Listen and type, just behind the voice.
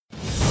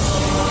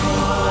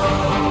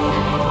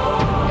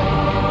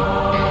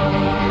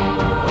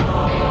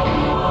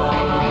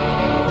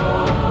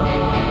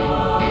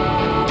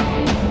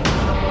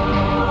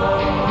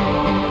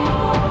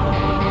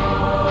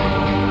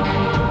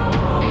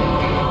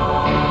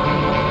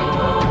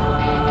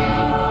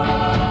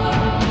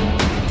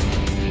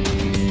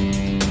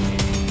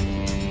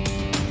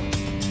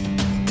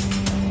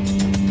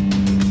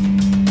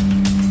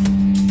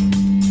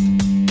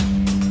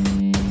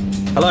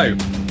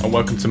and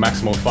welcome to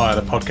Maximal Fire,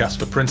 the podcast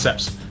for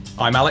Princeps.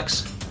 I'm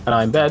Alex. And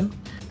I'm Ben.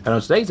 And on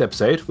today's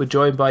episode, we're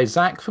joined by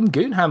Zach from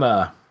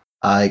Goonhammer.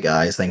 Hi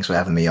guys, thanks for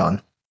having me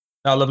on.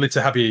 Oh, lovely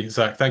to have you,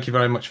 Zach. Thank you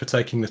very much for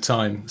taking the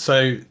time.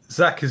 So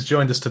Zach has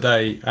joined us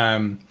today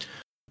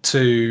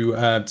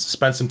to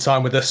spend some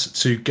time with us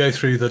to go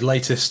through the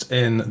latest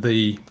in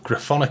the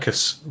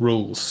Gryphonicus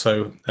rules.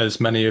 So as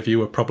many of you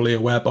are probably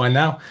aware by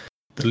now,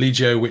 the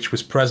Legio, which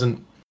was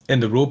present in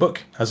the rulebook,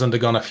 has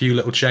undergone a few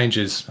little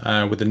changes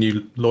with the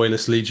new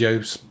Loyalist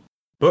Legios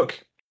book.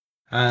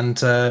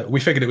 And we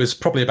figured it was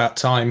probably about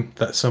time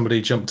that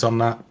somebody jumped on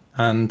that,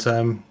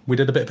 and we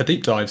did a bit of a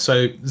deep dive.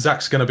 So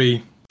Zach's going to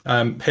be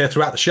here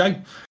throughout the show.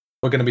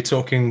 We're going to be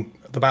talking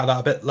about that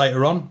a bit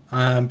later on.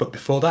 But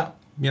before that,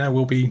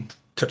 we'll be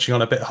touching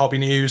on a bit of hobby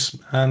news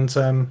and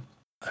a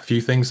few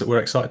things that we're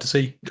excited to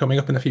see coming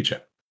up in the future.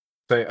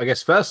 So I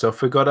guess first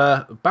off, we've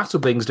got Battle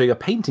Bling's doing a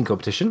painting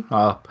competition.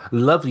 Our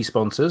lovely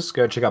sponsors.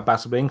 Go and check out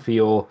Battle Bling for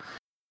your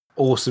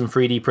awesome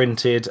 3D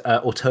printed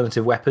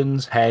alternative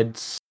weapons,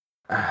 heads.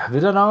 Have they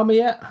done armor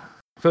yet?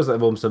 Feels like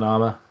they've almost done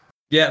armor.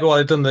 Yeah, well,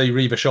 they've done the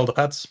Reaver shoulder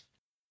pads.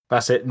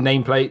 That's it.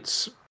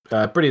 Nameplates.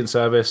 Brilliant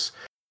service.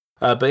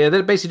 But yeah,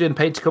 they're basically doing a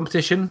painting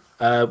competition,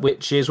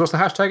 which is, what's the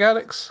hashtag,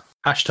 Alex?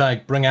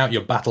 Hashtag bring out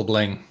your Battle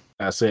Bling.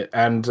 That's it.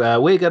 And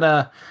we're going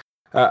to...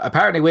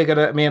 apparently,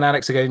 me and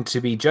Alex are going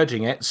to be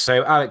judging it.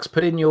 So, Alex,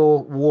 put in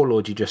your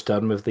Warlord you just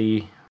done with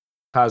the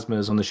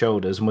plasmas on the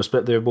shoulders, and we'll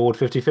split the reward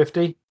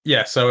 50-50.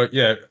 Yeah, so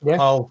yeah,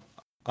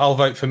 I'll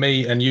vote for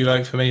me, and you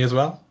vote for me as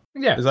well.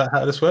 Yeah. Is that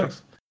how this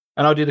works?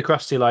 And I'll do the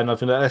crusty line of,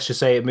 let's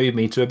just say it moved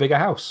me to a bigger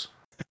house.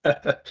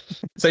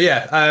 So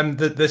yeah,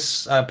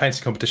 this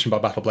painting competition by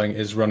Battle Bling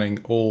is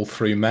running all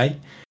through May.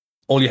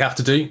 All you have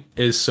to do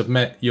is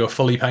submit your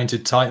fully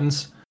painted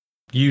Titans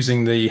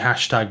using the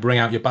hashtag bring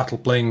out your Battle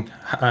Bling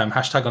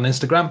hashtag on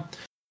Instagram.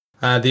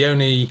 The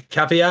only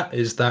caveat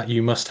is that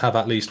you must have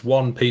at least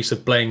one piece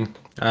of bling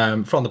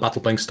from the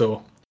Battle Bling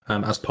store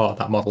as part of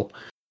that model.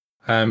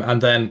 And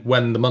then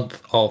when the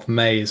month of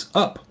May is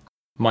up,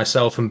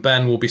 myself and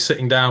Ben will be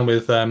sitting down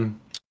with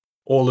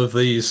all of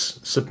these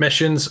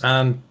submissions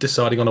and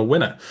deciding on a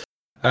winner.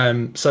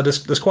 So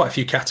there's quite a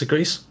few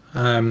categories.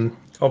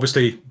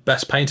 Obviously,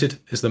 best painted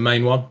is the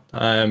main one.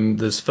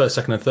 There's first,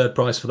 second, and third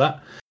prize for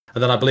that.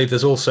 And then I believe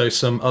there's also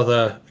some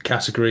other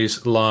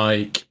categories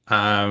like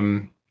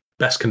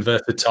best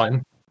converted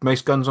Titan.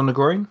 Most guns on the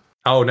groin?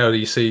 Oh no!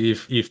 You see,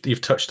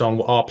 you've touched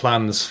on our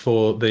plans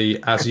for the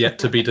as yet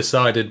to be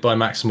decided by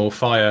Maximal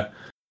Fire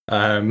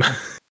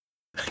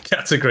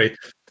category.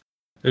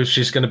 It's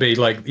just going to be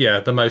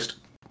the most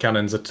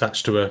cannons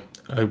attached to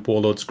a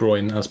warlord's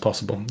groin as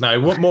possible. Now,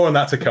 more on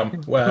that to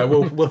come.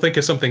 We'll think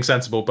of something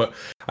sensible, but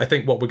I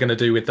think what we're going to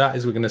do with that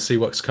is we're going to see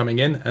what's coming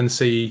in and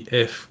see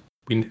if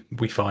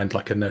we find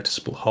like a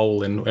noticeable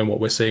hole in what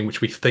we're seeing, which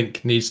we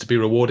think needs to be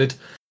rewarded.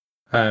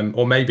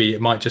 Or maybe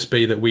it might just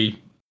be that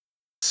we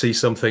see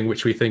something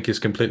which we think is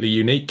completely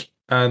unique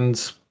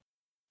and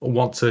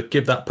want to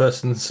give that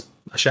person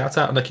a shout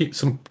out and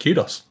some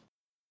kudos.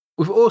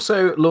 We've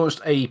also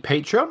launched a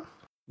Patreon.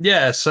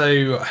 Yeah,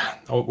 so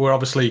we're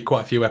obviously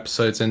quite a few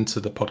episodes into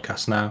the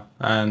podcast now,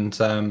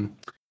 and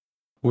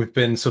we've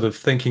been sort of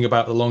thinking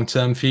about the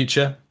long-term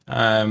future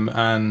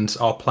and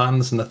our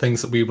plans and the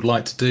things that we would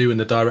like to do and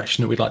the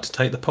direction that we'd like to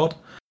take the pod.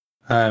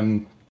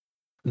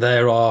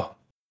 There are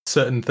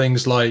certain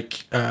things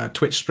like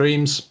Twitch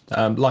streams,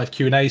 live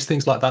Q&As,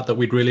 things like that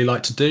we'd really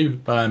like to do,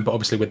 but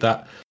obviously with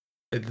that,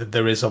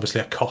 there is obviously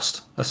a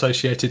cost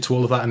associated to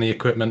all of that and the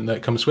equipment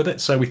that comes with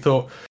it. So we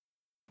thought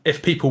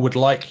if people would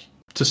like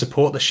to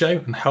support the show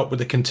and help with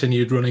the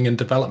continued running and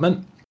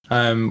development,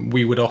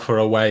 we would offer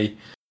a way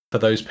for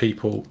those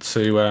people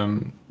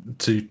to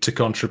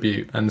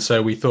contribute. And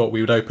so we thought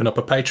we would open up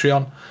a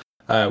Patreon,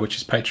 which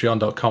is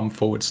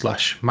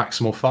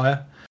patreon.com/Maximal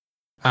Fire.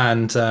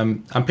 And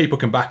people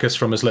can back us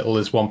from as little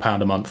as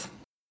 £1 a month.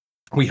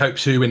 We hope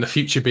to, in the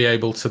future, be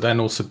able to then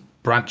also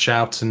branch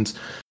out and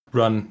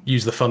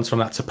use the funds from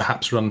that to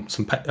perhaps run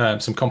some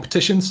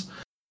competitions,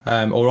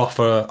 or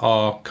offer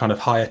our kind of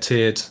higher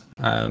tiered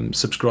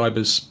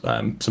subscribers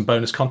some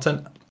bonus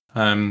content.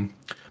 But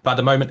at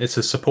the moment, it's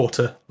a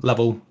supporter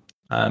level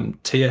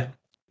tier.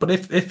 But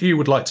if you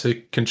would like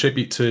to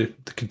contribute to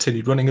the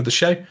continued running of the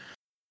show,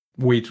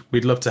 we'd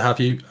love to have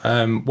you.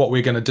 What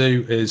we're going to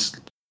do is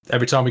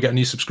every time we get a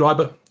new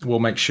subscriber, we'll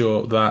make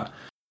sure that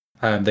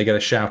they get a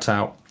shout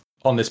out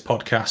on this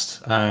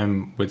podcast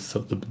with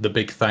the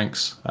big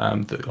thanks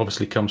that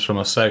obviously comes from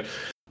us. So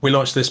we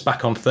launched this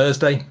back on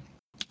Thursday,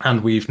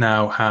 and we've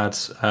now had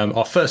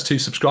our first 2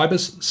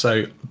 subscribers.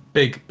 So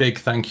big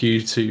thank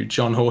you to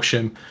John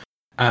Horsham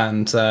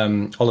and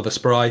Oliver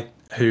Spry,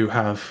 who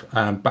have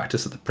backed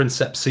us at the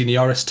Princeps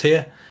Senioris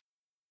tier.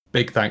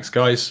 Big thanks,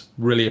 guys.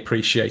 Really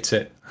appreciate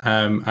it.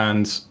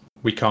 And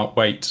we can't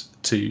wait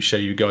to show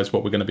you guys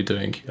what we're going to be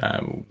doing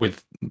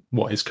with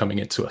what is coming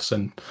into us.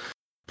 And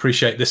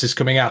appreciate this is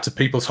coming out of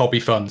people's hobby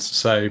funds.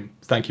 So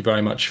thank you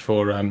very much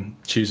for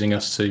choosing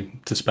us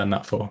to spend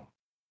that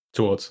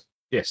towards.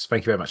 Yes,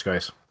 thank you very much,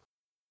 guys.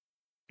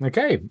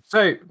 Okay,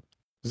 so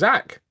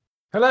Zach,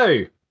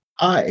 hello.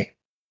 Hi.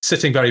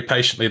 Sitting very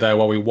patiently there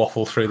while we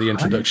waffle through the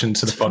introduction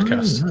to the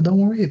podcast. Fine. No, don't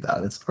worry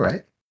about it. It's all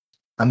right.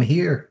 I'm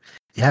here.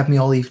 You have me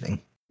all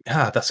evening.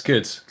 Yeah, that's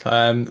good.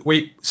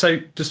 So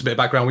just a bit of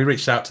background. We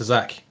reached out to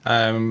Zach,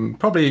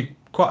 probably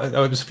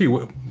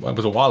it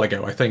was a while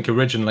ago, I think,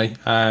 originally,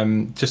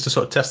 just to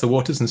sort of test the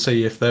waters and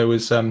see if there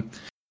was,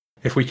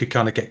 if we could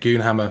kind of get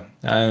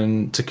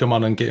Goonhammer to come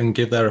on and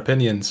give their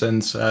opinions.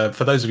 And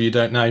for those of you who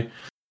don't know,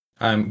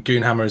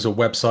 Goonhammer is a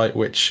website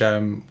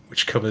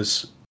which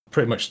covers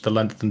pretty much the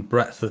length and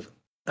breadth of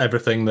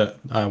everything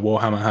that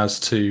Warhammer has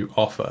to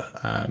offer.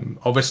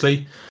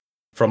 Obviously,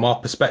 from our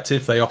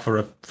perspective, they offer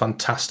a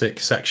fantastic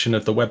section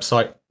of the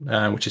website,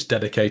 which is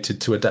dedicated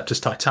to Adeptus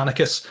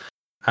Titanicus.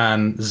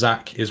 And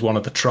Zach is one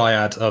of the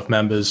triad of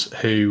members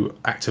who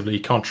actively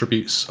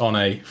contributes on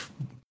a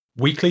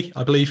weekly,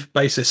 I believe,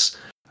 basis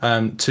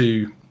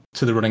to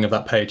the running of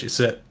that page. It's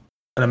an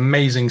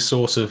amazing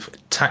source of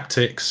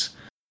tactics,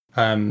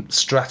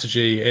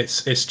 strategy.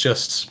 It's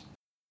just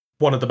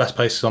one of the best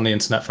places on the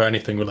internet for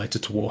anything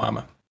related to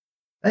Warhammer.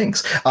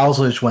 Thanks. I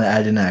also just want to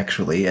add in,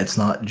 actually, it's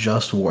not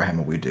just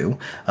Warhammer we do.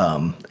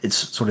 It's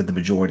sort of the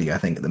majority, I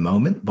think, at the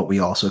moment, but we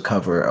also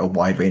cover a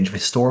wide range of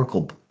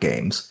historical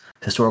games,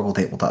 historical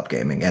tabletop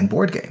gaming, and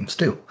board games,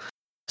 too.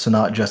 So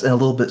not just, and a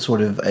little bit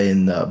sort of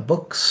in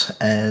books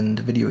and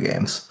video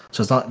games.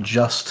 So it's not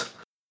just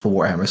for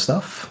Warhammer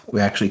stuff. We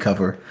actually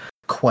cover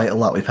quite a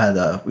lot. We've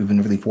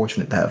been really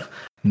fortunate to have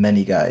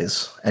many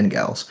guys and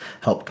gals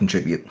help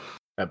contribute.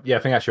 Yeah, I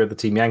think I showed the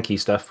Team Yankee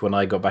stuff when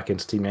I got back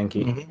into Team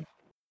Yankee. Mm-hmm.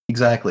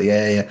 Exactly,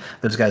 yeah.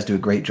 Those guys do a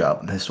great job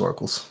in the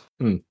historicals.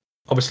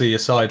 Obviously,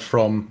 aside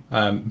from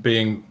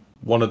being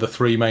one of the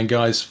three main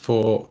guys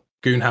for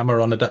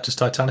Goonhammer on Adeptus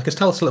Titanicus,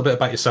 tell us a little bit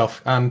about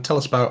yourself and tell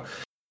us about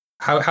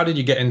how did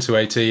you get into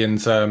AT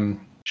and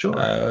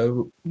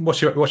Sure.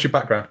 What's your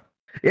background?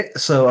 Yeah,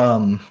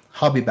 so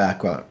hobby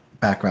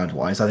background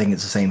wise, I think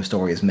it's the same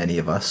story as many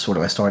of us. Sort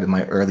of, I started in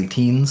my early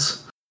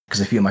teens because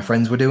a few of my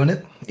friends were doing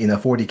it.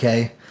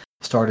 40K,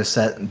 starter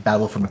set,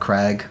 Battle from the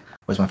Crag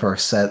was my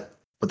first set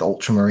with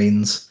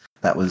Ultramarines.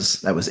 That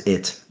was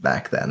it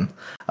back then,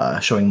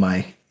 showing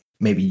my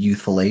maybe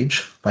youthful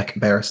age by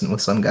comparison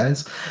with some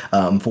guys.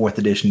 4th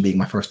edition being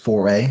my first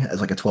foray as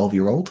like a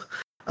 12-year-old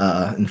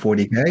in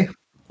 40K.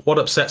 What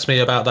upsets me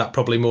about that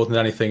probably more than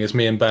anything is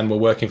me and Ben were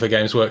working for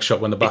Games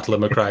Workshop when the Battle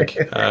of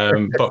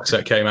Macragge box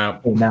set came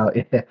out. Now,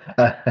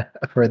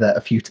 I've heard that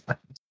a few times.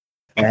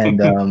 And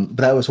but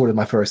that was sort of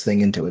my first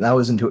thing into it. I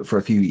was into it for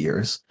a few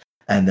years.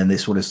 And then they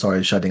sort of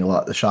started shutting a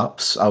lot of the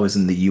shops. I was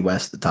in the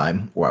US at the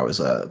time, where I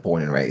was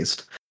born and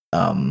raised.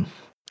 And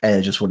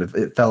it just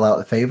it fell out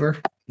of favor,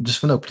 just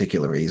for no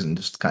particular reason,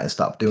 just kind of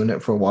stopped doing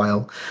it for a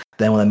while.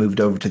 Then when I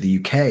moved over to the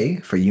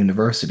UK for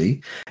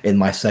university, in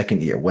my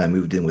second year, when I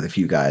moved in with a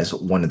few guys,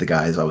 one of the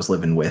guys I was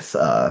living with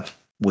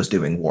was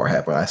doing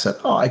Warhammer. I said,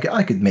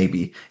 I could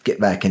maybe get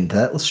back into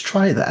that. Let's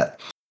try that.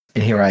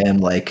 And here I am,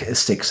 like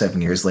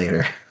 6-7 years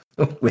later,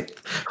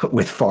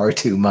 with far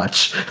too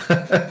much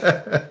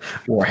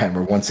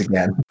Warhammer once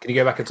again. Can you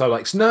go back and tell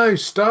like, no,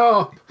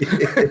 stop?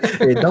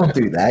 Don't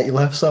do that. You'll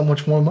have so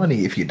much more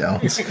money if you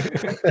don't.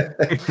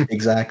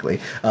 Exactly.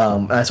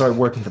 I started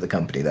working for the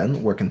company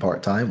then, working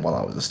part-time while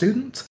I was a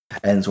student.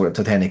 And sort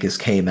of Titanicus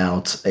came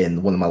out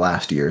in one of my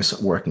last years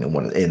working in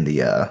one of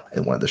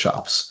the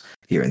shops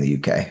here in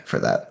the UK for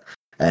that.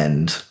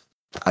 And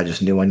I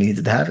just knew I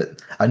needed to have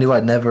it. I knew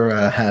I'd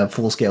never have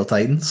full-scale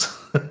Titans,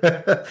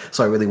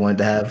 so I really wanted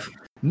to have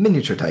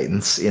miniature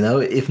Titans.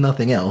 If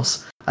nothing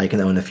else, I can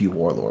own a few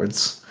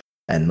Warlords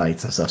and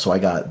Knights and stuff. So I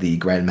got the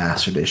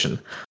Grandmaster Edition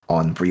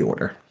on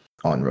pre-order,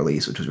 on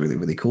release, which was really,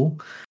 really cool,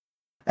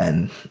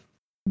 and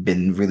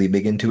been really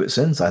big into it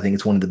since. I think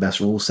it's one of the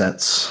best rule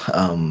sets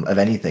of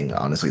anything,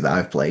 honestly, that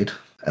I've played.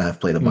 And I've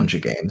played a bunch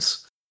of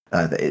games.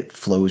 It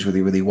flows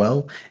really, really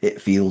well.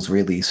 It feels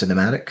really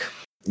cinematic.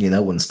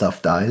 When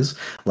stuff dies,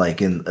 like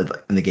in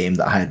the game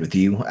that I had with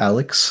you,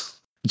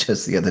 Alex,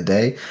 just the other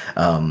day,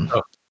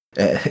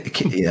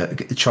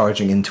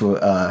 charging into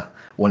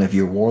one of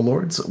your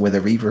warlords with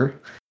a Reaver,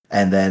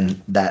 and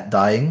then that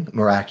dying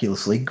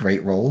miraculously,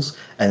 great rolls,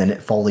 and then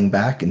it falling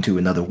back into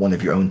another one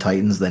of your own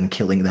Titans, then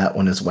killing that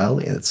one as well.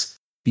 It's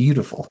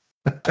beautiful.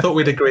 I thought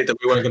we'd agreed that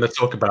we weren't going to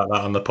talk about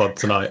that on the pod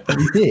tonight.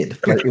 We did,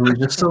 but it was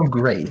just so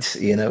great.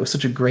 It was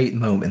such a great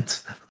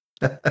moment.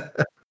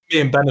 Me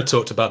and Ben have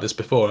talked about this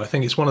before. I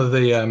think it's one of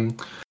the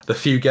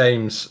few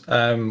games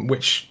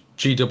which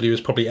GW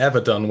has probably ever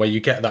done where you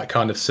get that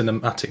kind of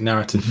cinematic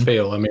narrative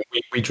feel. I mean,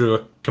 we drew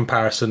a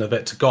comparison of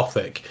it to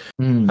Gothic,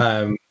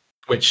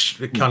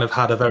 which kind of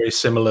had a very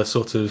similar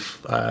sort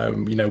of,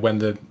 when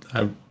the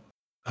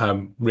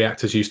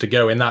reactors used to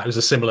go in. That was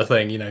a similar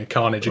thing,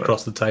 carnage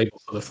across the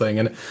table sort of thing.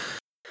 And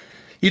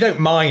you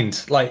don't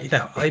mind,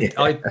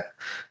 I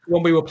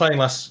when we were playing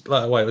last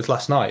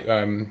night.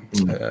 When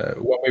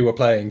we were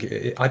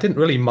playing, I didn't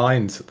really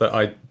mind that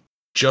I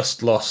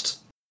just lost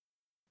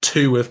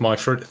 2 of my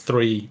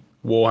 3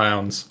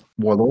 warhounds.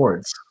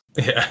 Warlords.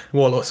 Yeah,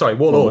 warlords. Sorry,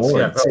 warlords.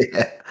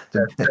 Yeah.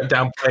 Don't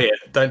downplay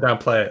it. Don't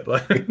downplay it.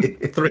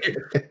 Like 3.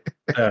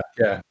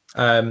 Yeah.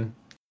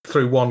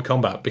 through one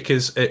combat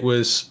because it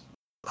was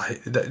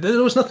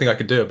there was nothing I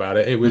could do about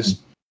it. It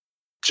was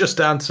just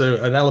down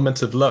to an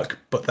element of luck,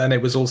 but then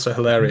it was also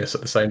hilarious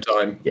at the same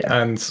time. Yeah.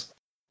 And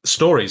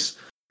stories.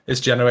 It's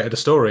generated a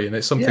story, and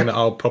it's something that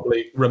I'll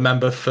probably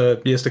remember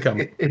for years to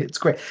come. It's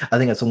great. I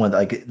think that's the one,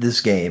 like, this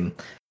game,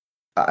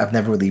 I've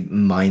never really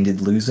minded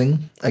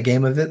losing a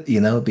game of it,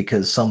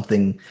 because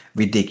something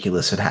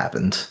ridiculous had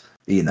happened.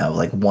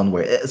 Like one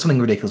where something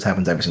ridiculous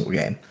happens every single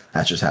game.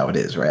 That's just how it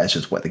is, right? That's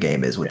just what the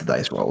game is with the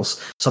dice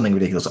rolls. Something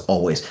ridiculous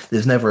always.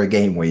 There's never a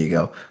game where you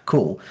go,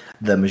 cool,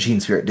 the machine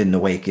spirit didn't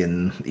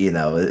awaken,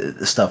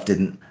 stuff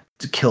didn't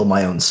kill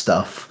my own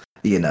stuff,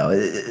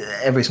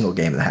 every single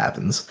game that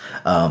happens.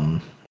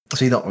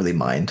 So you don't really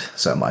mind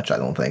so much, I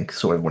don't think.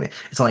 Sort of when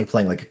it's not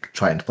like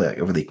trying to play like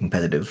a really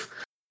competitive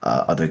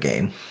other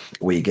game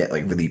where you get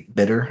like really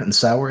bitter and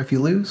sour if you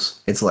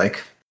lose. It's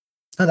like,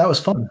 oh, that was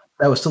fun.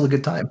 That was still a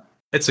good time.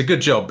 It's a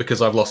good job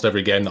because I've lost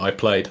every game that I've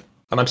played,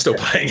 and I'm still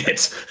playing it.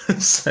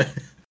 So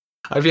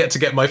I've yet to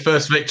get my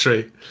first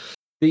victory.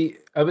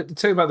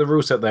 Talking about the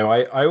rule set, though,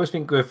 I always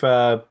think with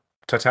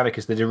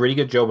Titanicus, they did a really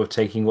good job of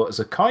taking what is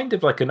a kind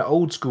of like an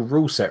old school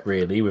rule set,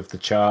 really, with the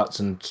charts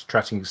and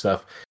tracking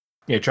stuff.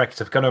 Tracking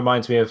stuff kind of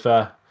reminds me of,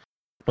 not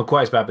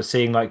quite as bad, but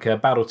seeing like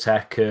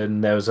Battletech,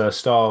 and there was a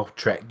Star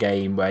Trek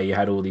game where you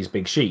had all these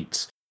big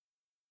sheets.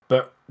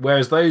 But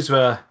whereas those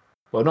were,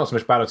 well, not so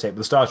much Battletech, but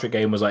the Star Trek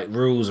game was like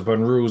rules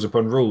upon rules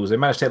upon rules. They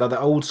managed to take like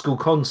the old school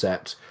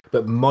concept,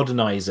 but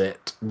modernize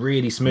it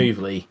really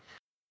smoothly.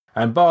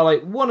 And bar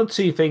like one or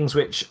two things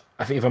which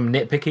I think if I'm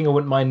nitpicking, I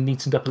wouldn't mind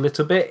neatened up a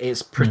little bit,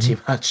 it's pretty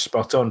much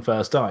spot on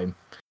first time.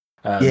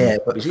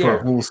 But for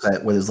a rule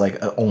set where there's like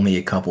only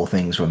a couple of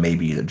things where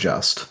maybe you'd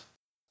adjust.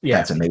 Yeah,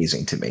 that's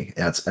amazing to me.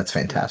 That's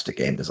fantastic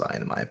game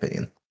design, in my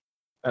opinion.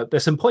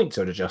 There's some points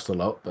that adjust a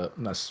lot, but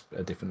that's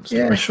a different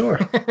story. Yeah, sure.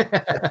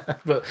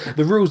 But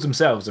the rules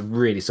themselves are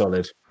really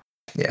solid.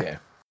 Yeah.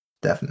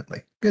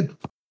 Definitely. Good.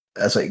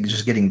 So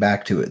just getting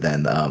back to it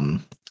then.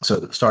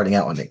 So starting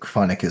out on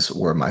Necrophonicus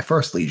were my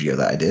first Legio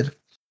that I did.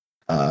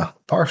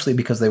 Partially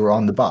because they were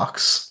on the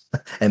box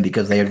and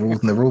because they had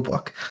rules in the rule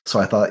book. So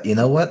I thought, you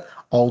know what?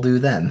 I'll do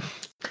them.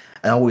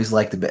 I always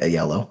liked a bit of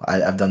yellow.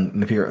 I've done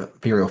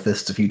Imperial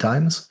Fists a few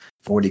times,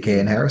 40k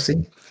and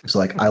Heresy. So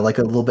like I like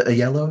a little bit of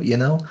yellow, It's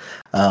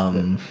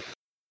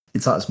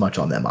not as much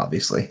on them,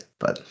 obviously,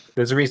 but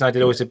there's a reason I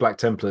always did Black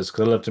Templars,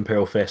 because I loved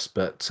Imperial Fists,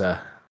 but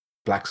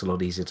black's a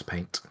lot easier to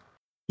paint.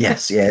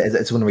 Yes, yeah,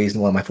 it's one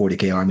reason why my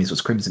 40k armies was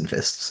Crimson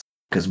Fists,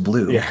 because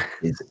blue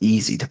is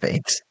easy to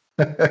paint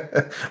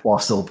while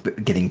still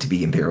getting to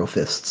be Imperial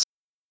Fists.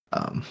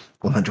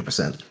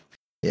 100%.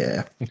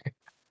 Yeah.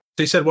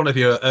 So you said one of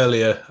your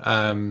earlier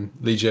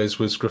Legios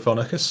was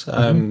Gryphonicus.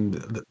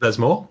 There's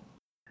more?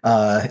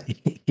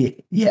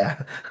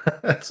 Yeah.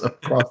 So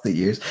across the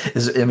years.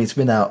 It's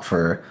been out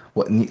for,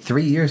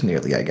 3 years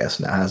nearly, I guess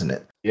now, hasn't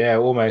it? Yeah,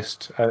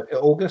 almost.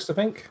 August, I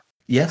think?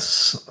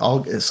 Yes,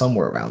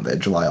 somewhere around there.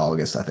 July,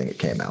 August, I think it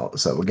came out.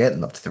 So we're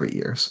getting up to 3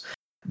 years.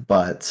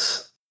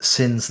 But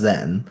since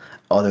then,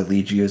 other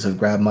Legios have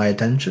grabbed my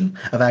attention.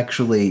 I've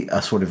actually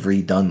sort of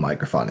redone my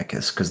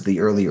Gryphonicus, because the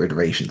earlier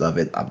iterations of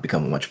it, I've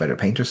become a much better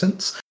painter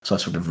since. So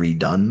I've sort of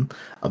redone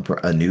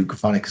a new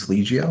Gryphonicus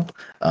Legio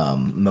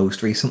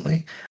most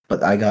recently.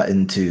 But I got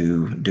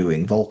into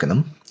doing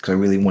Vulcanum, because I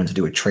really wanted to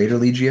do a Traitor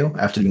Legio.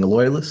 After doing the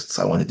Loyalists,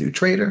 I wanted to do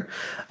Traitor.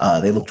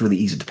 They looked really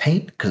easy to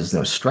paint, because there's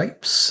no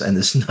stripes, and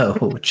there's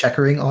no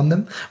checkering on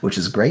them, which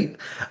is great.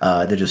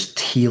 They're just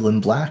teal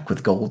and black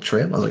with gold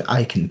trim. I was like,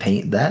 I can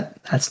paint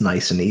that. That's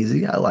nice and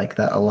easy. I like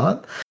that a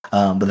lot.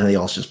 But then they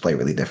also just play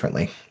really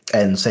differently.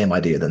 And same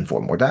idea then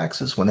for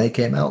Mordaxes when they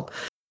came out,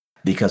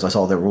 because I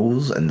saw their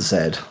rules and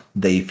said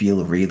they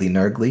feel really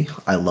Nurgly.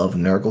 I love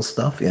Nurgle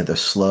stuff. They're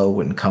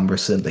slow and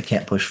cumbersome. They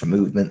can't push for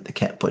movement. They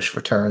can't push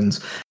for turns,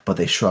 but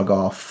they shrug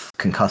off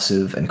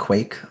Concussive and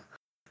Quake.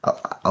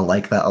 I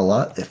like that a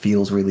lot. It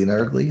feels really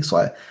Nurgly, so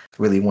I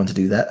really want to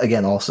do that.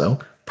 Again, also,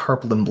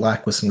 purple and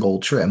black with some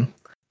gold trim.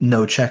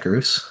 No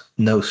checkers.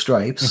 No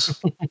stripes.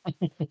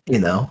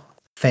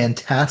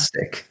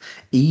 Fantastic.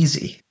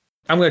 Easy.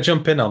 I'm going to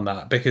jump in on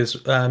that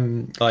because,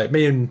 like,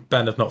 me and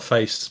Ben have not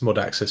faced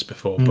Mordaxes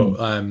before, but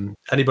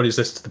anybody who's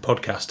listened to the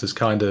podcast has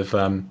kind of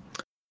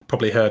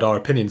probably heard our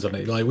opinions on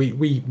it. Like,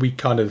 we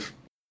kind of,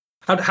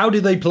 how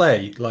do they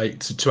play? Like,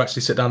 to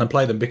actually sit down and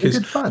play them?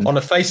 Because on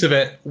the face of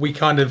it, we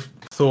kind of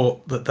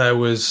thought that there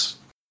was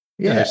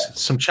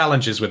some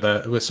challenges with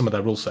some of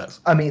their rule sets.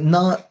 I mean,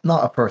 not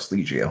a first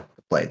Legio to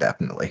play,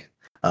 definitely.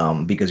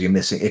 Because you're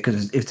missing it.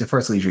 Because if it's the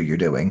first Legio you're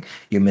doing,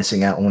 you're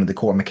missing out on one of the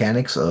core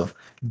mechanics of,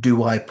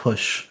 do I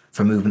push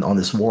for movement on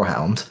this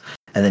Warhound?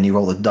 And then you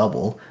roll a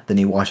double, then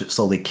you watch it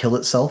slowly kill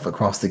itself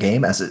across the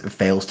game as it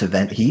fails to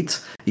vent heat.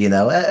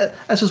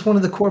 That's just one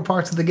of the core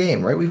parts of the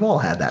game, right? We've all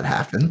had that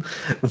happen.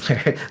 It's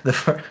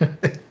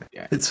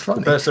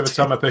funny. The first ever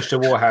time I pushed a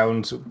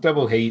Warhound,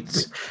 double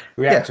heats,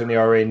 react on the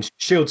orange,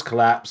 shields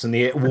collapse, and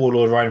the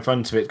Warlord right in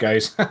front of it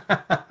goes,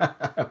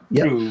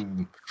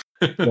 boom.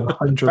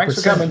 100%. Thanks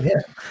for coming.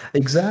 Yeah,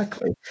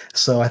 exactly.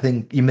 So I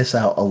think you miss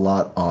out a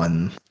lot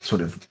on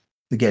sort of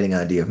getting an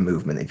idea of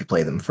movement if you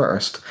play them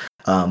first.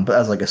 But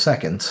as like a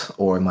second,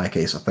 or in my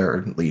case, a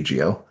third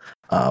Legio,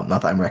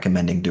 not that I'm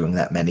recommending doing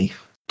that many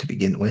to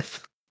begin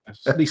with.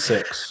 At least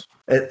 6.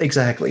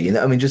 Exactly.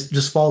 I mean,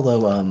 just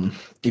follow.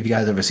 If you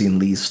guys ever seen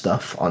Lee's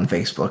stuff on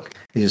Facebook,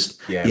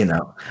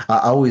 I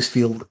always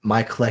feel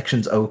my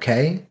collection's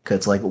okay because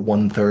it's like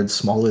 1/3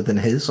 smaller than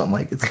his. So I'm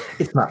like,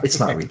 it's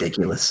not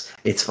ridiculous.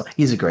 It's fine.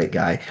 He's a great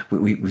guy.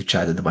 We've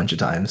chatted a bunch of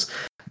times,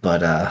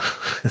 but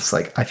it's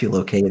like I feel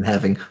okay in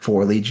having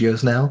 4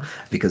 Legios now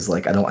because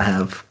like I don't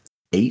have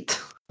 8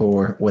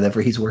 or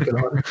whatever he's working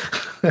on.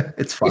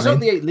 It's fine. It's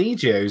not the 8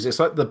 Legios, it's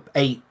like the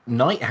 8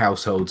 Knight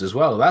households as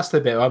well. That's the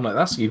bit I'm like,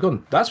 that's where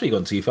you've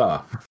gone too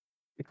far.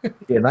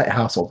 Yeah, Knight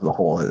household's the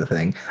whole other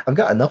thing. I've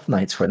got enough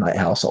Knights for a Knight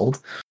household.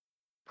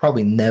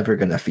 Probably never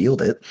gonna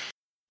field it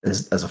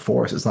as a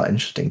force. It's not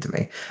interesting to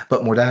me.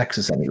 But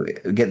Mordaxus anyway,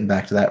 getting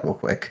back to that real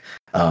quick.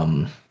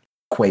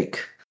 Quake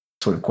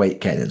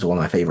cannon is one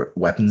of my favorite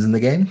weapons in the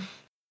game.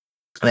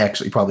 It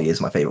actually probably is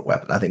my favorite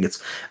weapon. I think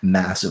it's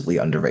massively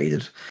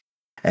underrated.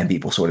 And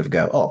people sort of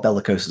go, "Oh,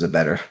 Bellicosa is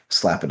better.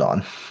 Slap it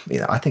on."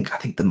 I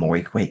think the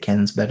Mori Quake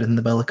Cannon's better than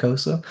the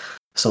Bellicosa.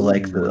 So I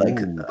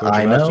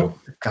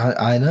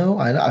know.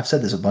 I've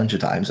said this a bunch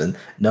of times, and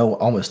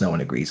almost no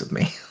one agrees with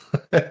me.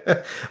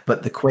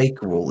 But the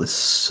Quake rule is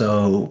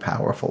so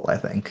powerful. I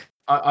think.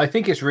 I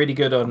think it's really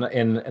good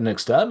in an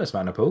Extremis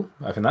mana pool.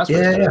 I think that's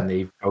better than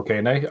the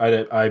Volcano.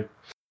 It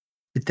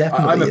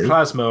definitely I'm a is.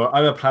 plasma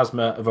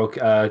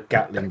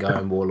Gatling guy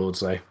on Warlords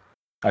though.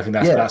 I think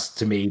that's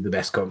to me the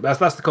best combo.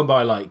 That's the combo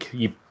I like.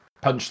 You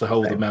punch the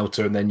hole of the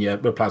melter, and then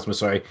plasma,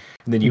 and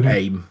then you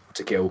aim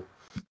to kill.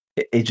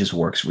 It just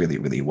works really,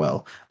 really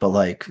well.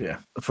 But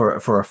for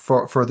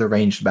a further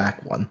ranged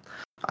back one,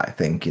 I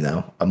think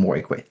a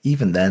Mori Quake.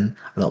 Even then,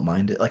 I don't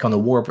mind it. Like on the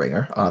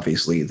Warbringer,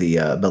 obviously the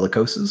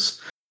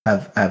Bellicosas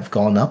have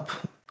gone up.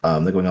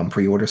 They're going on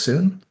pre-order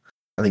soon.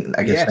 I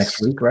guess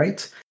next week,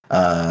 right?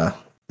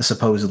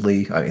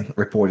 Supposedly,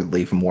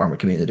 reportedly from Warhammer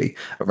Community,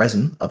 a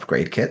resin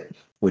upgrade kit,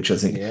 which I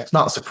think is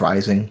not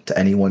surprising to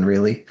anyone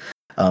really.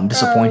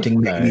 Disappointing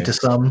maybe to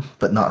some,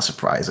 but not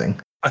surprising.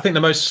 I think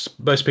the most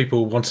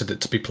people wanted it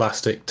to be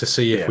plastic to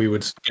see if we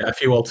would get a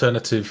few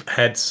alternative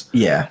heads.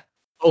 Yeah.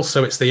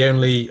 Also, it's the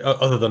only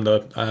other than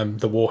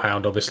the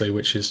Warhound, obviously,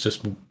 which is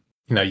just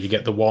you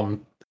get the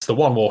one. It's the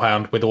one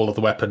Warhound with all of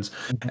the weapons.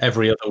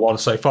 Every other one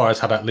so far has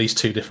had at least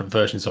 2 different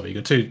versions of it. You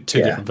got two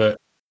different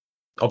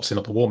obviously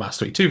not the War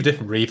Mastery, 2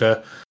 different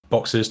Reaver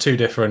boxes, 2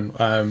 different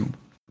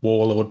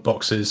Warlord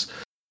boxes.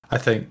 I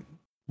think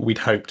we'd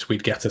hoped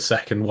we'd get a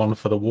second one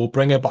for the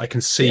Warbringer, but I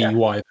can see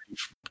why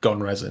they've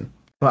gone resin.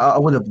 Well, I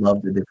would have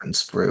loved a different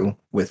sprue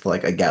with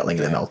like a Gatling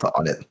and a Melta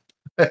on it.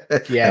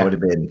 That would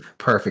have been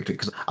perfect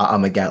because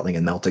I'm a Gatling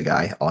and Melta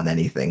guy on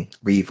anything.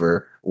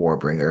 Reaver,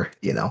 Warbringer,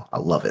 I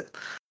love it.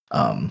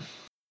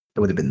 It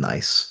would have been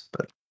nice,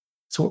 but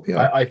it's what we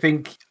are. I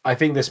think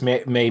this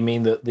may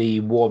mean that the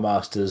War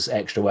Master's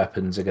extra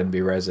weapons are going to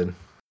be resin.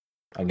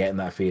 I'm getting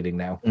that feeling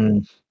now.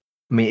 I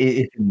mean,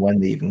 if and when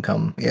they even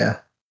come, yeah.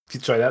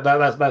 Sorry,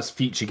 that's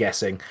future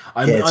guessing.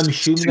 I'm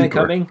assuming they're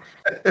coming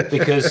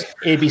because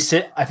I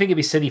think it'd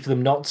be silly for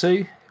them not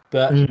to.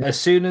 But as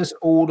soon as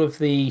all of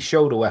the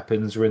shoulder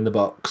weapons were in the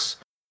box,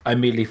 I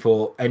immediately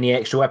thought any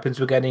extra weapons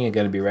we're getting are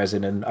going to be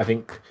resin. And I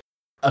think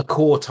a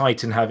core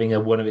Titan having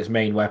one of its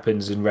main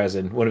weapons in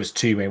resin, one of its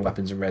 2 main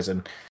weapons in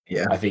resin,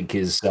 I think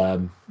is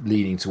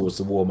leaning towards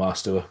the War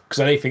Master. Because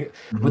I don't think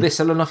will they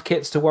sell enough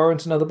kits to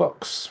warrant another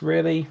box?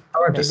 Really?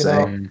 Hard to say.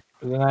 I don't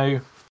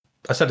know.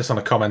 I said this on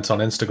a comment on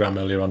Instagram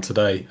earlier on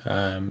today.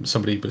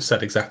 Somebody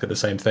said exactly the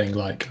same thing.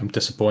 Like, I'm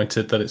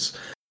disappointed that it's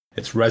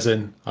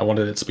resin. I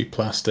wanted it to be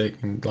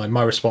plastic. And like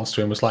my response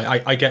to him was like,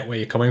 I get where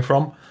you're coming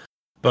from,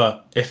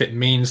 but if it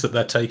means that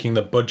they're taking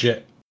the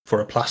budget for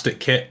a plastic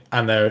kit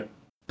and they're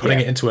putting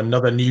it into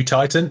another new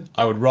Titan,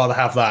 I would rather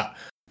have that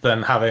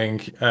than having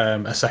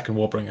a second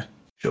Warbringer.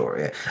 Sure,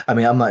 yeah. I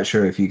mean, I'm not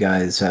sure if you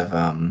guys have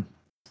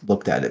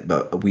looked at it,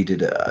 but we did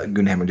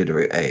Gunhammer did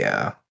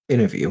a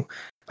interview.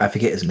 I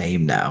forget his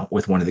name now,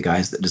 with one of the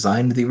guys that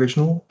designed the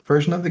original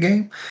version of the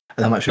game.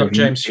 And I'm not sure.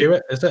 James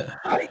Hewitt, is it?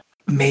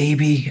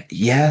 Maybe,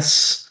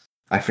 yes.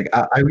 I forget.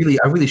 I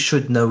really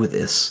should know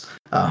this.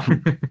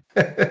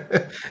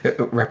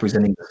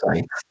 Representing the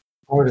site.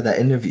 Part of that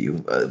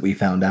interview, we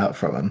found out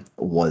from him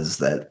was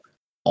that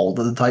all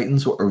of the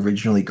Titans were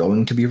originally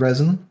going to be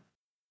resin.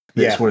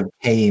 They sort of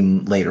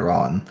came later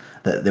on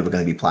that they were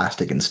going to be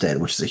plastic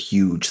instead, which is a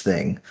huge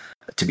thing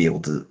to be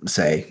able to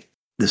say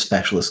the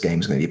specialist game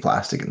is going to be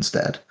plastic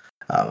instead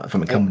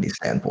from a company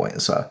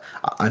standpoint. So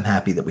I'm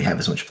happy that we have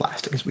as much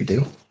plastic as we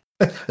do,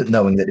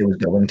 knowing that it was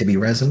going to be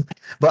resin.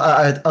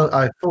 But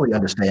I fully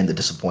understand the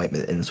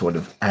disappointment in sort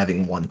of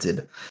having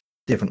wanted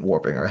different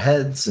Warbringer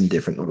heads and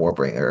different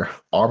Warbringer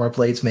armor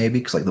plates, maybe,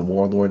 because like the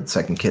Warlord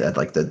second kit had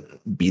like the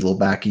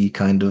beetlebacky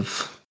kind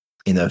of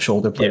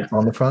shoulder plates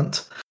on the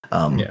front.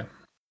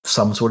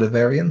 Some sort of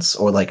variants,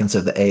 or like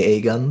instead of the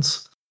AA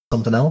guns,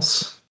 something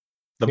else.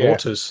 The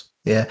mortars.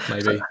 Yeah,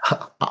 maybe.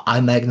 So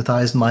I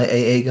magnetized my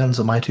AA guns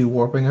on my 2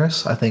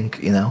 Warbringers. I think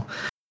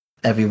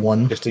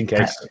everyone, Just in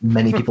case.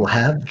 many people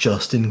have,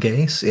 just in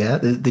case. Yeah,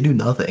 they do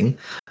nothing.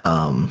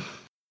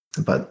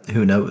 But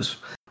who knows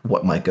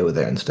what might go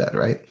there instead,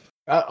 right?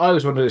 I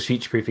always wondered it's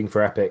future-proofing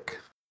for Epic,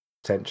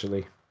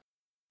 potentially.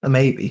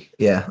 Maybe.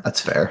 Yeah, that's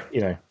fair.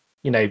 You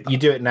know, you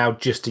do it now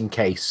just in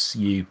case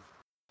you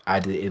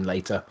add it in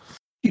later.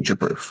 Future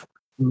proof.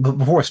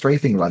 Before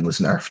Strafing Run was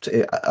nerfed,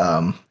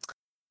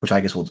 which I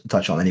guess we'll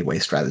touch on anyway,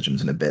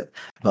 stratagems in a bit.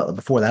 But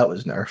before that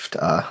was nerfed,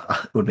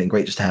 it would have been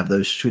great just to have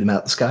those shoot them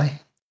out the sky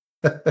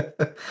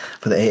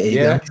for the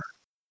AA gun.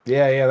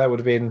 Yeah, that would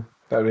have been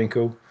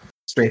cool.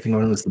 Strafing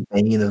Run was the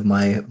bane of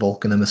my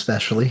Vulcanum,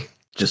 especially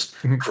just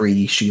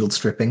free shield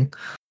stripping.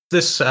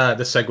 This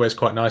segues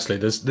quite nicely.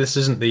 This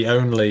isn't the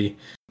only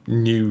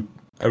new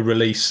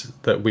release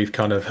that we've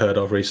kind of heard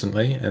of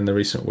recently in the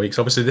recent weeks.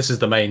 Obviously, this is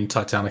the main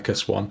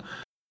Titanicus one,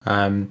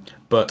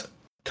 but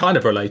kind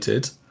of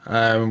related.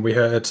 We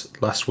heard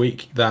last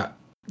week that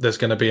there's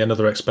going to be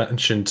another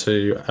expansion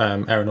to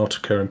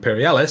Aeronautica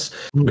Imperialis,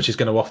 which is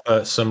going to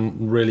offer some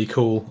really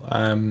cool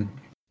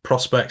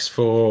prospects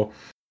for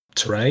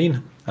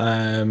terrain,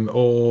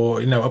 or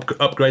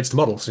upgrades to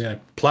models.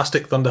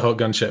 Plastic Thunderhawk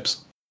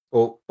gunships,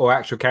 or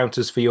actual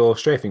counters for your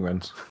strafing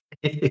runs.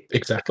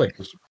 Exactly.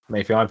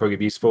 Maybe I'm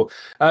probably useful.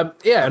 And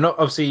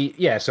obviously,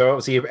 So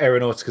obviously,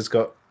 Aeronautica's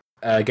got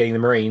getting the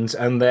Marines,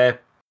 and they're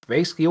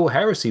basically all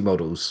Heresy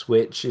models,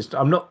 which is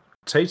I'm not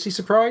totally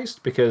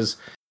surprised because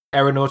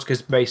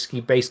Aeronautica's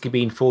basically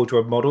been Forge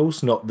World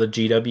models, not the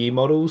GW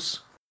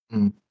models.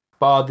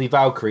 Bar the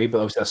Valkyrie, but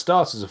obviously that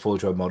starts as a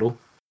Forge World model.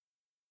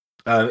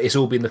 It's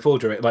all been the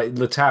Forge World. Like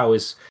Latau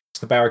is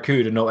the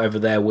Barracuda, not ever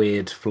their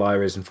weird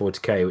flyer is in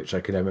 40k, which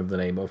I can never remember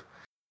the name of.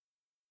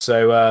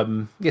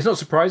 So it's not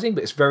surprising,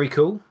 but it's very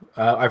cool.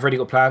 I've already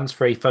got plans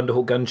for a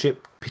Thunderhawk gunship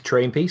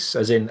terrain piece,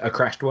 as in a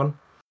crashed one.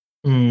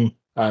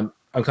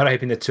 I'm kind of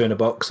hoping they're 2 in a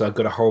box. I've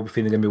got a horrible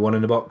feeling they're going to be 1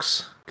 in a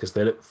box because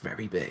they look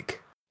very big.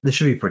 They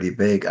should be pretty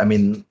big. I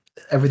mean,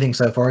 everything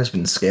so far has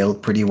been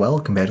scaled pretty well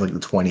compared to like the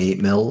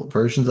 28mm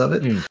versions of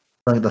it.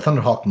 Like the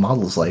Thunderhawk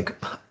model is like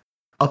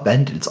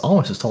upended. It's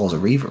almost as tall as a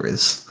Reaver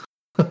is.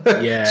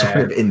 Yeah,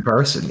 sort of in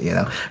person,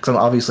 because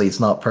obviously it's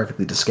not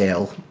perfectly to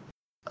scale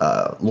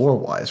lore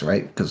wise,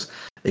 right? Because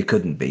it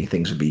couldn't be.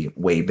 Things would be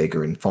way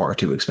bigger and far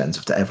too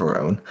expensive to ever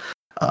own.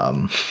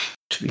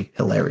 To be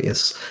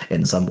hilarious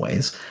in some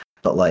ways.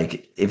 But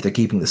like, if they're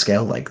keeping the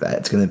scale like that,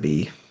 it's going to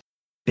be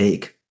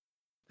big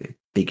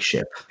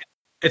ship.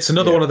 It's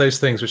another one of those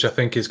things which I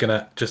think is going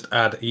to just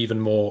add even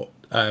more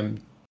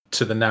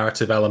to the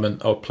narrative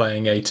element of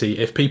playing AT.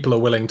 If people are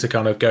willing to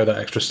kind of go that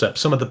extra step,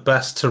 some of the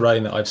best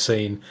terrain that I've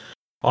seen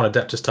on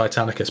Adeptus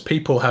Titanicus,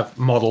 people have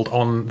modelled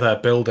on their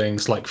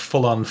buildings like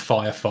full-on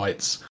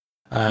firefights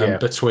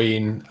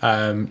between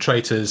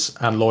traitors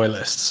and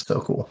loyalists.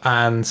 So cool.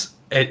 And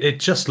it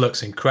just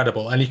looks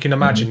incredible. And you can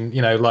imagine,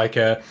 like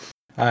a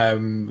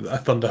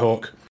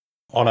Thunderhawk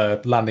on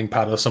a landing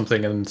pad or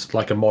something, and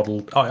like a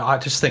model. I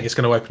just think it's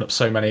going to open up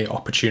so many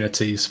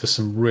opportunities for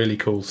some really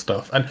cool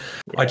stuff. And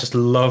I just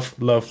love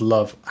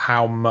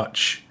how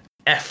much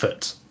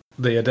effort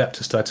the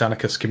Adeptus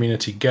Titanicus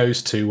community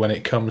goes to when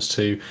it comes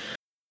to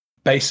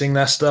basing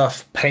their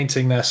stuff,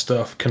 painting their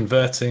stuff,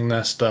 converting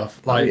their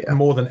stuff.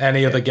 More than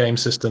any other game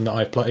system that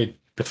I've played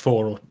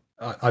before.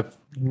 I've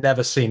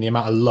never seen the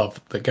amount of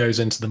love that goes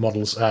into the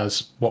models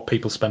as what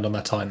people spend on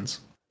their Titans.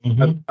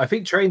 I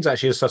think Train's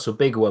actually a subtle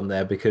big one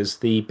there, because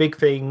the big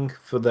thing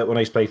for that when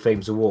I used to play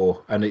Flames of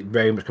War, and it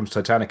very much comes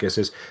to Titanicus,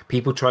 is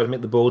people try to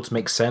make the boards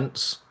make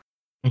sense.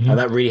 And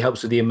that really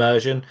helps with the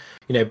immersion.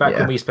 Back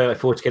when we used to play like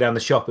 40k down the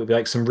shop, it'd be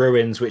like some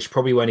ruins which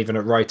probably weren't even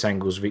at right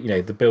angles.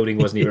 The building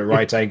wasn't even at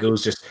right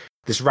angles, just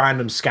this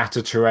random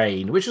scattered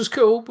terrain, which was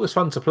cool, was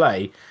fun to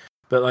play.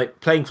 But like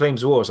playing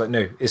Flames of War, it's like,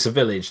 no, it's a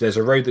village. There's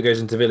a road that goes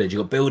into village.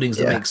 You've got buildings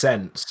that make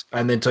sense.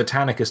 And then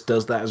Titanicus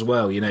does that as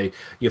well.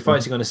 You're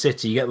fighting on a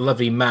city, you get a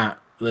lovely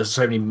map. There's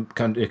so many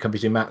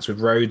companies doing maps with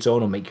roads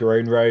on, or make your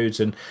own roads,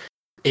 and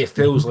it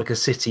feels like a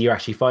city you're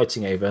actually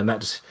fighting over, and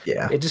that just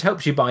it just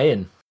helps you buy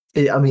in.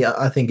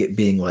 I think it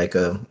being like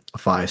a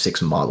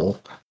 5-6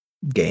 model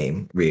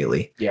game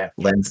really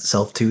lends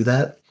itself to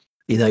that.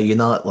 You're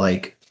not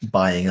like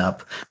buying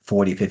up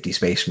 40-50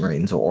 Space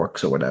Marines or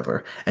Orcs or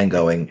whatever and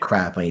going,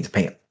 crap, I need to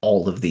paint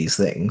all of these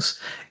things.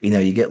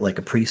 You get like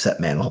a preset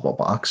manual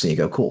box and you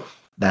go, cool,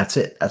 that's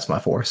it, that's my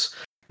force.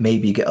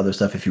 Maybe you get other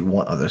stuff if you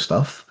want other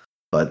stuff,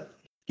 but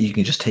you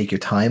can just take your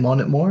time on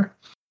it more.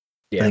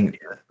 I think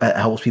that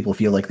helps people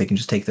feel like they can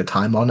just take their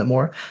time on it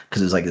more,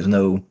 because it's like there's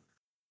no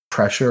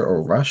pressure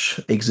or rush,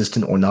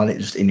 existent or not, it's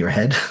just in your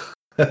head.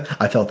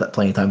 I felt that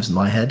plenty of times in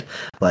my head,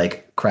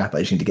 like, crap, I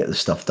just need to get this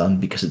stuff done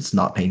because it's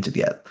not painted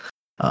yet.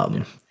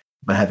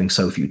 But having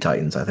so few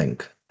Titans, I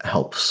think,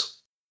 helps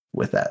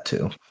with that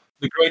too.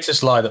 The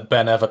greatest lie that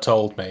Ben ever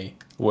told me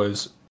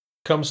was,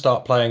 come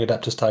start playing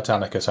Adeptus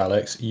Titanicus,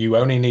 Alex. You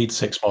only need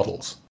 6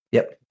 models.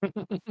 Yep.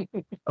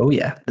 Oh,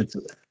 yeah. It's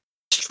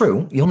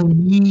true. You only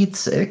need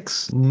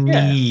 6.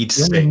 Need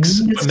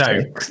 6.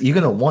 No. You're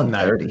going to want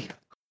 30.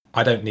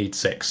 I don't need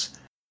 6.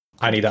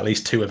 I need at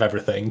least 2 of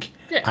everything,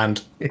 Yeah.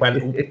 and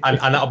and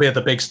that'll be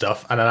the big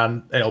stuff, and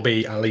then it'll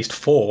be at least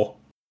 4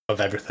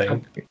 of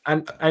everything.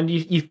 And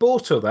you've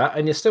bought all that,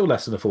 and you're still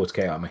less than a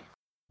 40k army.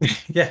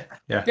 Yeah.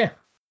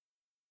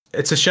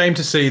 It's a shame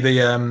to see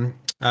the.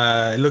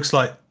 It looks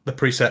like the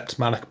Precept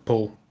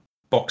Maniple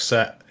box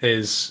set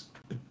is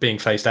being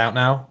phased out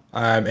now.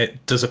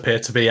 It does appear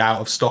to be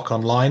out of stock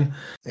online.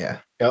 Yeah.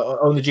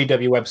 On the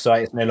GW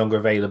website, it's no longer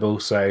available.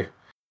 So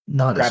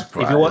Not a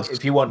surprise.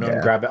 if you want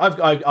one, grab it.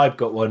 I've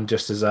got one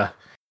just as for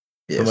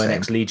my same.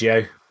 next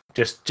Legio.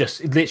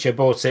 Just literally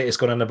bought it. It's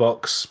gone in the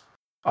box.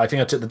 I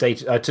think I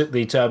took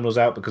the terminals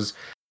out because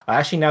I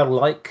actually now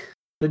like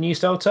the new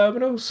style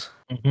terminals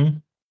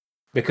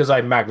because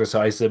I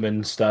magnetize them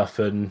and stuff,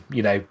 and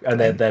and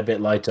they're a bit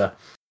lighter.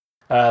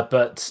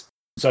 But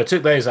so I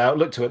took those out,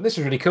 looked at it. This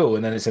is really cool,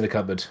 and then it's in the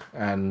cupboard.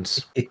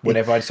 And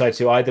whenever I decide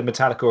to either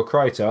Metallica or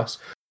Krytos,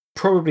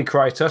 probably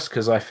Krytos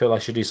because I feel I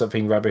should do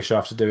something rubbish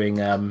after doing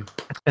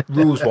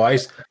rules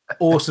wise.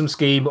 Awesome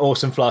scheme,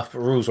 awesome fluff.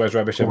 Rules wise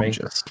rubbish.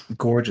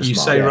 Gorgeous. You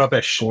say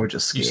rubbish.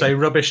 Gorgeous scheme. You say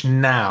rubbish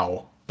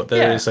now, but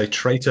there is a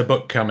traitor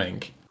book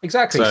coming.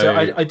 Exactly. So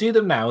I do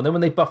them now, and then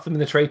when they buff them in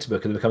the traitor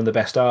book and they become the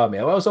best army,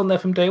 I was on there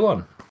from day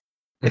one.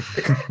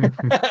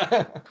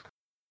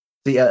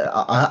 See,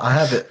 I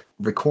have it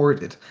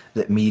recorded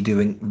that me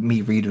redoing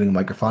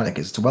my Graphonic.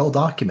 It's well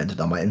documented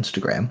on my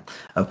Instagram.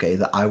 Okay,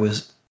 that I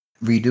was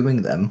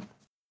redoing them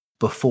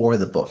before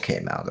the book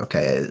came out.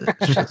 Okay,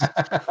 it's just,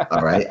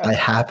 all right.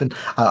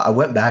 I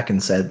went back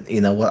and said,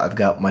 you know what? I've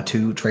got my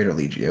 2 Traitor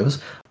Legios.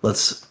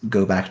 Let's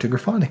go back to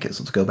Graphonicus.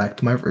 Let's go back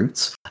to my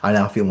roots. I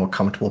now feel more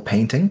comfortable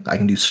painting. I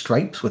can do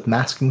stripes with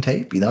masking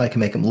tape. I can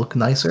make them look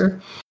nicer.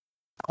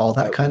 All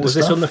that kind of stuff.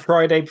 Was this on the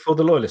Friday before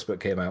the Loyalist book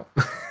came out?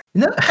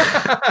 No,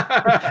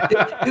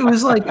 it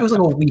was like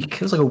a week.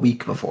 It was like a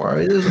week before.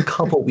 It was a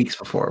couple weeks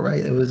before,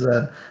 right? It was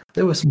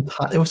there was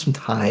some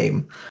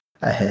time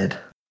ahead.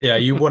 Yeah,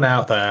 you won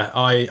out there.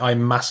 I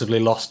massively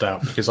lost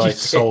out because I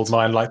sold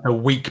mine like a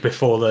week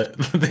before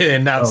they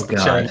announced the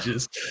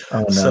changes.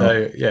 Oh no!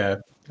 So yeah,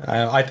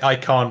 I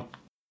can't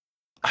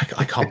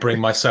bring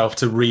myself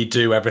to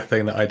redo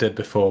everything that I did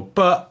before,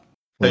 but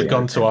they've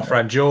gone to our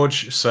friend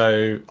George,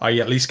 so I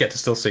at least get to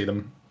still see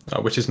them.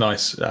 Which is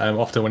nice.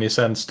 Often when you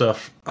send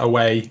stuff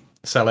away,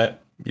 sell it,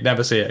 you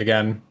never see it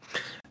again,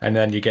 and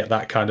then you get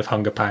that kind of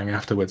hunger pang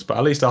afterwards. But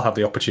at least I'll have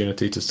the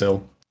opportunity to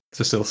still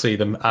see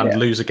them and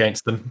lose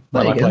against them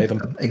when I play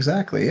them.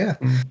 Exactly, yeah.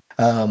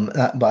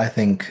 But I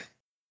think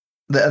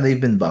they've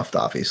been buffed,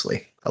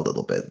 obviously, a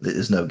little bit.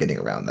 There's no getting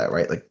around that,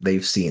 right? Like,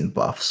 they've seen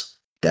buffs,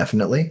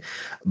 definitely.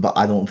 But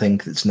I don't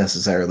think it's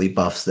necessarily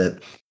buffs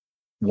that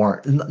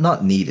weren't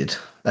not needed.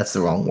 That's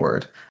the wrong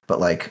word. But,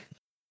 like,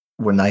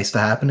 were nice to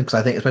happen, because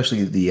I think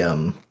especially the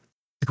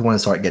if you want to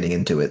start getting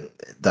into it,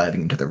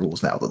 diving into the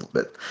rules now a little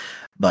bit,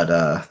 but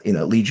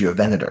Legio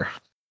Venator,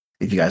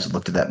 if you guys have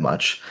looked at that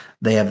much,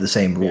 they have the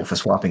same rule for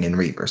swapping in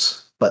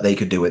Reavers, but they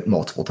could do it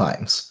multiple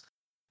times.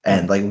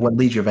 And like when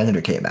Legio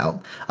Venator came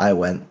out, I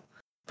went,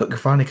 but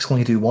Graphonics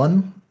only do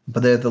 1,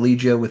 but they're the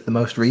Legio with the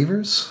most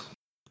Reavers.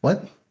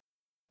 What?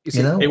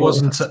 It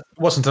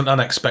wasn't an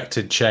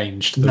unexpected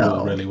change to the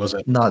rule, really, was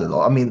it? Not at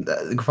all. I mean,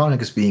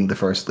 Graphonics being the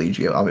first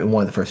Legio, I mean,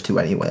 one of the first 2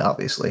 anyway,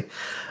 obviously,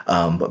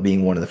 but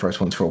being one of the first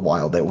ones for a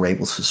while that were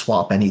able to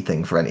swap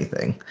anything for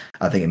anything,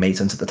 I think it made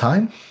sense at the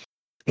time.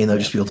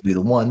 Just be able to do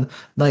the 1,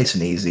 nice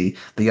and easy.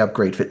 The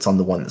upgrade fits on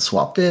the one that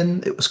swapped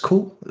in. It was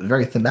cool. It was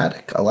very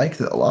thematic. I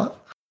liked it a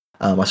lot.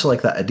 I still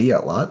like that idea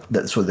a lot,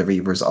 that sort of the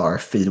Reavers are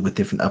fitted with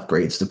different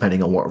upgrades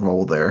depending on what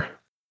role they're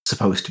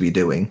supposed to be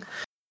doing.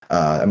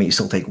 You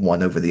still take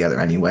one over the other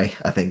anyway,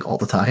 I think, all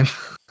the time.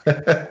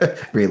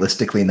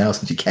 Realistically now,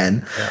 since you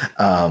can.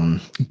 Yeah.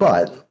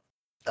 But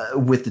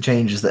with the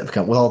changes that have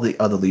come, with all the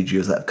other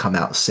Legios that have come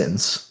out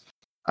since,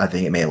 I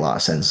think it made a lot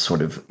of sense to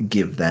sort of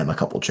give them a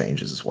couple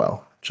changes as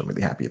well, which I'm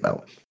really happy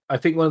about. I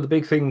think one of the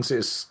big things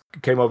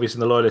that came obvious in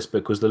the Loyalist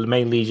book was the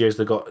main Legios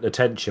that got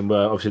attention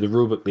were obviously the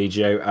Rulebook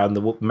Legio,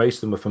 and most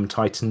of them were from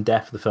Titan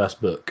Death, the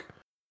first book.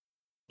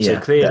 So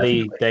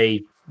clearly definitely.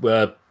 They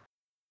were...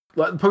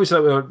 probably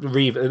so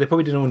they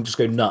probably didn't want to just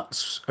go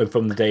nuts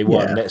from the day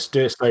one. Let's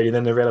do it slowly, and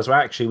then they realised,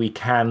 well, actually, we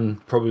can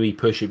probably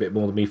push a bit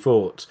more than we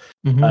thought.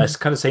 It's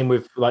kind of the same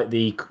with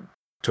talking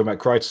about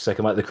Krytos a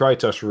second, like the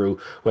Krytos rule,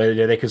 where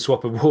they can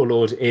swap a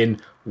warlord in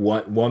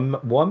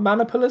one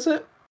mana pool, is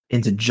it?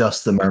 Into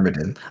just the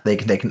Myrmidon. They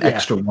can take an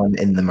extra one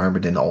in the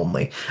Myrmidon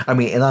only. I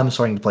mean, and I'm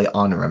starting to play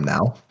Honorum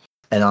now,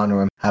 and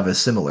Honorum have a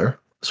similar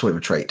sort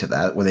of trait to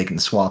that, where they can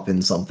swap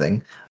in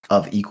something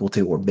of equal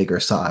to or bigger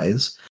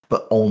size,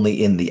 but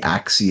only in the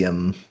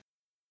Axiom.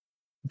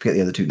 I forget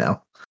the other 2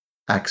 now.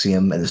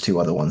 Axiom, and there's 2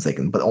 other ones they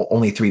can, but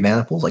only 3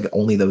 mana pools, like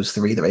only those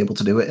 3 they're able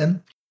to do it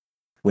in,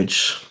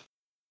 which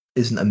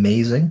isn't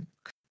amazing.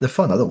 They're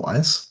fun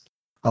otherwise.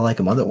 I like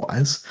them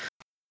otherwise.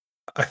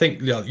 I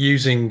think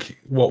using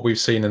what we've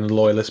seen in the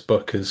Loyalist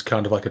book as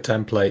kind of like a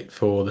template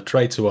for the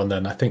Traitor one,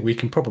 then I think we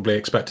can probably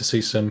expect to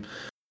see some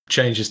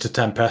changes to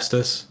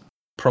Tempestus,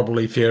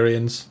 probably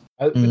Furians.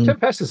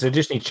 Tempestus, they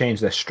just need to change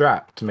their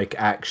strat to make it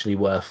actually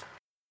worth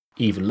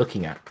even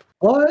looking at.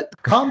 What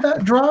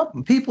combat drop?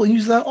 People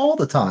use that all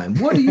the time.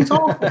 What are you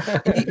talking?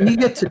 you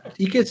get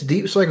to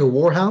Deep Strike a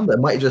Warhound that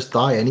might just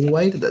die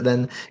anyway, that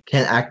then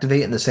can't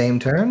activate in the same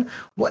turn.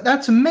 What?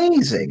 That's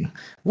amazing.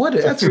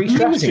 That's free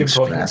amazing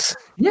strategy strat. points.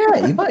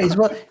 Yeah, you might as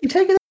well. You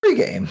take it every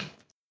game.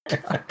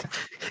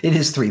 It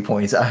is 3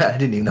 points. I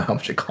didn't even know how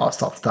much it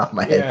cost off the top of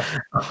my head. Yeah.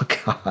 Oh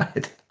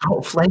God!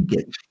 Oh, flank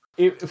it.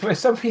 For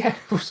some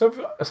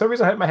reason,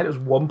 I had in my head it was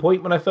 1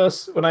 point when we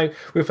first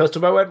talked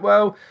about. I went,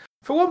 well,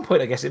 for 1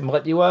 point, I guess it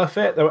might be worth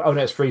it. Oh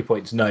no, it's 3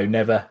 points. No,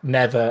 never,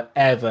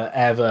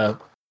 ever.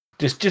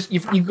 Just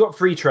you've got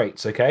 3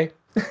 traits, okay?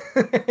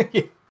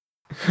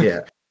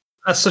 Yeah,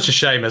 That's such a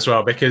shame as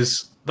well,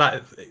 because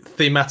that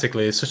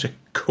thematically is such a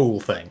cool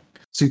thing,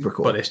 super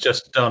cool. but it's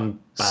just done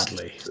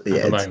badly at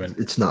the moment.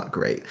 It's not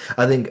great.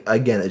 I think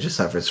again, it just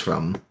suffers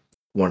from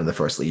one of the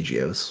first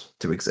Legios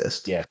to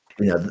exist. Yeah.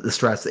 The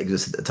strats that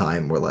existed at the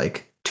time were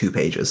like 2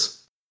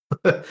 pages.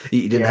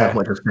 You didn't have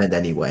much to spend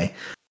anyway.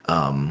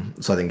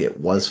 So I think it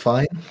was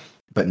fine.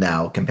 But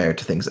now, compared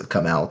to things that have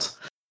come out,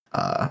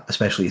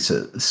 especially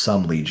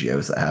some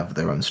Legios that have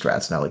their own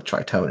strats now, like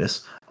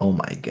Tritonus. Oh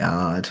my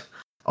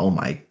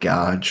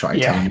god,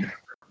 Triton. Yeah.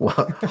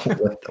 What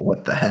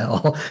the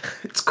hell?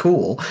 It's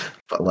cool,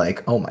 but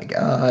like, oh my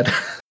god,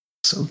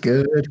 so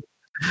good.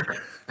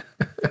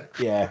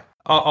 Yeah.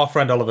 Our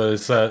friend Oliver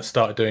has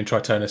started doing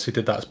Tritonus. He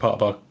did that as part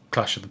of our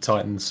Clash of the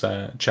Titans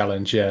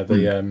challenge. Yeah,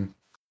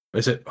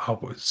 is it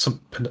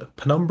some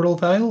Penumbral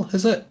Veil?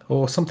 Is it,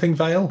 or something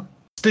Veil?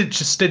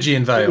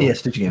 Stygian Veil. Yeah,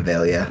 Stygian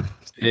Veil. Yeah,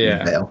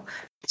 Yeah. Veil.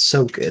 It's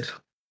so good.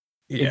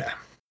 Yeah.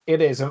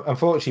 It is.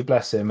 Unfortunately,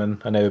 bless him,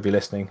 and I know he'll be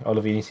listening.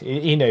 Oliver,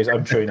 he knows.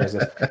 I'm sure he knows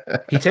this.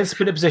 He tends to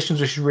put in positions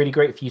which is really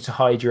great for you to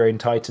hide your own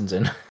Titans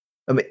in.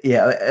 I mean,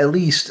 yeah, at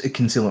least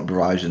Concealment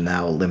Barrage is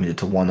now limited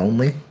to 1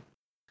 only,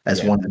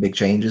 as one of the big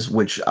changes,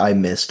 which I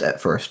missed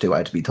at first too. I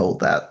had to be told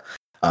that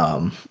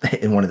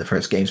in one of the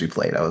first games we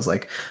played. I was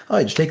like, "Oh,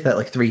 I just take that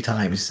like 3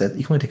 times." He said,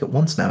 "You can only take it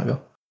once now." I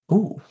go,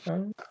 "Ooh,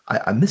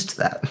 I missed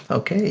that."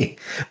 Okay,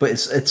 but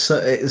it's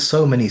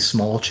so many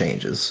small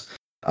changes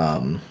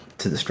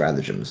to the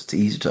stratagems. It's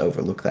easy to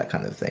overlook that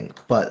kind of thing.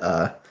 But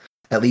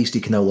at least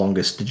you can no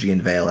longer Stygian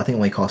Veil. I think it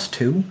only costs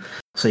 2,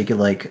 so you could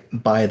like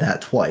buy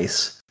that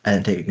twice and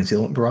then take a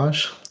Concealment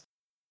Barrage.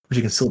 Which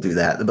you can still do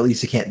that, but at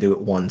least you can't do it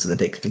once and then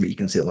take 3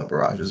 Concealment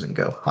Barrages and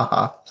go,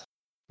 haha.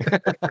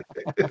 That's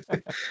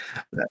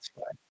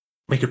fine.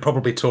 We could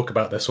probably talk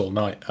about this all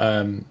night.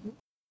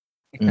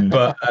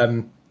 But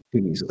too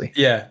easily.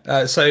 Yeah.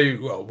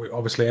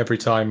 Obviously, every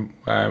time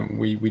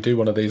we do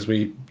one of these,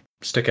 we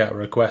stick out a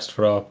request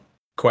for our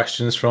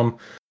questions from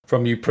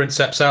you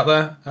Princeps out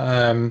there.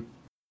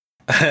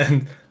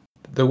 And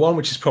the one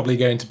which is probably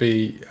going to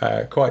be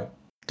quite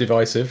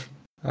divisive,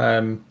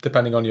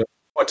 depending on your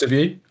point of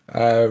view.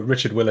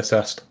 Richard Willis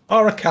asked,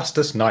 "Are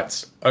Acastus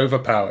Knights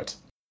overpowered?"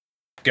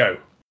 Go.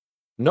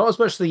 Not as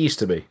much as they used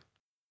to be.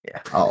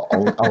 Yeah, I'll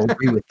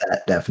agree with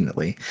that,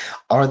 definitely.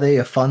 Are they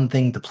a fun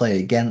thing to play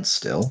against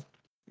still?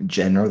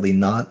 Generally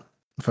not,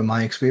 from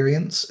my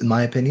experience, in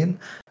my opinion.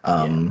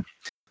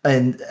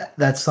 And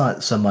that's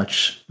not so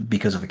much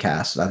because of a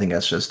cast. I think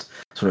that's just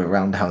sort of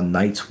around how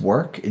knights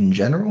work in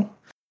general.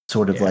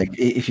 Sort of like,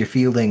 if you're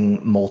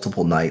fielding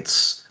multiple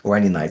knights, or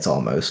any knights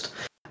almost,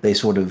 they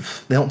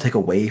don't take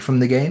away from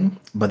the game,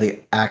 but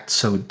they act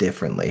so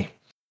differently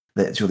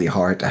that it's really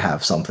hard to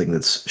have something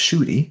that's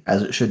shooty,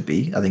 as it should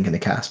be, I think, in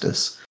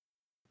Acastus,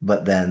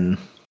 but then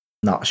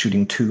not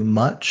shooting too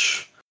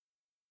much,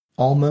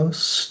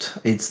 almost.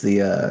 It's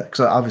because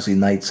obviously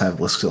knights have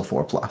Lisk Skill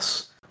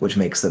 4+, which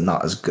makes them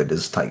not as good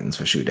as Titans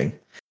for shooting,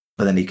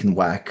 but then you can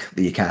whack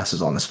the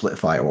Acastus on a split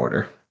fire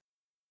order.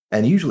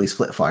 And usually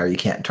split fire you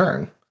can't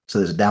turn, so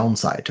there's a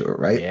downside to it,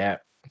 right? Yeah.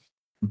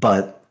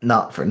 But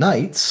not for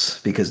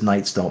knights, because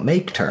knights don't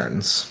make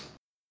turns,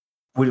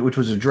 which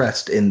was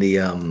addressed in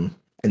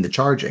the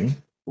charging,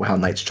 how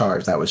knights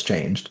charge. That was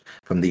changed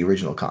from the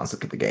original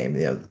concept of the game,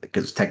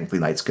 because technically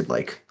knights could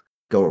like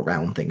go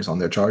around things on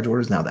their charge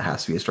orders. Now that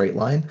has to be a straight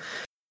line.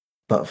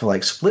 But for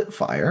like split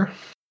fire,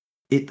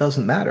 it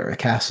doesn't matter.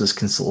 Acastus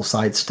can still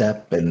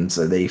sidestep, and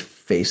so they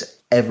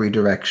face every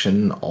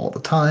direction all the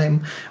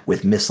time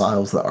with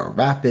missiles that are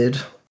rapid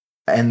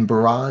and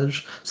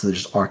barrage, so they're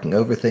just arcing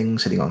over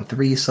things, hitting on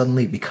 3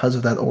 suddenly because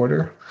of that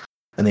order.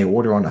 And they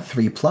order on a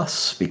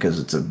 3+ because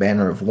it's a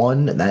banner of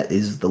 1, and that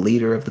is the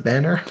leader of the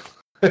banner.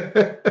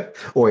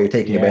 Or you're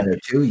taking a banner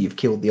of 2, you've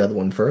killed the other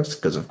one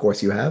first, because of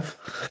course you have.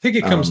 I think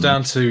it comes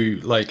down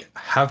to, like,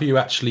 have you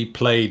actually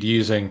played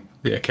using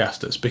the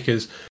Acastus?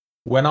 Because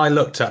when I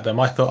looked at them,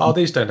 I thought, oh,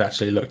 these don't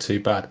actually look too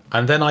bad.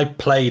 And then I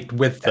played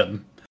with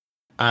them,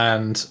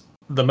 and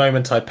the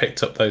moment I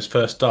picked up those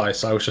first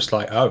dice, I was just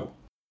like, oh,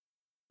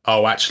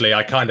 actually,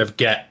 I kind of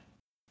get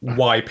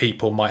why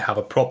people might have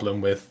a problem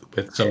with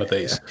some of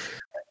these.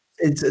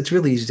 It's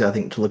really easy, I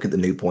think, to look at the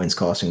new points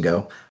cost and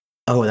go,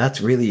 oh,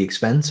 that's really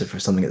expensive for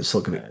something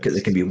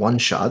that can be one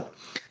shot.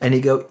 And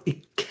you go,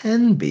 it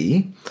can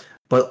be,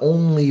 but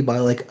only by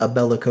like a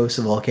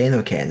Bellicosa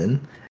Volcano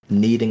Cannon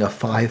needing a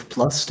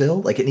 5+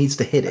 still. Like, it needs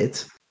to hit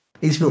it.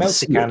 It needs to be able to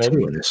see it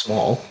too, and they're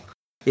small.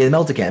 Yeah, the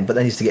melter cannon, but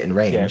that needs to get in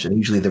range, Yeah. and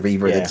usually the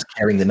Reaver Yeah. that's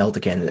carrying the melter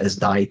cannon has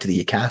died to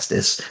the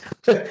Acastus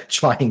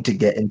trying to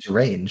get into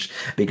range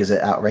because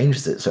it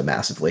outranges it so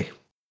massively.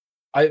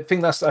 I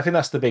think that's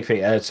the big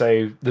thing.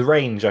 So the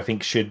range, I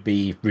think, should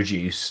be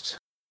reduced.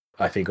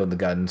 I think on the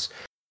guns,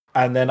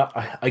 and then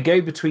I go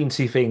between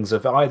two things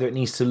of either it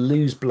needs to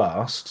lose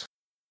blast,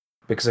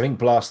 because I think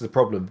blast is the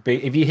problem. But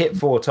if you hit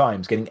 4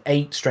 times, getting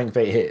 8 strength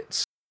 8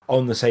 hits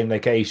on the same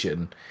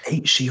location,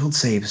 8 shield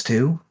saves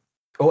too.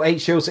 or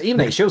 8 shields,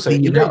 even 8 shields.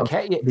 The You amount don't of-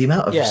 care. The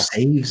amount of Yeah.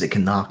 saves it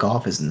can knock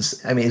off is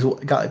insane. I mean, it's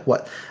got like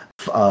what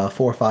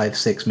 4, 5,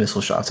 6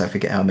 missile shots. I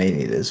forget how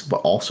many it is, but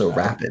also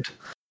rapid.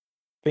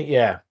 But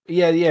yeah.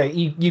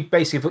 You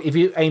basically, if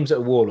you aims at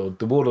a warlord,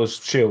 the warlord's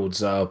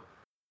shields are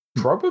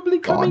probably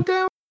coming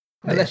down,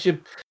 unless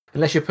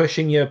you're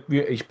pushing your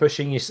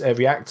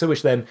reactor,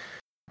 which then,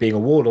 being a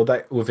warlord,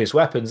 that with his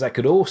weapons, that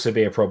could also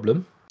be a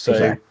problem. So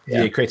Exactly,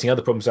 yeah. you're creating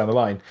other problems down the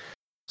line.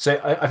 So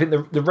I think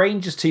the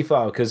range is too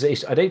far, because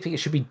I don't think it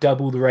should be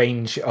double the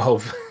range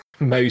of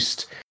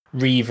most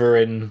Reaver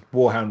and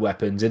Warhound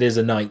weapons. It is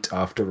a knight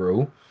after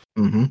all.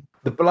 Mm-hmm.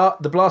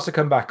 The blaster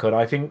come back on.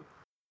 I think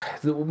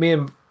me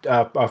and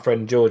our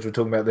friend George were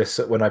talking about this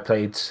when I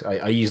played.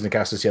 I used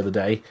Acastus the other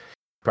day,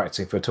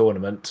 practicing for a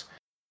tournament,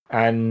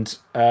 and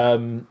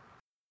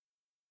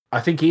I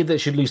think either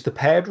it should lose the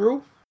paired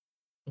rule,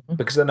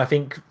 because then I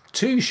think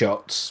 2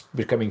 shots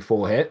becoming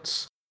 4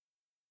 hits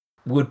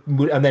would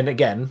and then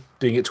again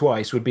doing it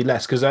twice would be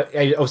less, because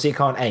obviously it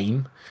can't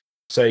aim.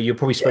 So you're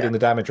probably spreading the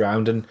damage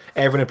around, and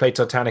everyone who played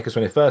Titanicus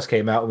when it first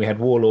came out, and we had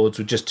warlords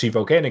with just 2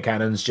 volcano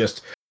cannons,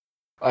 just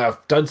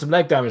I've done some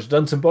leg damage,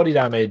 done some body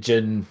damage,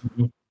 and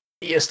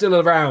you're still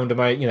around.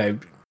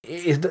 And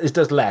it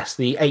does less.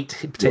 The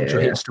 8 potential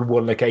hits to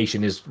one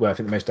location is where I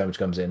think the most damage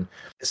comes in.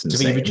 It's So if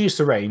insane. you reduce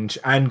the range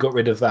and got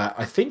rid of that,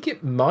 I think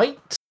it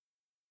might,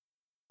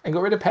 and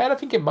got rid of paired, I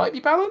think it might be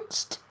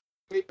balanced.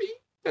 Maybe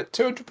at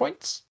 200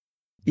 points.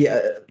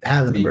 Yeah,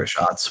 having the number of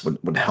shots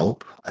would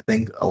help. I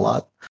think a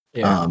lot.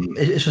 Yeah.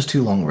 It's just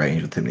too long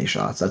range with too many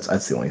shots.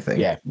 That's the only thing.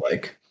 Yeah.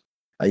 Like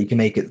you can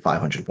make it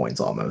 500 points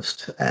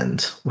almost,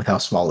 and with how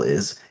small it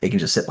is, it can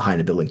just sit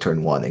behind a building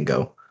turn 1 and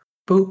go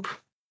boop,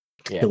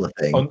 kill a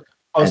thing. On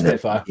and then,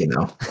 Spitfire.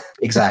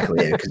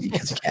 Exactly, because you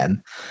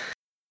can.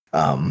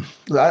 I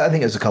think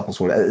there's a couple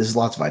there's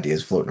lots of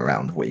ideas floating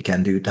around of what you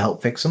can do to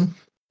help fix them.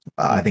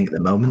 I think at the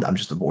moment I'm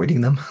just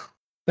avoiding them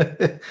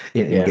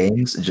in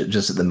games,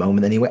 just at the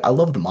moment anyway. I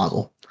love the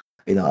model.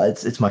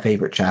 It's my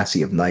favorite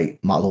chassis of Knight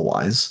model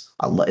wise.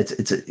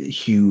 It's a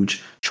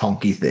huge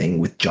chunky thing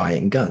with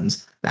giant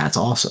guns. That's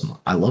awesome.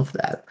 I love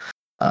that.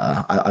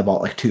 I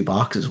bought like 2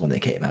 boxes when they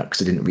came out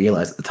because I didn't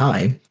realize at the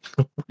time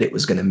what it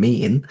was going to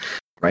mean.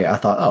 Right? I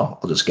thought,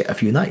 I'll just get a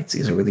few Knights.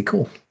 These are really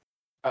cool.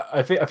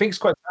 I think it's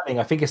quite stunning.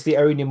 I think it's the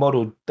only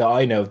model that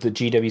I know of that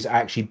GW's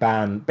actually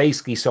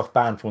basically soft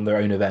banned from their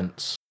own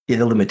events. Yeah,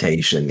 the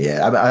limitation.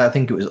 Yeah, I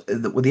think it was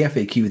with the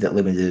FAQ that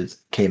limited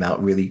came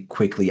out really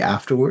quickly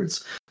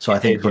afterwards. So I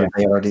think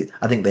they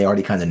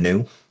already kind of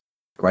knew,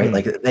 right?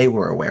 Like they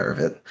were aware of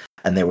it,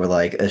 and they were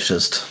like, it's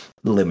just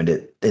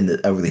limited in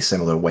a really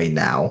similar way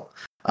now.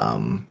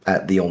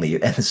 At the only,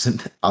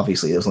 and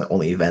obviously it was the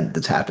only event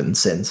that's happened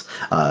since.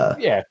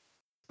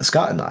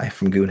 Scott and I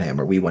from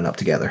Goonhammer, we went up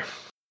together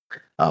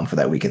for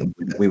that weekend.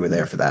 We were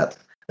there for that.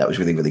 That was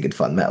really, really good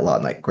fun. Met a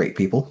lot of great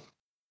people,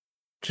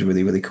 which is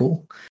really, really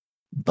cool.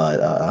 But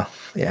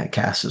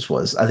Acastus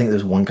was. I think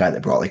there's one guy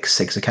that brought like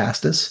 6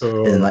 Acastus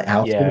in the Night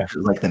household, which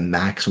was like the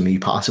maximum you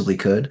possibly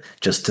could,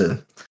 just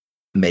to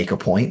make a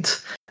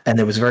point. And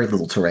there was very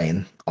little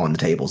terrain on the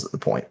tables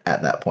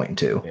at that point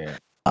too. Yeah.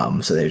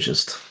 So there's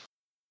just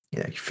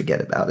you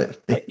forget about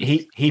it.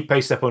 He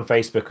posted up on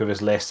Facebook with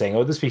his list saying,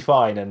 "Oh, this will be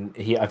fine," and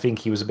I think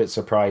he was a bit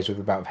surprised with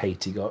the amount of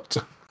hate he got.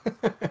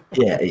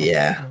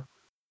 Yeah.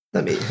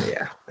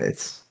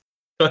 It's.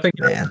 So I think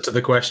to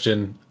the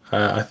question,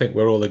 I think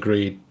we're all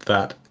agreed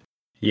that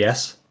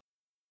yes,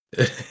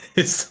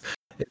 it's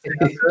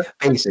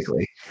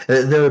basically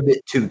they're a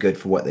bit too good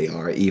for what they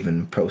are,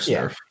 even post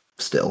nerf.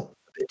 Still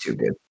a bit too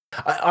good.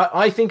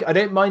 I think I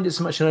don't mind it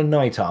so much in a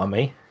Knight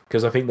army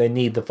because I think they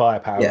need the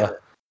firepower. Yeah.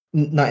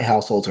 Night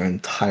households are an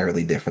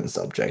entirely different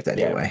subject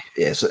anyway.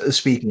 Yeah. So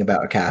speaking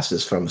about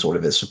Acastus from sort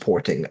of a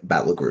supporting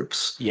battle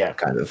groups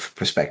kind of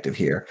perspective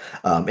here,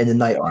 in the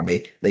Night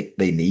army, they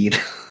need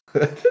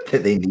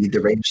they need the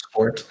range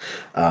support.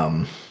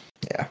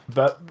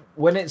 But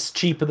when it's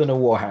cheaper than a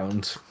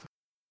Warhound,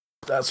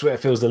 that's where it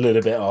feels a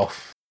little bit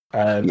off.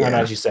 And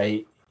as you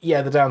say,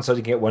 the downside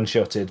you can get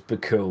one-shotted,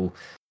 but cool.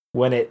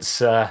 When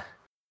it's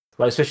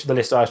especially the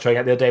list I was trying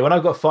out the other day, when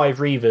I've got 5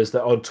 Reavers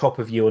that are on top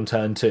of you on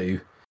turn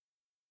 2.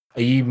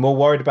 Are you more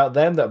worried about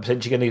them that are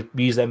potentially going to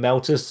use their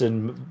melters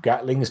and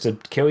gatlings to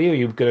kill you? Or are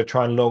you going to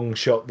try and long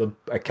shot the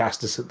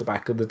Acastus at the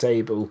back of the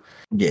table?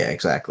 Yeah,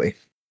 exactly.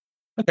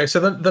 Okay, so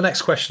the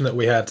next question that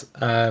we had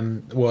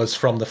was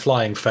from the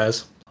Flying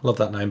Fez. I love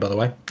that name, by the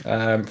way,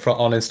 on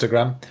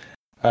Instagram.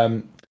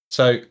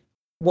 So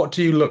what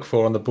do you look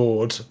for on the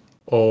board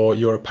or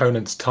your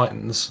opponent's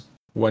Titans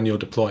when you're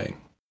deploying?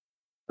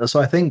 So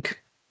I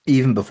think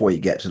even before you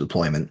get to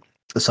deployment,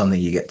 something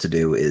you get to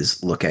do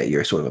is look at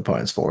your sort of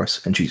opponent's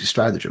force and choose your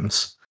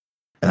stratagems.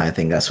 And I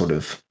think that sort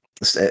of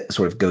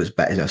goes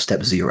back,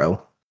 step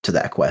 0 to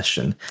that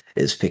question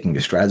is picking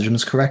your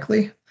stratagems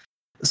correctly.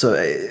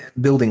 So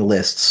building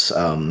lists,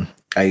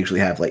 I usually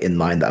have like in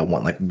mind that I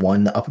want like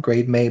one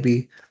upgrade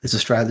maybe as a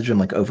stratagem,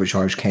 like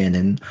overcharge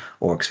cannon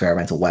or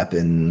experimental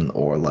weapon,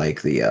 or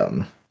like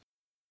the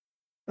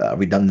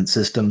redundant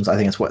systems. I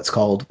think it's what it's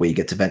called, where you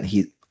get to vent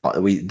heat.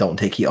 We don't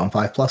take heat on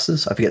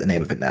 5+. I forget the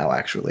name of it now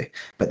actually,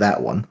 but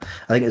that one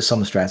I think it's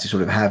some strats you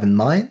sort of have in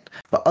mind.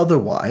 But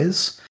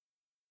otherwise,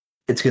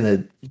 it's going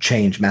to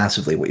change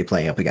massively what you're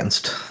playing up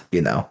against.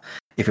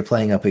 If you're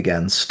playing up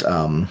against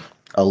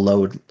a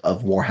load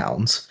of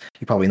warhounds,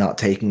 you're probably not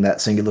taking that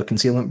singular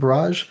concealment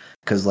barrage,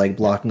 because like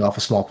blocking off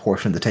a small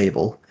portion of the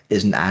table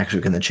isn't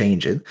actually going to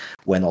change it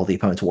when all the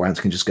opponent's warhounds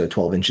can just go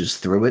 12 inches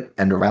through it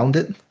and around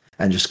it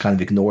and just kind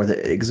of ignore that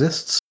it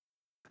exists.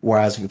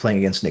 Whereas if you're playing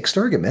against an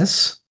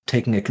Extergimus,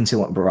 taking a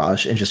concealment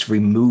barrage and just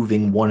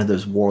removing one of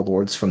those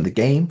warlords from the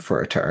game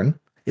for a turn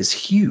is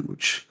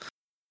huge.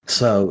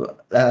 So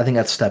I think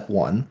that's step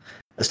 1.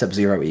 Step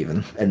 0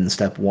 even, and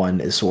step 1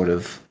 is sort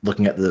of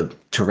looking at the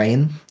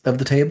terrain of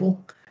the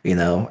table.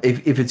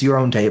 If it's your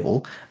own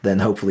table, then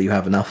hopefully you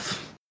have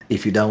enough.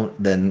 If you don't,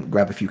 then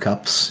grab a few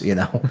cups.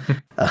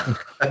 I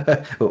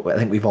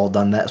think we've all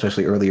done that,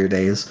 especially earlier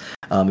days.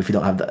 If you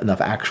don't have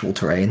enough actual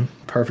terrain,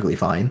 perfectly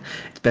fine.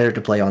 It's better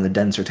to play on a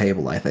denser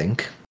table, I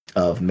think,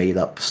 of made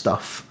up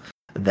stuff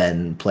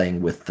than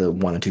playing with the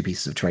 1 or 2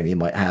 pieces of terrain you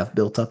might have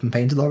built up and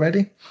painted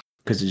already.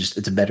 Because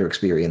it's a better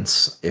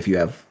experience if you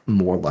have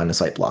more line of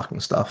sight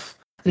blocking stuff.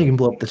 And you can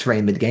blow up the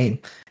terrain mid game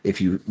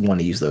if you want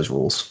to use those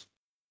rules,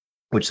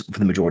 which for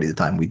the majority of the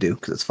time we do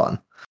because it's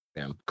fun.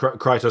 Yeah,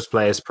 Krytos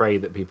players pray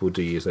that people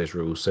do use those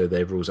rules, so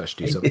their rules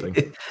actually do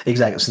something.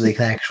 Exactly, so they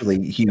can actually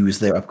use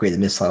their upgraded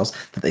missiles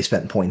that they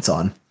spent points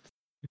on.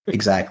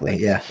 Exactly,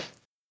 yeah.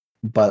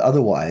 But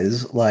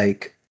otherwise,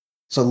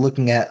 so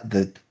looking at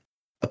the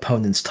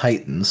opponent's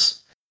Titans,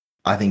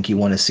 I think you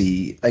want to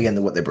see,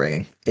 again, what they're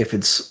bringing. If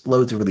it's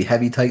loads of really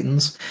heavy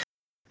Titans,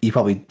 you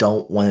probably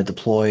don't want to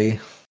deploy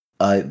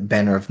a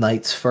Banner of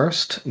Knights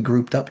first,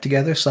 grouped up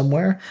together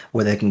somewhere,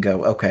 where they can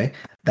go, okay,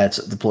 that's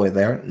deployed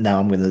there. Now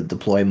I'm going to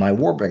deploy my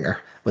Warbringer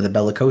with a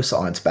Bellicosa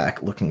on its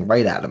back, looking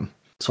right at him,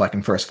 so I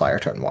can first fire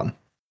turn 1.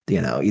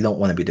 You don't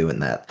want to be doing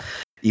that.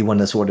 You want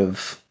to sort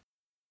of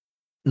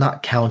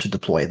not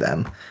counter-deploy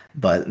them,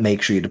 but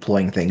make sure you're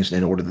deploying things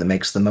in order that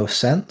makes the most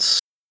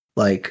sense.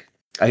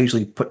 I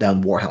usually put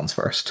down Warhounds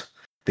first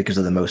because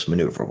they're the most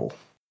maneuverable.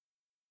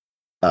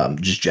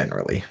 Just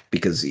generally,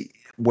 because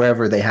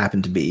wherever they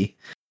happen to be,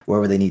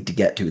 wherever they need to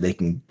get to, they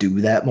can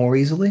do that more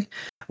easily.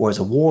 Whereas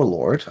a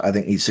Warlord, I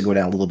think, needs to go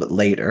down a little bit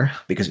later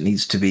because it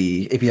needs to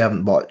be, if you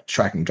haven't bought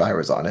tracking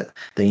gyros on it,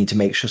 they need to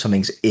make sure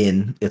something's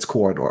in its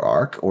corridor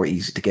arc or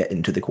easy to get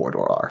into the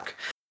corridor arc.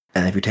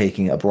 And if you're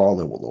taking a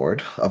Brawler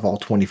Warlord of all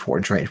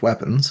 24-inch range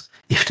weapons,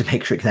 you have to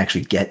make sure it can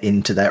actually get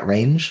into that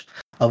range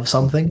of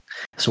something,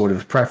 sort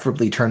of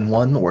preferably turn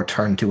 1 or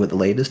turn 2 at the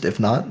latest. If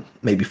not,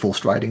 maybe full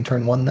striding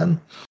turn 1 then.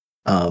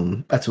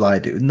 That's what I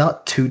do.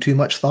 Not too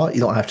much thought.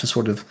 You don't have to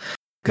sort of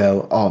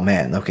go, oh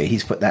man, okay,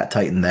 he's put that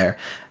Titan there.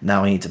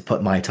 Now I need to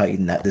put my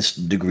Titan at this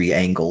degree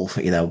angle,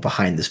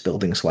 behind this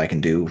building so I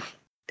can do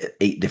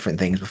 8 different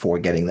things before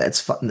getting that.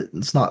 It's fun.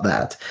 It's not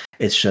that.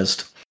 It's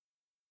just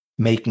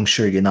making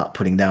sure you're not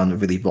putting down the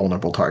really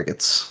vulnerable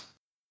targets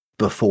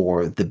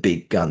before the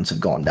big guns have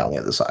gone down the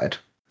other side.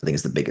 I think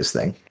it's the biggest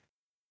thing.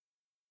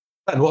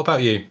 And what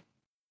about you?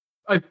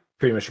 I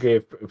pretty much agree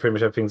with pretty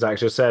much everything Zach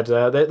just said.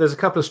 There's a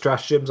couple of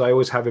stratagems I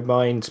always have in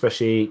mind,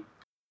 especially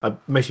I've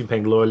mostly been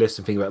playing Loyalist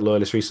and thinking about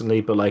Loyalist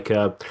recently, but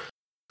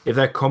if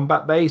they're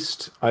combat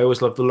based, I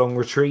always love the long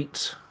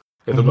retreat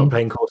if I'm not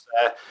playing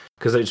Corsair,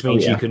 because it just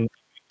means you can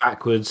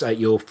backwards at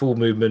your full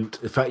movement.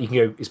 In fact, you can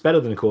go. It's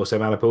better than a Corsair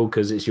mana pool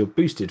because it's your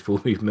boosted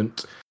full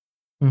movement.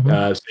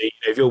 So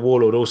if you're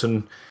Warlord,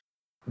 also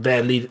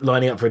they're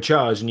lining up for a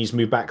charge and you just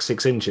move back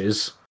 6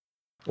 inches,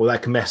 well,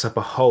 that can mess up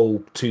a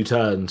whole 2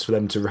 turns for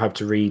them to have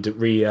to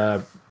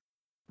redeploy,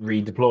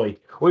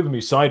 or even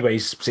move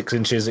sideways 6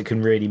 inches. It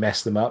can really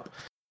mess them up.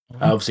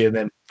 Obviously, and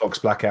then Vox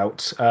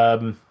Blackout.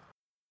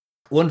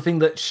 One thing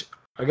that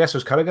I guess I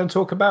was kind of going to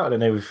talk about, I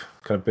know we've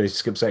kind of basically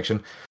skipped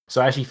section.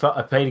 So I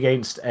played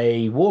against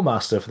a War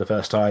Master for the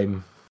first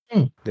time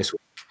this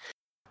week,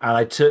 and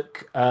I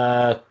took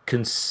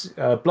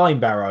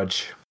Blind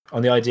Barrage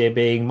on the idea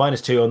being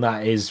 -2 on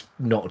that is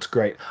not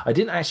great. I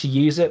didn't actually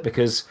use it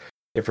because,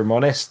 if I'm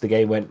honest, the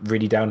game went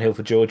really downhill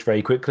for George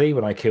very quickly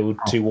when I killed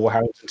 2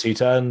 Warhounds in 2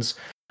 turns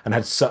and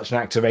had such an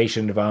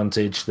activation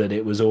advantage that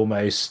it was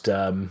almost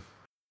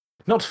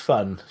not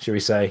fun, shall we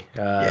say.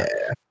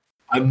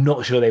 I'm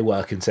not sure they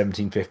work in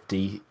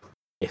 1750,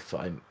 if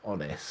I'm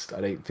honest.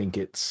 I don't think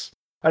it's...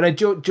 I know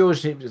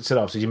George said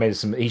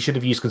obviously he should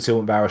have used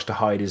Concealment Barrage to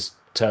hide his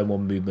turn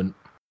 1 movement,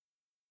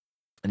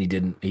 and he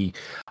didn't. He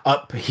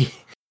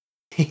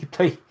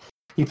played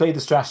the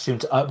stratagem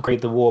to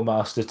upgrade the War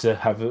Master to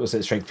have,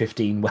 strength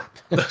 15 weapon.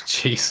 Oh,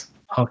 jeez.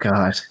 Oh,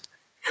 God.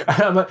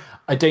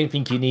 I don't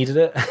think you needed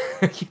it.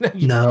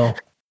 No.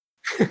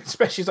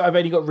 especially as I've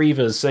only got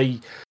Reavers, so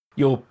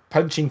you're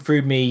punching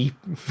through me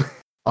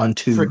on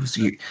twos.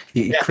 You're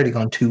critting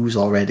on twos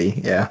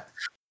already. Yeah.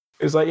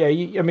 It was like,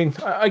 I mean,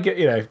 I get,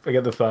 I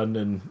get the fun,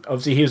 and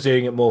obviously he was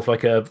doing it more for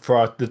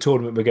the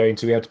tournament we're going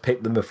to. We had to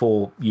pick them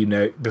before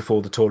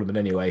the tournament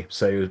anyway,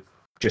 so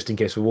just in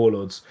case for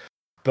Warlords.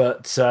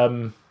 But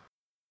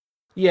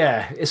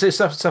it's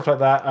stuff like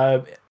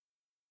that.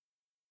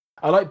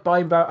 I like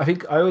Blind Barrage. I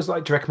think I always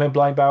like to recommend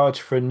Blind Barrage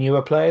for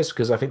newer players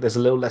because I think there's a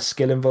little less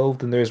skill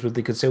involved than there is with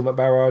the Concealment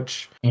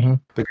Barrage. Mm-hmm.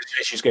 Because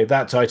you just go,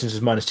 that Titan's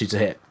just -2 to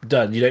hit.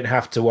 Done. You don't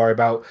have to worry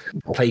about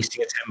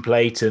placing a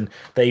template and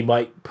they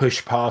might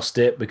push past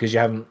it because you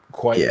haven't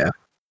quite, you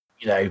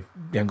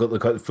haven't got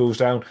the fools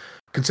down.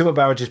 Concealment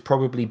Barrage is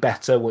probably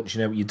better once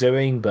you know what you're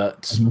doing,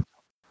 but,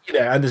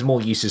 and there's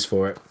more uses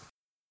for it.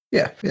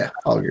 Yeah,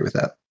 I'll agree with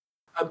that.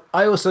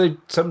 I also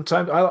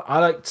sometimes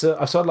I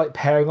started like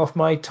pairing off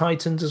my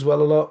Titans as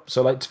well a lot.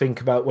 So I like to think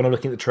about when I'm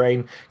looking at the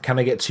train, can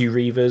I get 2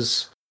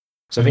 Reavers?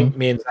 So I think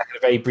me and Zach had a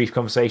very brief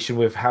conversation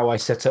with how I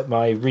set up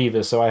my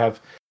Reavers. So I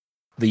have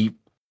the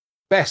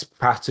best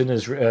pattern,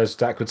 as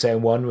Zach would say,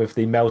 in one with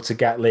the Melter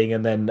Gatling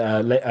and then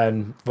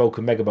and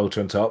Vulcan Megabolter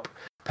on top,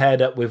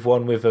 paired up with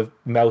one with a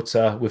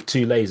Melter with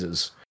 2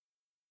 lasers.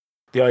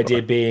 The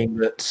idea being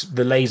that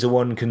the laser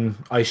one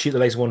I shoot the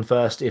laser one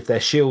first if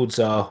their shields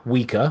are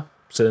weaker.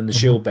 So then the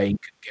shield bane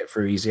can get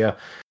through easier.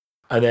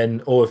 And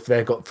then, or if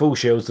they've got full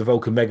shields, the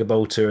Vulcan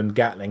Megabolter and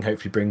Gatling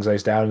hopefully brings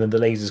those down. And then the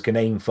lasers can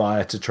aim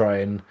fire to try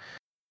and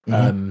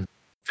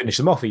finish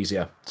them off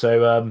easier.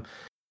 So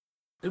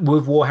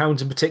with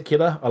Warhounds in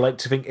particular, I like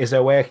to think, is there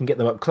a way I can get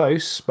them up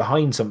close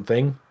behind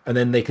something and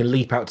then they can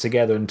leap out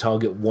together and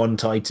target one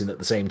Titan at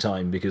the same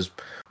time? Because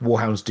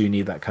Warhounds do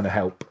need that kind of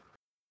help.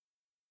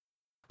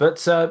 But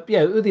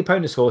with the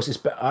opponent's force,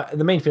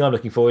 the main thing I'm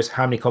looking for is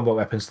how many combat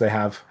weapons they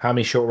have, how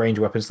many short range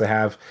weapons they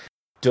have.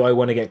 Do I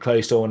want to get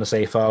close? Do I want to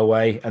stay far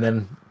away? And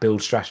then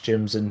build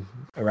stratagems and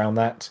around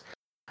that.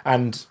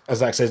 And as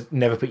Zach says,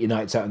 never put your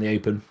knights out in the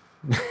open.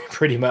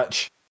 Pretty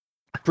much.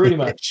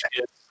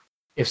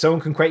 If someone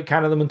can crate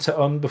cannon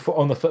them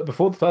before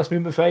the first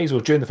movement phase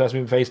or during the first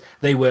movement phase,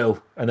 they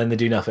will, and then they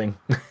do nothing.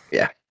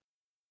 Yeah.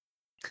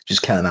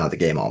 Just count them out of the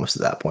game almost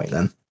at that point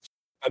then.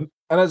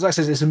 And as I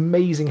said, it's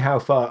amazing how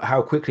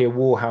quickly a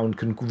Warhound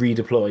can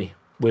redeploy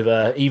with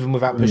even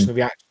without pushing the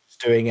reactions,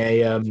 doing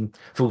a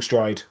full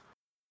stride.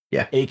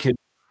 Yeah, it could.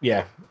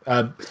 Yeah,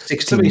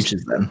 16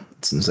 inches. Then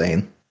it's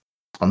insane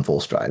on full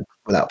stride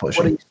without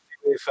pushing. What I used to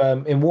do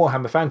with, in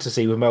Warhammer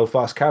Fantasy with my old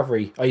fast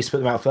cavalry, I used to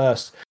put them out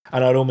first,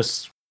 and I'd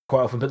almost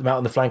quite often put them out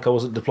on the flank I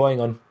wasn't deploying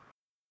on,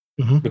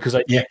 because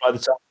by the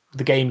time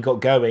the game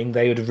got going,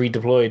 they would have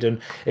redeployed, and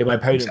if my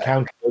opponent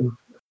countered them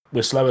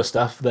with slower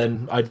stuff,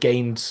 then I'd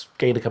gained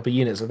a couple of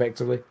units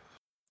effectively.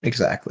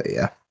 Exactly,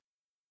 yeah.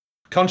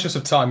 Conscious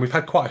of time, we've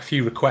had quite a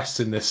few requests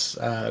in this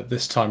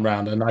time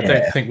round, and I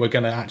don't think we're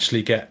going to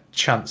actually get a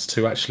chance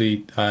to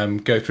actually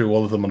go through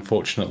all of them,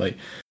 unfortunately.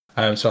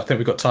 So I think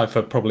we've got time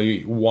for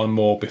probably one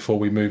more before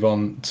we move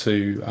on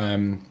to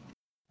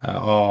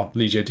our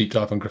Legio deep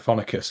dive on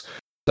Gryphonicus.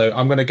 So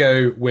I'm going to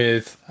go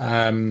with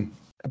a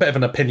bit of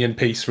an opinion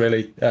piece,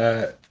 really.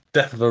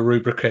 Death of a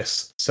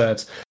Rubricus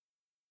said,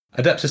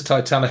 Adeptus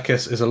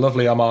Titanicus is a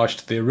lovely homage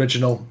to the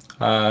original.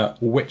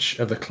 Which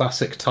of the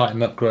classic Titan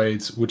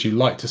upgrades would you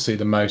like to see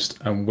the most,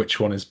 and which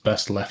one is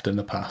best left in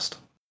the past?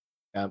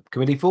 Can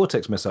we leave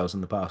Vortex missiles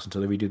in the past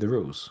until they redo the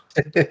rules?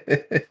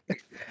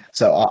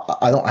 So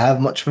I don't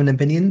have much of an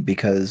opinion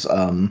because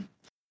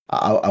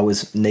I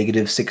was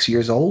 -6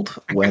 years old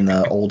when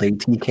old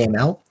AT came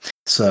out,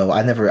 so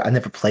I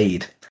never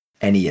played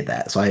any of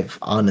that. So I've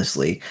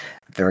honestly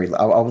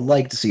I would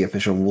like to see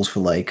official rules for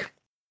like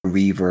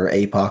Reaver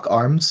APOC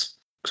arms,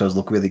 because those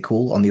look really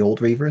cool on the old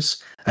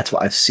Reavers. That's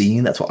what I've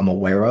seen. That's what I'm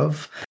aware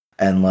of.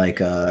 And like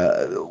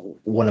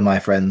one of my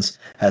friends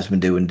has been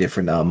doing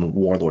different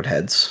Warlord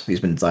heads. He's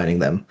been designing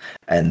them,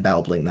 and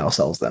BattleBlink now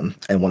sells them.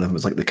 And one of them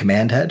is like the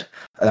command head.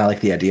 And I like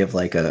the idea of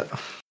like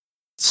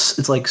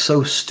it's like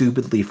so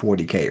stupidly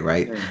 40k,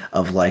 right?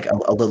 Of like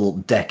a little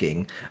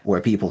decking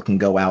where people can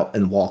go out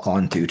and walk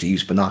onto to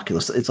use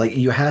binoculars. It's like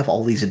you have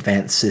all these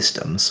advanced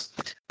systems,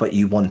 but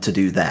you want to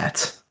do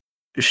that.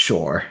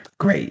 Sure,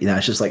 great.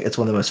 It's just like, it's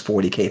one of the most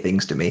 40k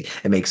things to me.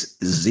 It makes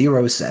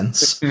zero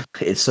sense.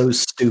 It's so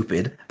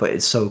stupid, but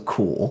it's so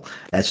cool.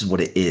 That's just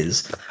what it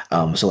is.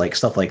 So like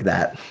stuff like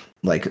that,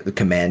 like the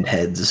command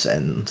heads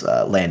and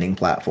landing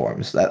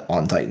platforms that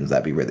on Titans,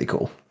 that'd be really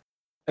cool.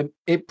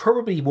 It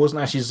probably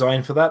wasn't actually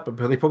designed for that, but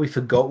they probably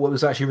forgot what it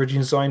was actually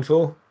originally designed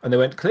for, and they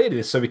went, clearly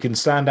this so we can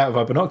stand out with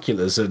our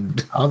binoculars.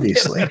 And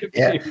obviously,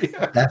 yeah,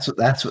 that's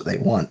what they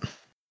want.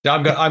 Yeah,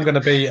 I'm going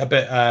to be a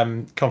bit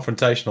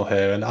confrontational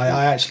here, and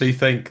I actually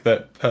think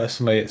that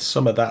personally, it's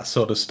some of that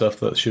sort of stuff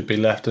that should be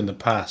left in the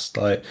past.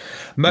 Like,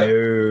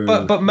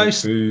 but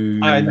most.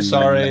 I'm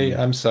sorry,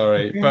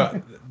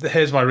 but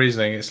here's my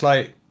reasoning. It's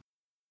like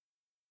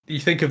you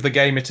think of the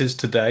game it is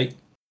today,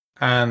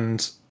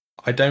 and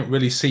I don't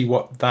really see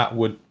what that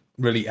would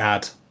really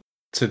add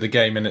to the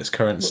game in its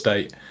current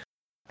state.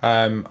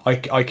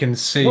 I can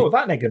see. What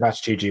that negative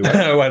attitude you?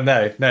 Well,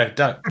 no,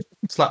 don't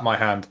slap my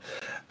hand.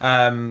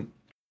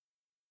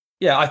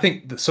 Yeah, I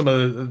think that some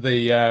of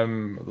the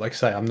like I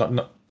say, I'm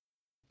not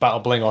Battle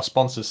Bling or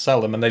sponsors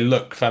sell them, and they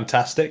look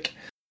fantastic.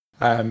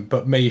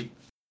 But me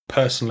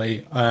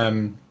personally,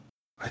 I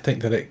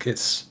think that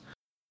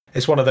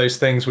it's one of those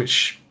things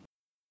which,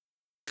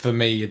 for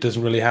me, it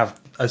doesn't really have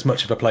as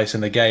much of a place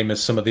in the game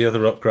as some of the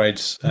other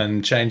upgrades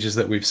and changes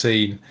that we've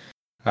seen.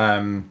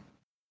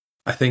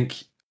 I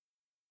think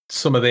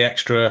some of the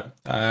extra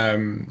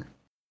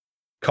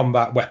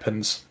combat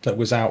weapons that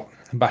was out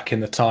back in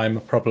the time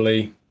are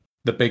probably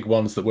the big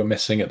ones that we're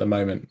missing at the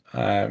moment.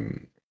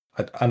 And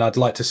I'd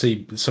like to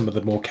see some of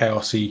the more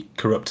chaosy,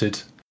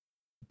 corrupted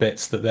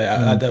bits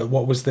that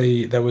what was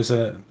there was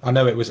I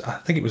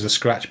think it was a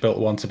scratch built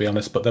one, to be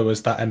honest, but there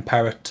was that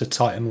Imperator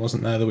Titan,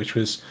 wasn't there, which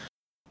was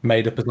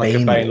made up as like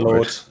a Bane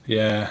Lord.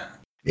 Yeah.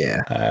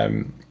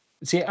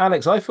 See,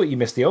 Alex, I thought you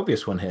missed the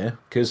obvious one here,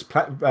 because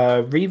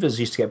Reavers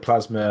used to get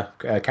plasma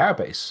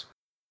carapace.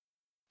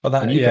 Well,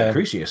 and you get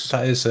Crucius.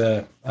 That is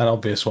an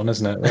obvious one,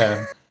 isn't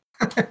it?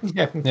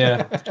 Yeah.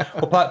 yeah.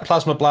 Well,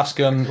 plasma blast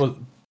guns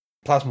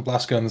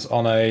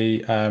on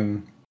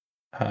a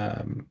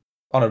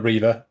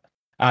Reaver,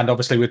 and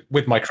obviously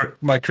with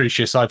my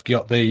Crucius, I've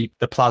got the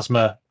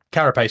plasma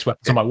carapace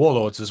weapons on my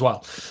Warlords as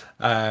well.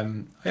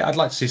 I'd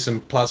like to see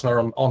some plasma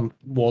on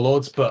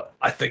Warlords, but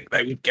I think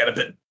they would get a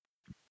bit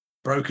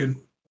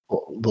broken. A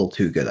little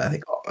too good, I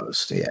think,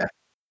 almost. Yeah.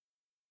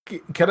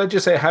 Can I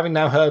just say, having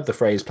now heard the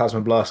phrase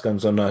plasma blast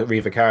guns on a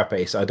Reaver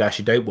carapace, I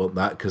actually don't want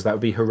that, because that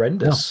would be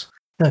horrendous.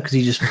 No, because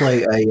you just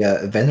play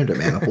a Venator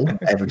maniple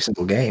every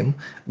single game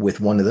with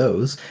one of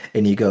those,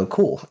 and you go,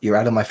 cool, you're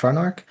out of my front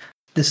arc?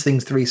 This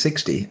thing's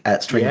 360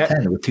 at strength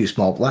 10 with 2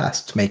 small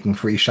blasts, making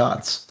free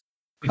shots.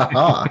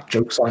 Haha,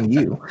 joke's on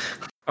you.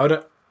 I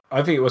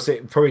think it was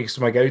probably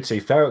my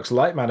go-to. Ferox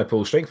Light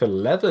Maniple, strength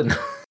 11.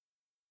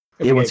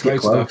 Yeah, once you get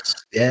close.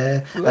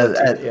 Yeah.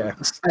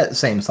 At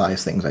same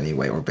size things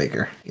anyway, or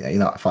bigger. You're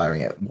not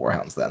firing at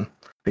Warhounds then,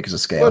 because of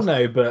scale. Well,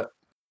 no, but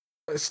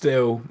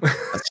still.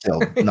 That's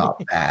still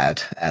not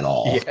bad at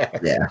all.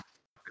 Yeah.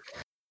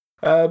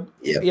 I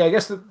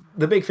guess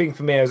the big thing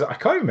for me is, I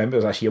can't remember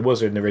it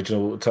was in the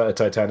original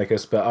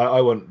Titanicus, but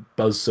I want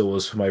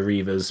buzzsaws for my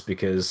Reavers,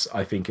 because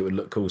I think it would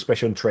look cool,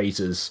 especially on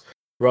traitors,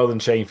 rather than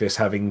Shamefist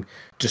having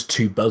just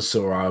 2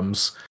 buzzsaw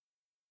arms.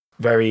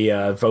 Very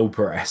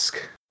Volper-esque.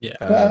 Yeah.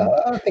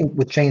 I think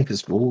with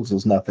Shamefist rules,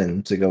 there's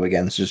nothing to go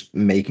against. Just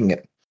making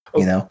it,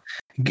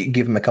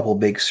 give him a couple of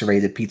big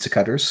serrated pizza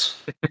cutters.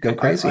 Go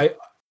crazy.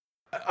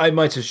 I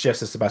might have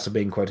suggested this to Battle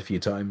Bing quite a few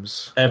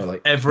times.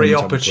 Every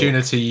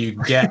opportunity you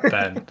get,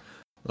 Ben.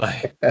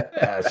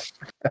 The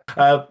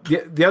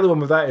other one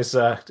with that is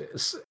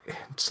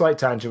slight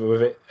tangent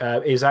with it,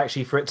 is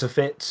actually for it to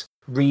fit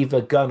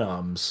Reaver gun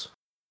arms,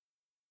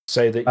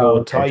 so that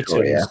your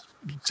Titans,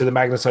 so the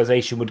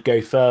magnetization would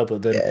go further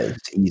than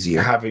it's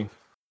easier having.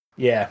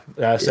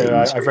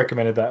 I've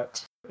recommended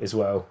that as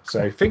well.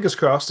 So fingers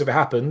crossed, if it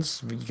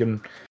happens, you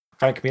can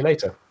thank me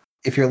later.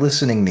 If you're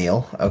listening,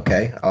 Neil,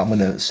 okay, I'm going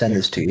to send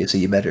this to you, so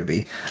you better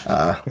be.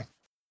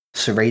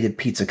 Serrated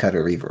pizza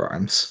cutter Reaver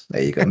arms.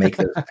 There you go. Make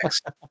those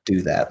next.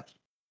 Do that.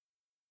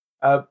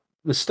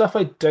 The stuff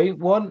I don't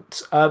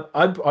want,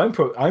 I'm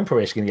probably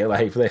actually going to get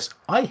hate for this.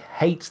 I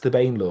hate the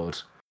Bane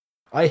Lord.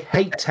 I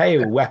hate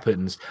tail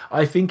weapons.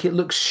 I think it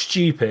looks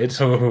stupid,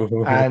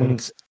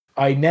 and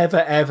I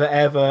never, ever,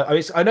 ever.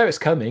 I know it's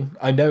coming.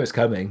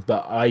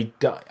 But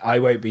I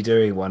won't be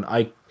doing one.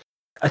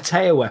 A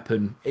tail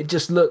weapon. It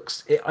just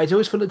looks. I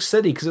always feel it looks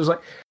silly, because it was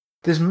like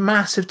this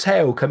massive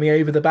tail coming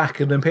over the back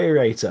of an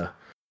Imperator.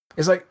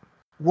 It's like,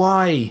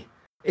 why?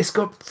 It's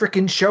got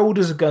freaking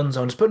shoulders of guns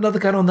on. Just put another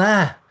gun on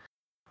there.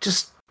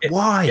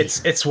 Why?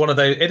 It's one of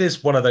those. It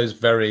is one of those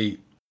very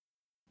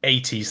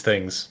 80s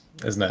things,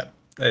 isn't it?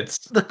 It's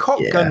the cock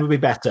gun would be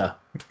better.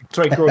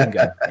 Sorry, groin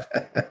gun.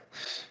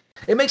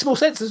 It makes more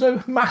sense. There's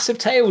no massive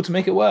tail to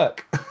make it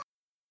work.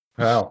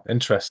 Wow,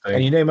 interesting.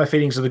 And you know my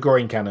feelings of the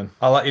groin cannon.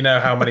 I'll let you know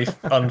how many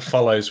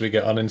unfollows we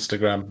get on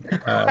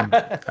Instagram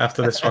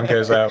after this one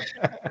goes out.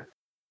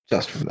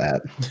 Just from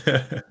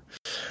that.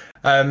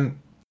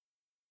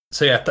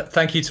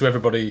 Thank you to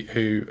everybody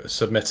who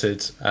submitted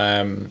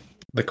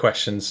the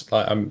questions.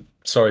 I'm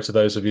sorry to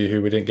those of you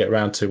who we didn't get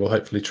around to. We'll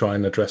hopefully try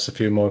and address a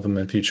few more of them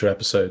in future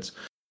episodes.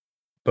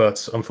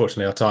 But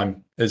unfortunately, our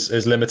time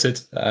is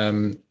limited.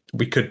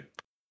 We could.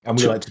 And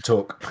we like to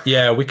talk.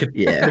 Yeah, we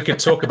could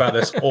talk about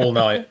this all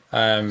night.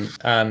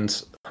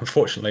 And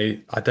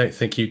unfortunately, I don't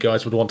think you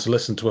guys would want to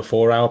listen to a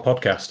 4-hour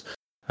podcast.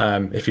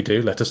 If you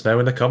do, let us know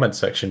in the comments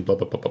section. Blah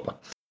blah blah blah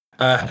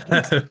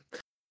blah.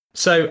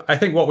 So I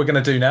think what we're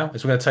going to do now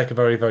is we're going to take a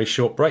very, very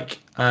short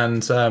break,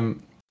 and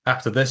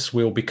after this,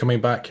 we'll be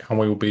coming back and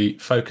we will be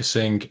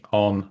focusing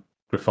on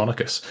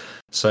Gryphonicus.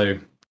 So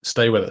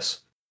stay with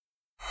us.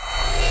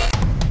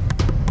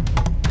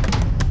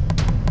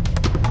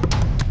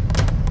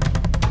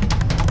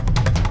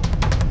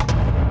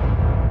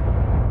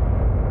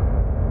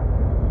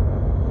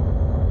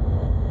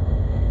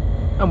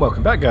 And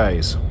welcome back,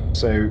 guys.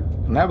 So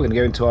now we're going to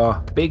go into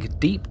our big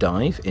deep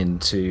dive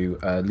into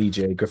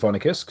Legio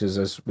Gryphonicus, because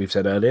as we've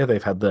said earlier,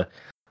 they've had the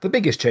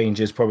biggest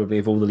changes probably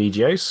of all the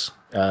Legios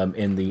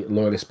in the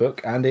Loyalist book,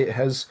 and it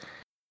has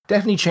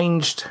definitely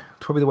changed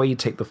probably the way you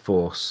take the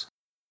Force.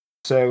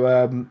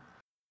 So,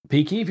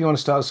 Peaky, if you want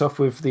to start us off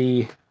with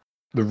the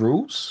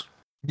rules.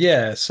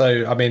 Yeah,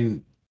 so I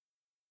mean,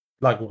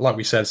 like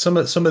we said, some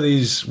of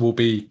these will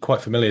be quite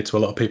familiar to a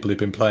lot of people who've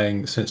been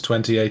playing since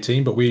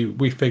 2018, but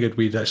we figured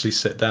we'd actually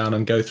sit down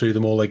and go through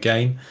them all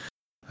again,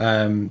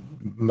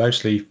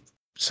 mostly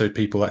so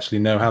people actually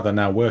know how they're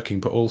now working,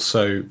 but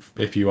also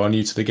if you are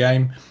new to the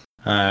game,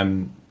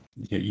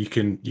 you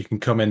can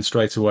come in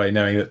straight away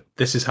knowing that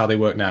this is how they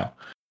work now.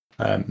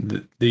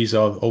 These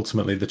are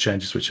ultimately the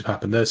changes which have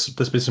happened. There's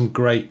been some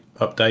great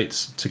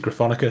updates to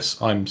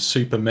Gryphonicus. I'm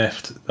super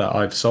miffed that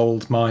I've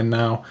sold mine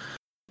now.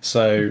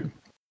 So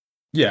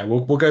yeah,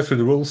 we'll go through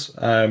the rules.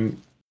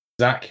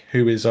 Zach,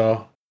 who is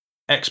our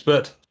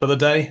expert for the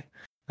day,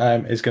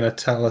 is going to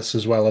tell us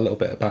as well a little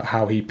bit about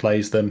how he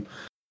plays them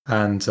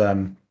and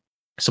some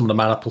of the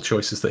maniple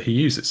choices that he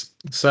uses.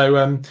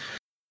 So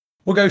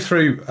we'll go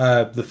through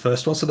the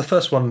first one. So the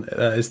first one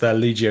is their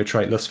Legio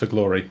trait, Lust for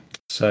Glory.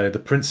 So the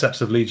Princeps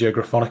of Legio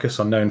Gryphonicus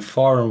are known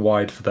far and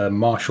wide for their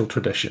martial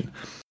tradition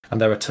and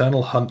their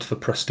eternal hunt for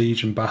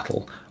prestige and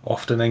battle,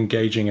 often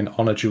engaging in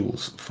honour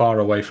duels far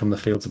away from the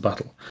fields of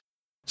battle.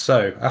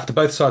 So, after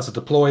both sides are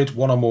deployed,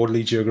 one or more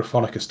Legio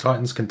Gryphonicus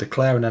Titans can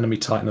declare an enemy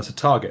Titan as a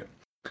target.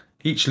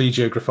 Each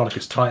Legio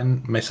Gryphonicus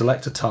Titan may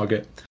select a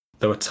target,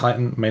 though a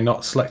Titan may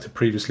not select a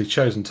previously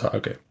chosen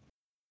target.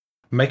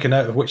 Make a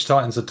note of which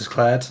Titans are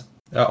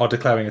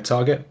declaring a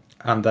target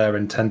and their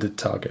intended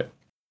target,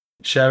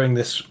 sharing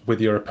this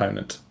with your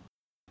opponent.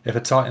 If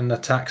a Titan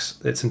attacks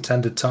its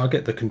intended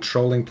target, the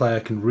controlling player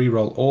can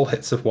reroll all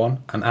hits of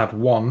 1 and add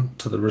 1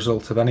 to the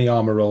result of any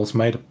armor rolls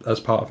made as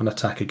part of an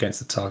attack against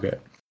the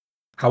target.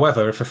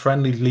 However, if a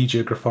friendly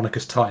Legio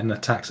Gryphonicus Titan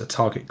attacks a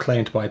target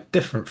claimed by a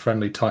different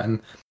friendly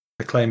Titan,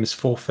 the claim is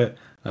forfeit,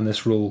 and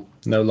this rule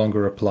no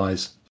longer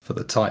applies for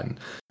the Titan.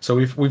 So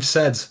we've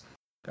said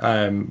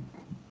from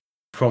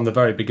the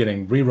very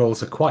beginning,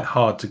 rerolls are quite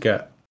hard to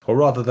get, or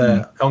rather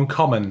they're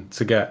uncommon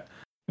to get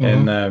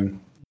in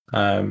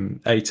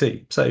AT.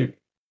 So a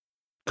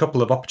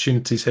couple of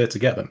opportunities here to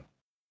get them.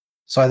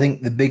 So I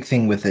think the big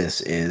thing with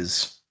this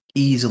is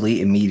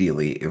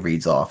immediately it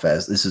reads off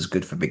as this is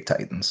good for big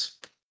Titans.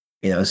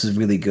 This is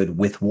really good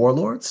with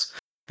Warlords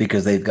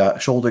because they've got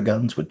shoulder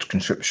guns which can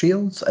strip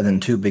shields, and then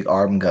 2 big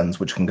arm guns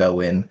which can go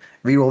in,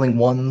 rerolling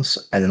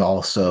 1s, and then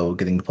also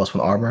getting the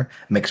 +1 armor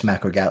makes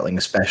Macro Gatling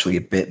especially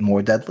a bit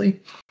more deadly,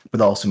 but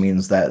also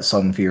means that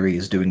Sun Fury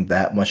is doing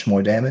that much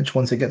more damage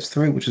once it gets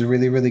through, which is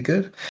really, really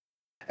good.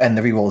 And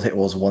the reroll hit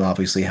rolls 1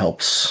 obviously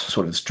helps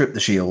sort of strip the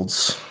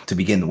shields to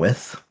begin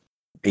with.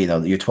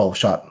 Your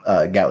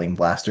 12-shot Gatling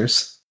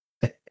blasters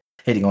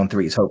hitting on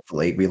 3s,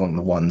 hopefully, rerolling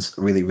the 1s,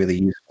 really, really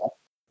useful.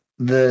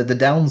 The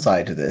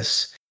downside to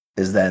this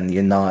is then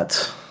you're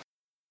not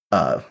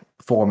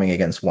forming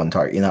against one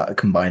target. You're not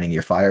combining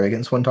your fire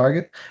against one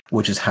target,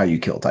 which is how you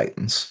kill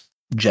Titans,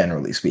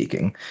 generally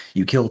speaking.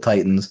 You kill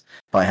Titans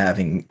by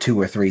having 2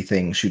 or 3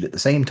 things shoot at the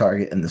same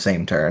target in the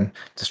same turn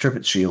to strip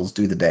its shields,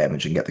 do the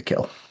damage, and get the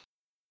kill.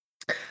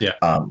 Yeah.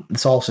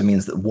 This also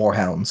means that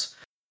Warhounds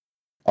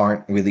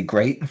aren't really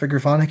great for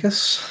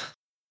Gryphonicus.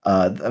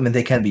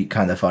 They can be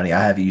kind of funny.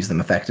 I have used them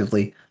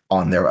effectively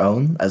on their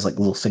own as like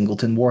little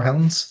singleton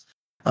Warhounds,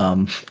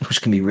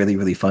 which can be really,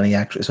 really funny,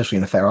 actually, especially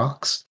in the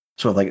Ferox.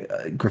 Sort of like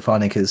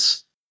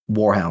Gryphonicus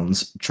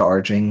Warhounds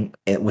charging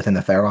it within the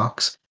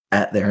Ferox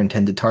at their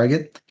intended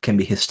target can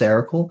be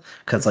hysterical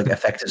because like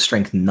effective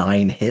strength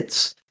 9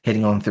 hits,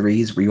 hitting on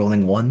 3s,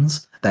 rerolling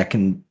 1s. That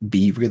can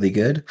be really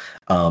good.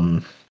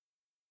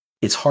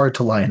 It's hard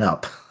to line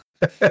up.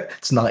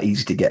 It's not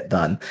easy to get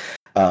done.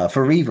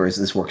 For Reavers,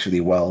 this works really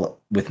well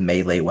with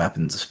melee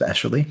weapons,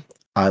 especially.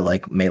 I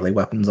like melee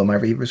weapons on my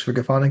Reavers for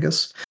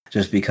Gryphonicus,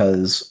 just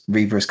because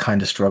Reavers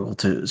kind of struggle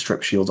to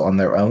strip shields on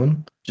their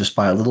own, just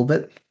by a little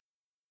bit.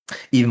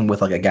 Even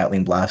with like a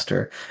Gatling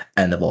Blaster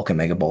and a Vulcan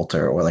Mega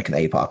Bolter, or like an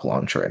APOC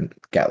launcher and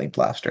Gatling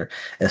Blaster,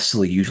 it's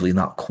still usually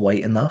not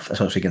quite enough,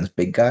 especially against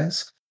big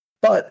guys.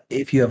 But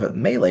if you have a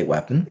melee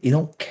weapon, you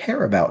don't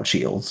care about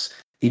shields.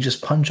 You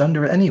just punch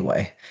under it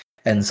anyway.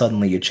 And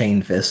suddenly your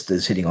Chain Fist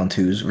is hitting on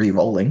 2s,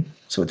 re-rolling,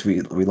 so it's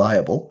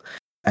reliable.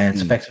 And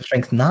it's effective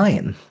strength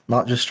 9,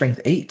 not just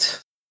strength 8.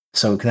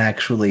 So it can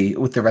actually,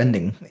 with the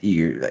rending,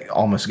 you're like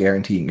almost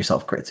guaranteeing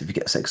yourself crits if you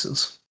get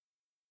 6s.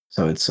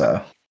 So it's as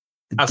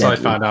deadly. I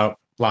found out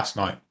last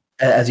night.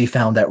 As you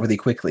found out really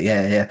quickly,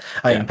 yeah.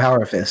 I mean,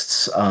 Power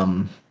Fists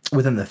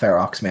within the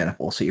Ferox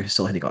manifold, so you're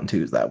still hitting on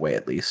 2s that way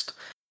at least.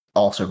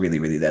 Also really,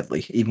 really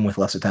deadly, even with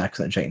less attacks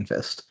than Chain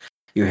Fist.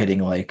 You're hitting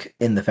like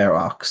in the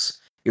Ferox,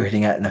 you're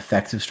hitting at an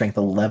effective strength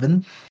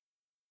 11,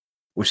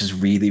 which is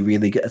really,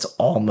 really good. It's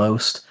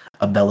almost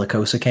a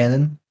Bellicosa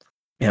cannon.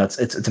 It's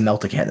a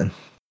Melta cannon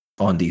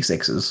on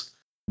D6s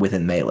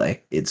within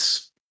melee.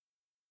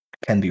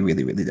 Can be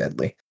really, really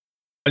deadly.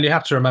 And you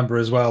have to remember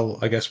as well,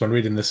 I guess, when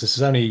reading this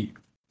is only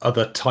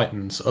other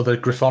Titans, other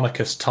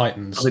Gryphonicus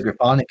Titans. The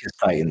Gryphonicus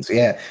Titans,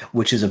 yeah,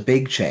 which is a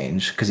big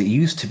change because it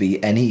used to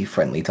be any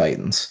friendly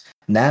Titans.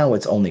 Now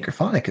it's only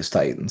Gryphonicus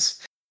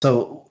Titans.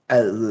 So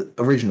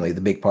originally,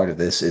 the big part of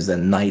this is that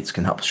Knights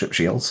can help strip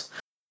shields.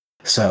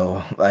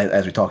 So,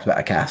 as we talked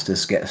about,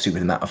 Acastus get a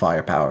stupid amount of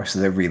firepower, so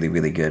they're really,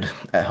 really good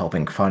at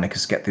helping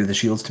Gryphonicus get through the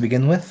shields to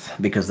begin with,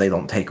 because they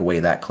don't take away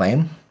that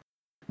claim.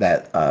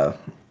 That, the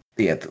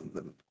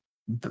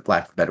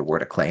lack of a better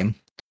word, a claim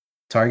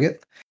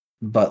target.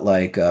 But,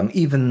 like,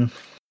 even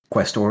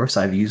Questors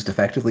I've used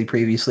effectively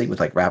previously with,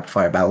 like,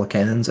 rapid-fire battle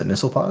cannons and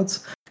missile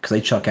pods, because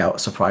they chuck out a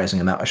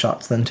surprising amount of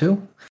shots then,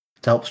 too,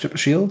 to help strip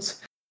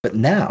shields. But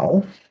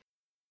now,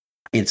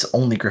 it's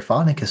only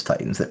Gryphonicus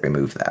Titans that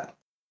remove that.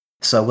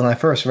 So when I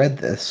first read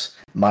this,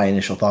 my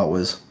initial thought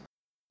was,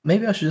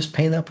 maybe I should just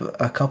paint up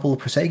a couple of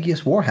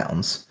Praesagius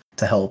Warhounds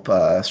to help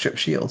strip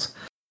shields.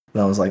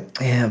 And I was like,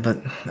 yeah,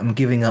 but I'm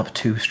giving up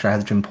 2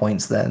 stratagem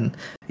points then,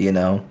 you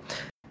know?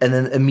 And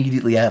then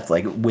immediately after,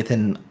 like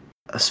within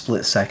a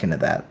split second of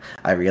that,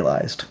 I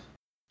realized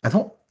I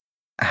don't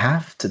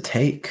have to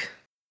take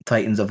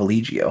Titans of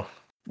Allegio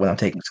when I'm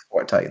taking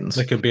support Titans.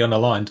 They could be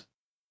unaligned.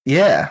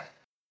 Yeah.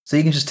 So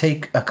you can just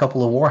take a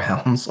couple of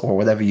Warhounds or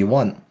whatever you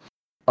want,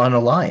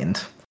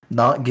 unaligned,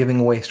 not giving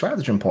away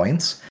stratagem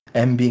points,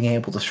 and being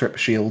able to strip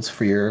shields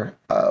for your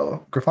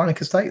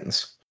Gryphonicus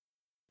Titans.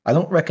 I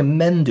don't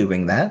recommend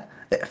doing that.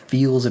 It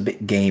feels a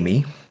bit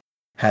gamey,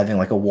 having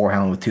like a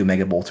Warhound with 2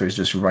 Mega Bolters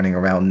just running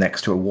around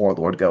next to a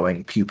Warlord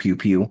going pew pew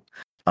pew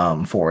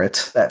for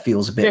it. That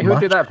feels a bit Who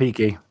much. did that,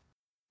 Peaky?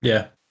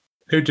 Yeah.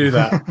 Who do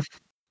that?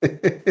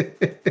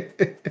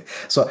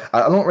 So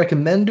I don't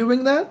recommend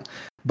doing that,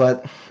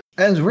 but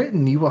as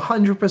written, you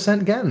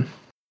 100% can.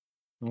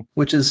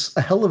 Which is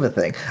a hell of a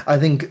thing. I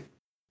think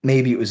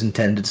maybe it was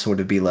intended to sort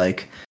of be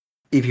like,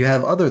 if you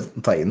have other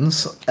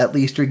Titans, at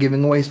least you're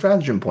giving away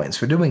stratagem points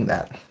for doing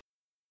that.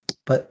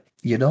 But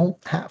you don't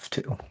have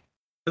to.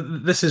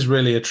 This is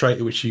really a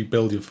trait which you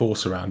build your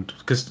force around,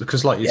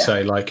 because like you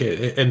say, like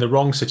in the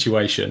wrong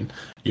situation,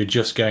 you're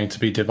just going to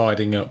be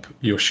dividing up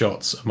your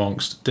shots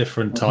amongst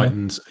different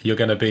Titans. You're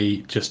going to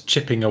be just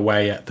chipping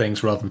away at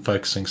things rather than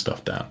focusing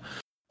stuff down.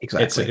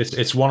 Exactly.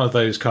 It's one of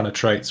those kind of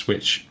traits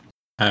which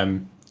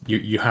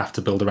you have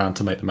to build around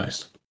to make the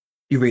most.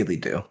 You really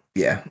do.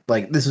 Yeah.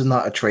 Like, this is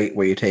not a trait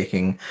where you're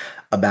taking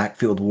a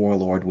backfield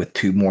Warlord with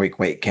 2 more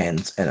Equate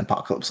cannons and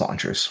Apocalypse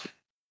launchers.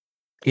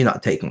 You're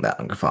not taking that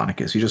on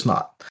Gryphonicus. You're just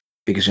not.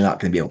 Because you're not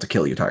going to be able to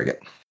kill your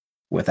target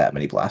with that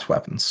many blast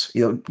weapons.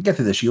 You'll get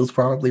through the shields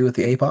probably with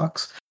the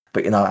Apox,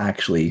 but you're not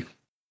actually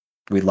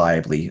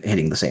reliably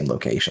hitting the same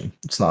location.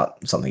 It's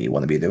not something you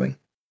want to be doing.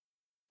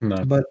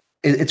 No. But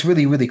it's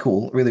really, really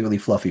cool. Really, really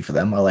fluffy for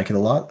them. I like it a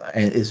lot.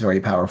 And it is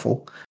very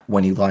powerful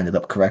when you line it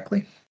up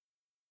correctly.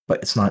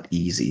 But it's not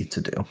easy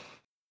to do.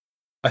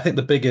 I think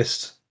the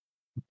biggest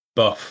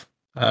buff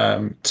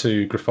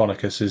to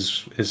Gryphonicus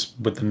is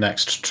with the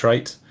next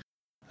trait.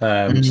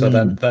 So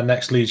then the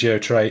next Legio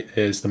trait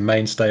is the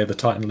mainstay of the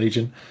Titan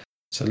Legion.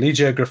 So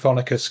Legio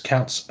Gryphonicus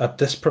counts a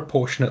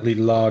disproportionately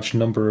large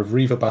number of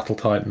Reaver battle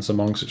titans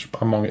among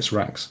its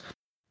ranks.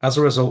 As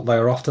a result, they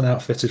are often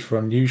outfitted for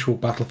unusual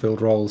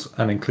battlefield roles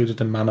and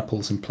included in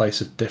maniples in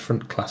place of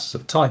different classes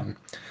of Titan.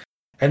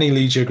 Any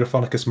Legio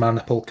Gryphonicus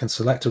maniple can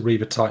select a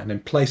Reaver Titan in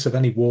place of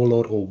any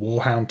Warlord or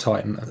Warhound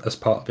Titan as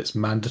part of its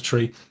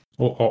mandatory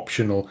or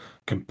optional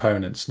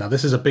components. Now,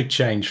 this is a big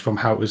change from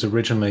how it was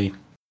originally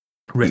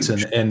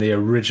written in the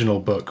original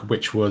book,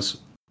 which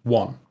was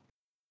 1.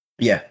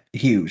 Yeah,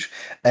 huge.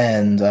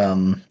 And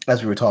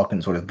as we were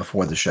talking sort of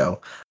before the show,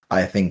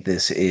 I think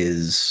this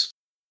is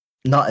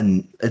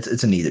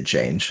it's a needed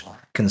change,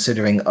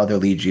 considering other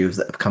Legios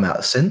that have come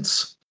out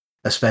since,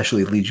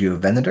 especially Legio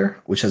Venator,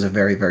 which has a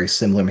very, very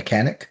similar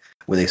mechanic,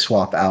 where they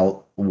swap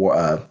out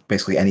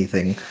basically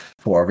anything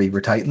for a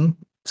Reaver Titan,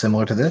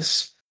 similar to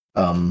this.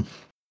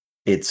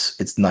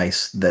 It's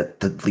nice that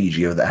the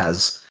Legio that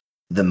has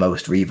the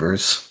most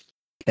Reavers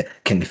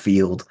can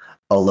field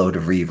a load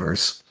of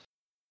Reavers,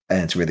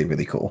 and it's really,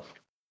 really cool.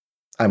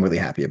 I'm really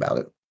happy about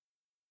it.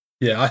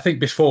 Yeah, I think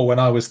before, when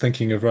I was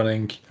thinking of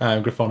running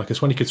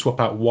Gryphonicus, when you could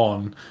swap out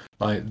one,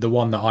 like the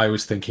one that I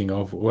was thinking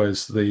of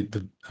was the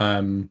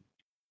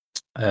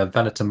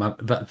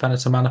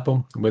Venator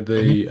maniple with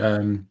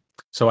the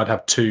so I'd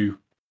have 2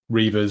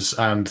 Reavers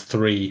and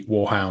 3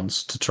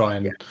 Warhounds to try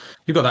and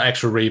you've got that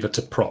extra Reaver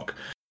to proc.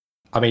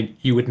 I mean,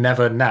 you would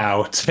never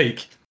now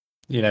take,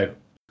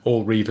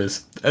 all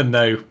Reavers and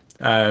no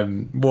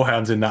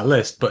Warhounds in that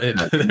list, but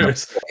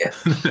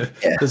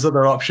there's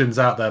other options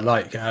out there,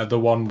 like the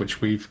one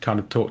which we've kind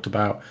of talked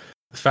about,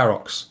 the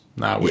Ferox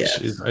now, which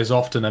is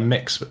often a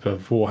mix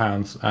of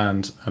Warhounds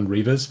and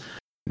Reavers.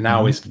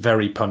 Now is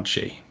very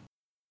punchy.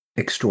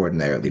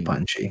 Extraordinarily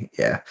punchy,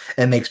 yeah.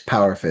 It makes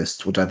Power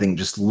Fists, which I think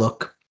just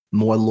look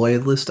more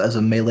loyalist as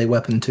a melee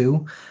weapon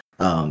too.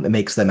 It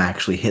makes them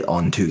actually hit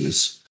on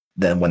 2s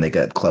than when they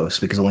get close,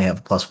 because they only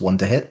have +1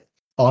 to hit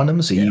on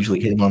them, so you usually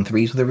hit them on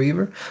 3s with a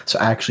Reaver. So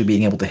actually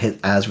being able to hit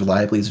as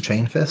reliably as a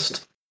Chain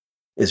Fist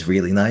is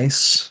really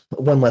nice.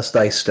 1 less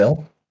dice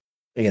still,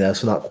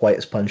 So not quite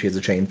as punchy as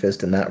a Chain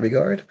Fist in that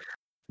regard.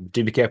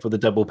 Do be careful with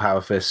the double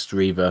Power Fist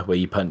Reaver, where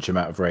you punch him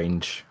out of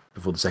range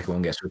before the second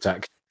one gets to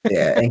attack.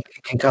 Yeah, and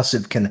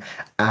concussive can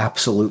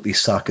absolutely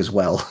suck as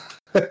well.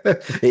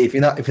 if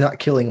you're not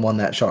killing him on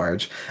that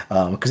charge,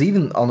 because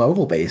even on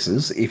oval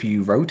bases, if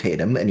you rotate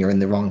him and you're in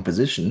the wrong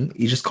position,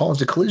 you just cause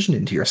a collision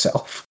into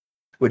yourself.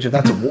 Which, if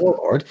that's a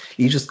warlord,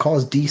 you just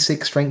cause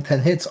D6 strength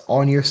 10 hits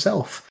on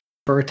yourself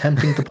for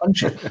attempting to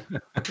punch it.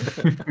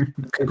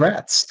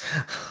 Congrats.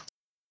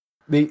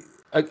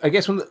 I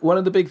guess one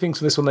of the big things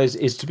from this one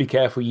is to be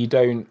careful you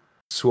don't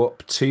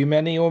swap too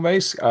many.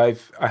 Almost, I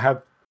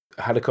have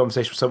had a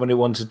conversation with someone who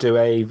wanted to do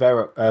a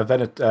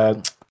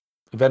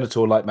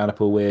Venator like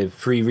Maniple with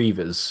 3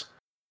 Reavers.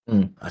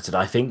 I said,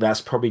 I think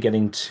that's probably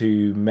getting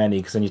too many,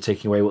 because then you're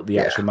taking away what the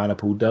actual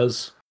Maniple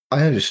does.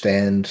 I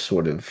understand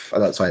sort of.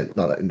 Sorry,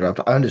 not interrupt.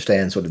 I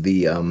understand sort of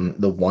the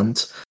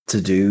want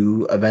to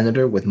do a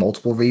Venator with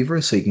multiple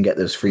Reavers, so you can get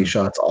those free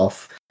shots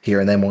off here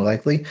and there more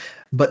likely.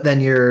 But then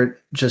you're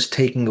just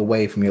taking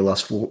away from your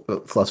lust for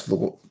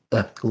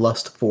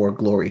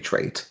glory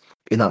trait.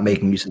 You're not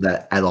making use of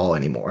that at all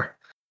anymore,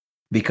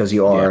 because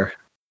you are,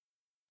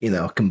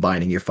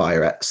 combining your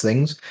fire at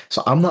things.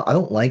 So I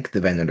don't like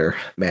the Venator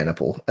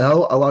Maniple. And a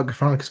lot of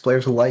Gryphonicus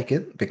players will like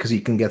it because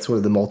you can get sort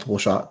of the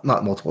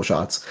not multiple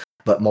shots,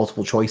 but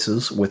multiple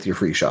choices with your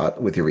free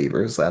shot with your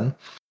Reavers then.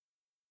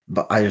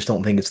 But I just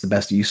don't think it's the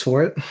best use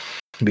for it,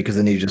 because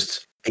then you're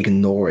just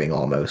ignoring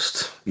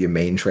almost your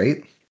main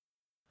trait.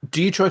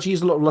 Do you try to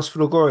use a lot of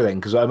Lustful Glory then?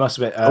 Because I must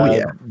admit,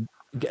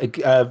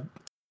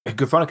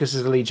 Gryphonicus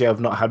is a Legion I've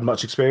not had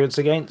much experience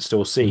against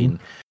or seen.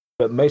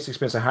 But most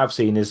experience I have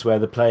seen is where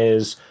the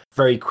players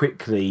very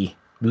quickly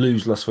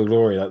lose Lustful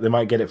Glory. Like, they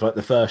might get it for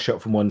the first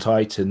shot from one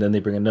Titan, then they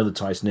bring another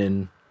Titan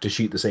in to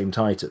shoot the same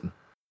Titan.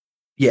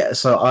 Yeah,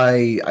 so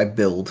I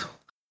build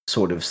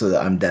sort of so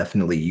that I'm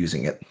definitely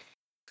using it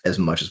as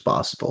much as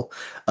possible.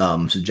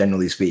 So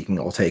generally speaking,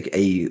 I'll take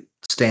a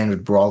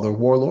standard Brawler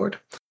Warlord,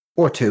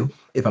 or 2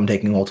 if I'm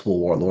taking multiple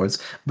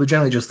Warlords, but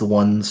generally just the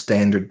one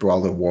standard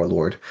Brawler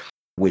Warlord,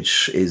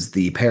 which is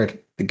the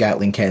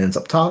Gatling cannons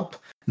up top,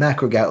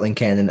 Macro Gatling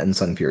Cannon, and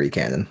Sun Fury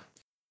Cannon.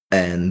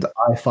 And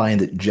I find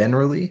that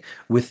generally,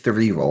 with the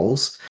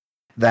rerolls,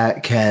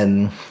 that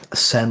can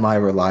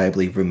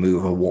semi-reliably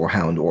remove a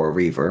Warhound or a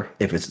Reaver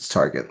if it's its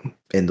target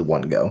in the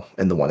one go,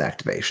 in the one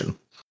activation.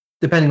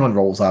 Depending on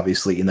rolls,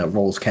 obviously,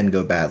 rolls can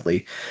go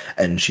badly,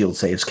 and shield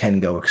saves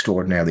can go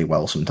extraordinarily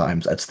well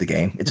sometimes. That's the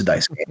game. It's a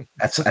dice game.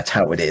 That's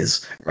how it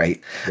is,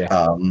 right?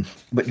 Yeah.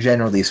 But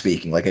generally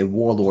speaking, like a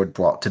Warlord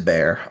brought to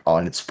bear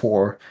on its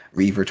poor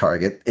Reaver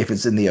target, if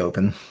it's in the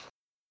open,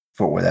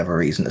 for whatever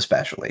reason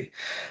especially,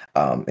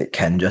 it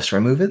can just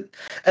remove it.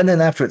 And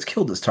then after it's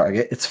killed its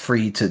target, it's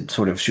free to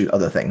sort of shoot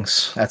other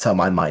things. That's how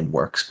my mind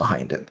works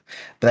behind it.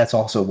 But that's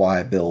also why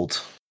I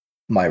build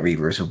my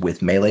Reavers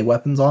with melee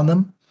weapons on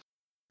them,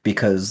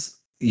 because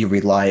you're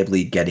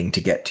reliably getting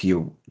to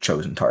your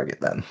chosen target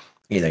then.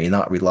 You're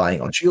not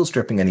relying on shield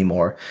stripping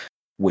anymore,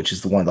 which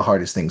is one of the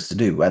hardest things to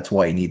do. That's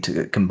why you need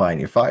to combine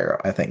your fire,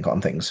 I think,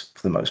 on things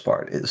for the most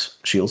part, is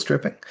shield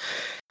stripping.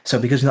 So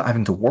because you're not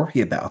having to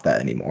worry about that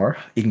anymore,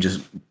 you can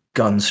just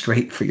gun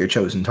straight for your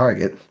chosen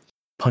target,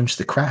 punch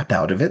the crap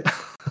out of it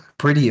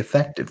pretty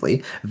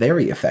effectively,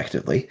 very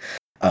effectively,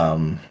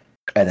 and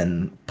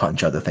then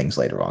punch other things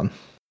later on,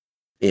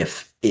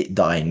 if it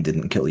dying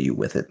didn't kill you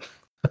with it.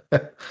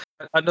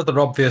 Another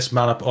obvious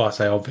Maniple,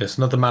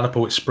 another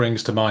Maniple which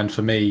springs to mind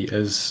for me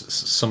as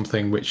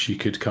something which you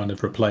could kind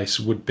of replace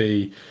would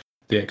be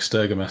the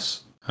Extergimus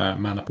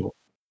Maniple.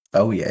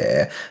 Oh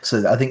yeah,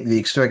 so I think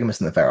the Extergimus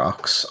and the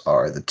Ferox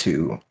are the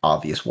 2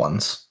 obvious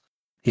ones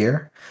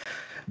here,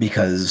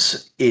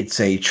 because it's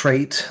a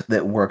trait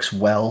that works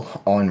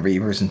well on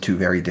Reavers in 2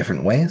 very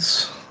different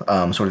ways.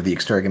 Sort of the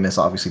Extergimus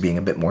obviously being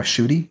a bit more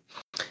shooty,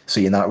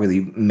 so you're not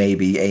really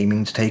maybe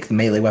aiming to take the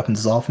melee weapons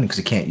as often, because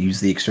you can't use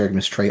the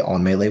Extergimus trait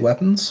on melee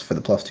weapons for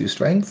the +2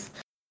 strength.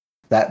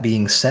 That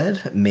being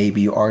said,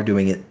 maybe you are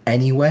doing it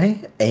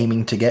anyway,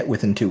 aiming to get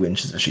within 2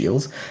 inches of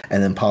shields,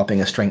 and then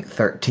popping a strength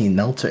 13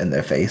 melter in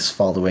their face,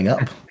 following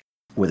up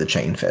with a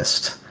chain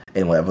fist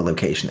in whatever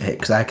location it hit,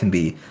 because that can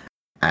be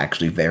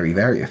actually very,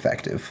 very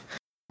effective.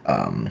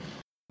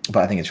 But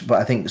I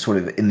think sort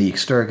of in the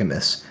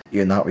Extergimus,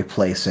 you're not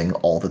replacing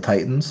all the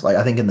Titans. Like,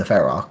 I think in the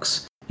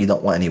Ferox, you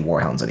don't want any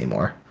Warhounds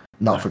anymore.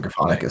 Not for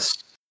Gryphonicus.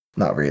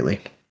 Not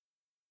really.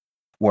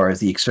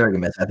 Whereas the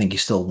Extergimus, I think you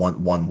still want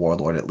 1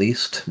 Warlord at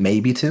least,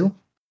 maybe 2,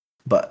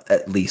 but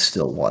at least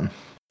still 1.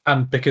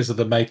 And because of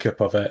the makeup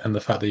of it and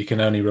the fact that you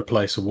can only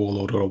replace a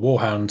Warlord or a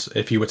Warhound,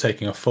 if you were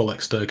taking a full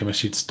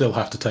Extergimus, you'd still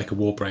have to take a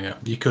Warbringer.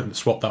 You couldn't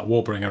swap that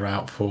Warbringer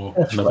out for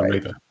another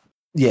Reaver.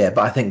 Yeah,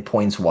 but I think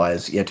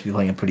points-wise, you have to be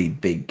playing a pretty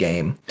big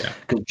game.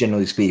 Because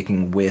generally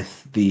speaking,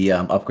 with the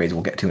upgrades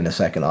we'll get to in a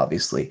second,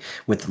 obviously,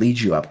 with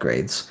Legio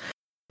upgrades,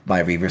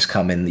 my Reavers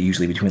come in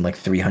usually between like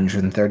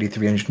 330,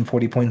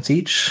 340 points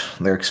each.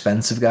 They're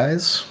expensive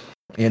guys,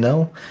 and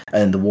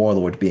the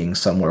Warlord being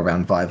somewhere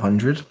around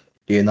 500.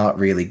 You're not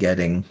really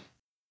getting,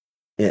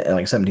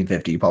 like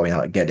 1750, you're probably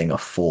not getting a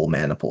full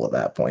Maniple at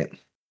that point.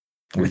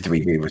 with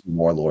 3 Reavers and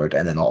Warlord,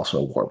 and then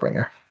also a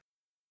Warbringer.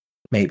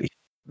 Maybe.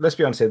 Let's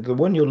be honest here, the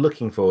one you're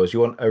looking for is you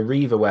want a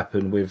Reaver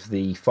weapon with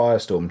the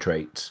Firestorm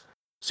traits,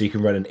 so you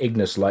can run an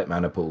Ignis Light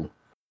Mana pool.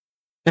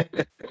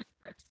 If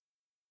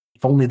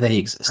only they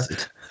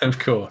existed. Of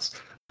course.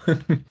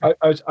 I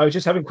was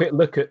just having a quick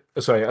look at.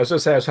 Sorry, I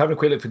was having a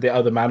quick look for the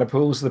other mana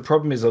pools. The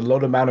problem is a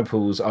lot of mana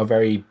pools are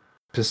very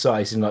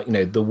precise in, like,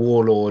 the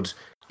Warlord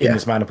in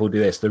this mana pool do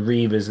this, the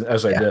Reavers,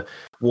 the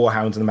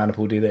Warhounds in the mana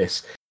pool do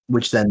this,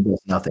 which then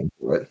does nothing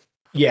for it.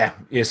 Yeah.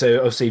 So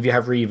obviously, if you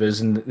have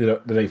Reavers and they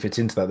don't fit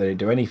into that, they don't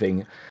do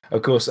anything.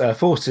 Of course,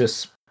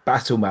 Fortis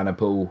Battle Mana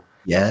Pool.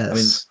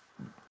 Yes.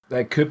 I mean,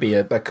 that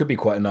could be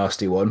quite a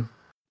nasty one.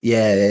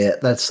 Yeah,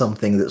 that's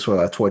something that sort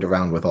of I toyed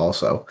around with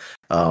also.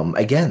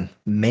 Again,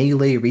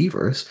 melee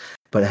Reavers,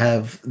 but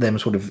have them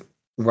sort of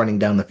running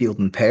down the field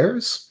in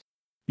pairs.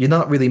 You're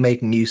not really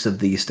making use of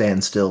the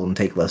stand still and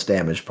take less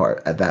damage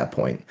part at that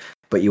point,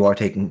 but you are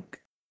taking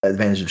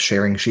advantage of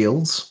sharing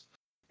shields.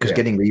 Because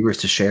getting Reavers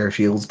to share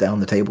shields down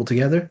the table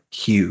together,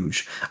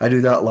 huge. I do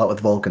that a lot with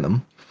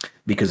Vulcanum,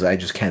 because I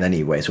just can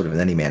anyway, sort of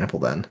in any mana pool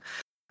then.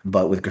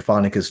 But with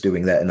Gryphonicus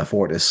doing that in a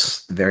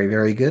Fortis, very,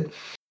 very good.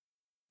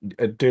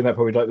 Doing that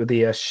probably like with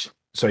the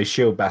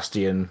Shield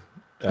Bastion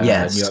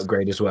new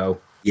upgrade as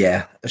well.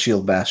 Yeah, a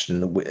Shield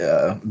Bastion,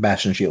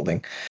 Bastion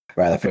shielding,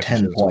 rather, for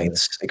 10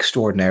 points.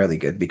 Extraordinarily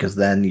good, because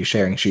then you're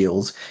sharing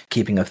shields,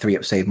 keeping a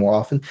 3-up save more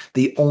often.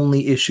 The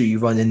only issue you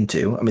run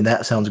into, I mean,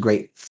 that sounds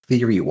great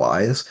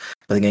theory-wise,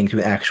 but getting to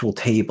an actual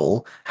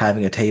table,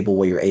 having a table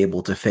where you're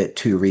able to fit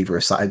 2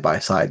 Reavers side by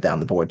side down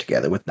the board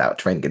together without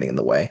terrain getting in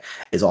the way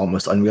is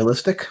almost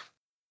unrealistic.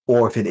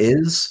 Or if it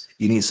is,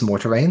 you need some more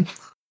terrain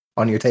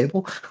on your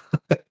table.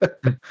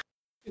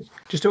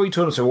 Just do what you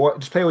told us. So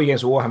just play all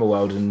against Warhammer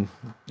World and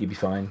you'll be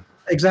fine.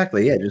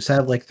 Exactly, yeah. Just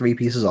have like 3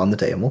 pieces on the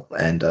table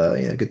and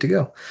good to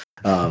go.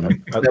 I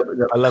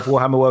love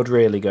Warhammer World,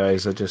 really,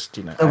 guys. I just,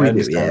 I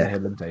understand the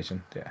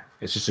limitation. Yeah,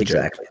 it's just a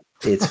joke.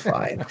 It's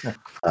fine.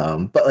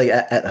 But like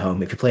at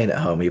home, if you're playing at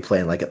home, or you're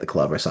playing like at the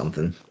club or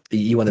something,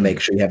 you want to make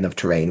sure you have enough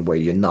terrain where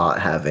you're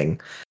not having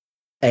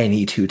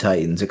any 2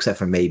 Titans, except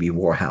for maybe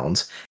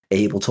Warhounds,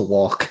 able to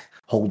walk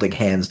holding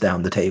hands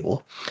down the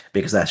table,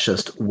 because that's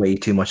just way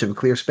too much of a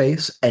clear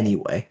space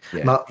anyway.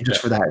 Yeah, not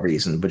just for that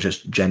reason, but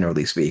just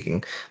generally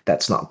speaking,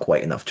 that's not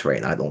quite enough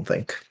terrain, I don't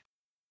think,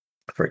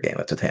 for a game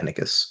of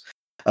Titanicus.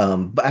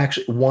 But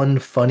actually, one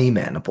funny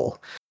mana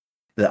pool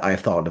that I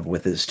thought of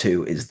with this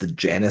too is the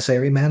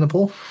Janissary mana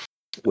pool,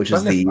 which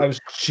is I was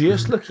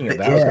just looking at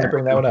that. I was going to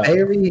bring that one up.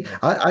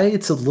 I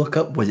had to look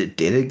up what it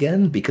did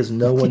again, because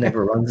no one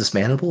ever runs this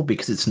mana pool,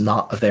 because it's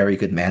not a very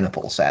good mana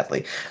pool,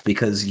 sadly,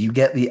 because you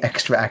get the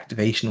extra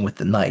activation with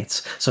the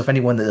Knights. So if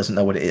anyone that doesn't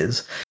know what it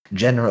is,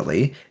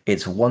 generally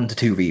it's 1 to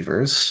 2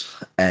 Reavers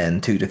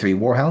and 2 to 3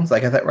 Warhounds. Did I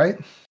get that right?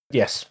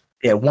 Yes.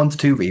 Yeah, 1 to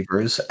 2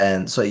 Reavers,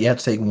 and so you have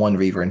to take 1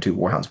 Reaver and 2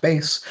 Warhounds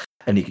base,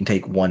 and you can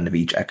take 1 of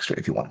each extra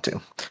if you want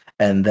to.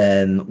 And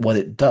then what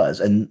it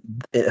does, and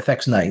it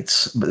affects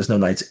Knights, but there's no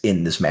Knights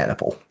in this mana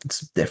pool.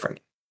 It's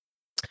different.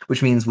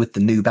 Which means with the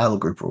new battle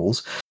group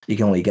rules, you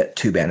can only get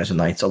 2 banners of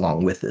Knights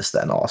along with this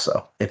then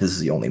also, if this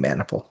is the only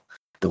mana pool,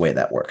 the way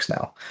that works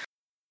now.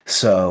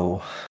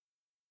 So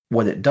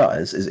what it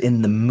does is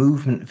in the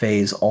movement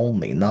phase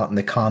only, not in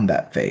the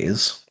combat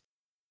phase,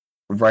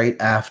 right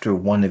after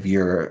one of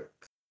your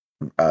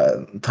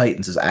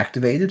Titans is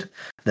activated,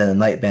 then a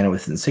Knight banner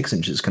within 6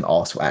 inches can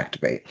also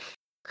activate.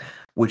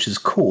 Which is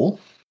cool,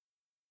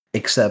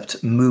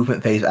 except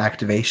movement phase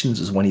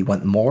activations is when you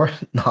want more,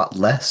 not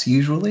less,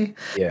 usually.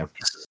 Yeah.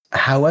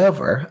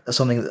 However,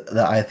 something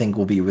that I think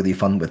will be really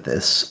fun with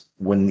this,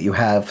 when you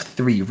have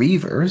 3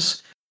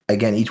 Reavers,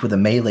 again, each with a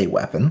melee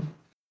weapon,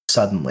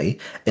 suddenly,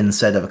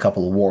 instead of a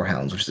couple of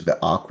Warhounds, which is a bit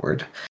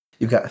awkward,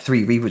 you've got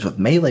 3 Reavers with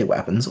melee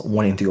weapons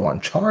wanting to go on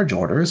charge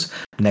orders,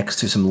 next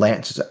to some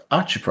Lancers at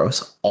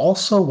Atropos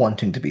also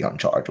wanting to be on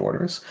charge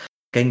orders,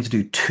 getting to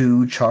do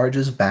 2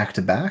 charges back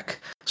to back,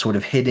 sort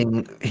of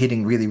hitting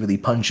really, really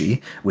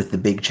punchy with the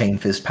big Chain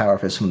Fist, Power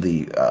Fist from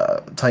the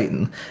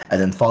Titan,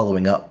 and then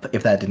following up,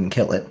 if that didn't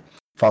kill it,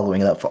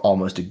 following it up for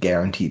almost a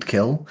guaranteed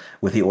kill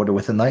with the Order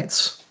with the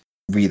Knights.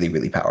 Really,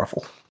 really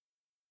powerful.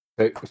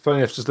 So, funny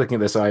enough, just looking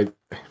at this,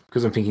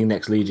 because I'm thinking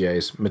next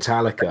Legios,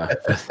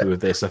 Metallica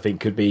with this, I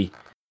think I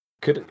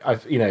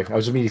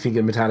was immediately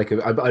thinking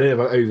Metallica. I don't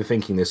know if I'm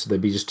overthinking this, so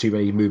there'd be just too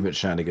many movement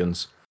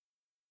shenanigans.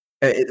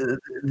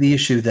 The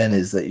issue then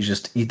is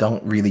that you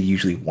don't really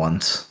usually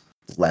want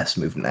less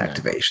movement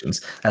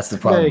activations. That's the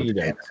problem with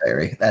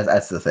Janissary.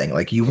 That's the thing.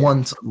 Like, you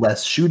want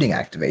less shooting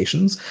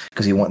activations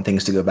because you want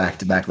things to go back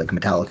to back like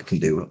Metallica can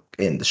do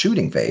in the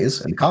shooting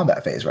phase, in the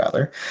combat phase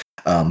rather.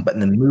 But in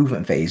the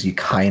movement phase, you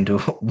kind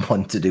of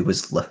want to do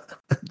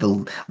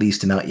the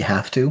least amount you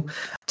have to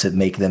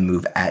make them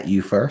move at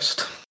you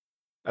first.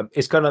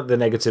 It's kind of the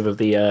negative of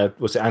the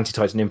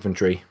anti-Titan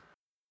infantry.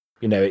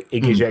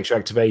 It gives you extra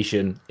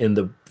activation in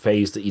the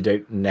phase that you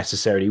don't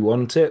necessarily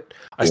want it.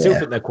 I still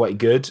think they're quite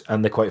good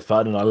and they're quite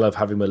fun, and I love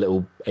having my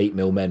little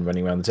 8mm men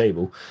running around the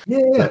table.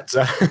 Yeah. But,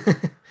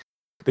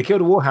 they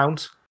killed a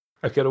Warhound.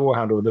 I get a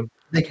Warhound with them.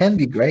 They can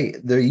be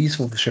great. They're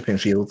useful for stripping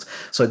shields.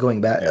 So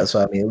going back, Yeah.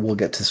 so I mean, we'll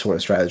get to sort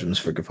of stratagems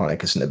for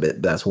Gryphonicus in a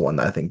bit. That's one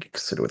that I think you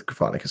consider with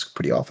Gryphonicus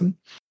pretty often.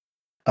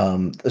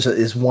 So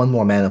there's one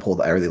more mana pool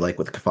that I really like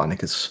with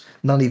Gryphonicus.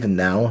 Not even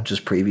now,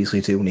 just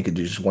previously too, when you could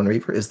do just one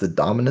Reaver, is the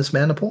Dominus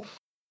mana pool.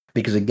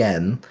 Because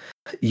again,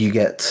 you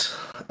get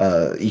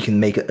you can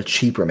make it a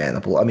cheaper mana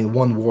pool. I mean,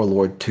 one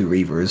Warlord, two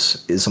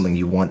Reavers is something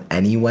you want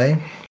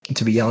anyway,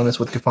 to be honest,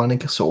 with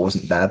Gryphonicus, so it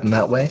wasn't bad in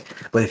that way.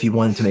 But if you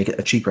wanted to make it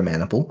a cheaper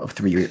mana pool of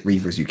three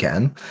Reavers, you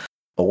can.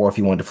 Or if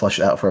you wanted to flush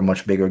it out for a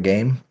much bigger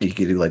game, you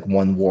could do like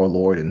one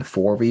Warlord and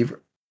four Reaver.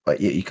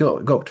 But you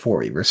could go up to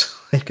four Reavers.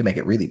 You can make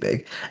it really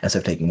big instead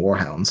of taking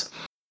Warhounds.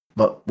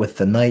 But with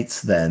the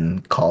Knights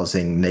then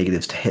causing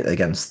negatives to hit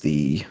against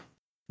the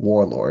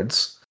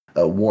Warlords,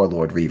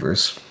 Warlord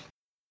Reavers,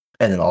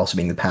 and then also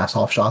being the pass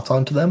off shots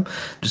onto them,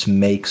 just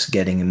makes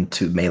getting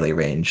into melee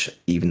range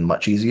even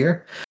much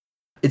easier.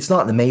 It's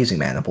not an amazing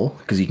mana pool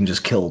because you can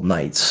just kill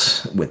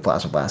Knights with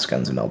Plasma Blast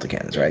Guns and Melta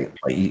Cannons, right?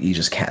 Like, you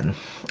just can.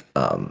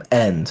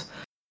 And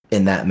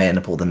in that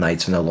mana pool, the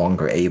Knights are no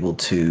longer able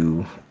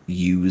to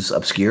use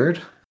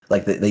Obscured.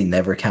 Like, they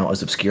never count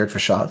as Obscured for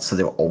shots, so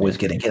they're always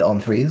getting hit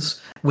on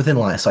threes. Within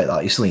line of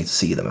sight, you still need to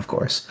see them, of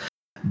course.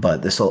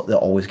 But they're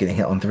always getting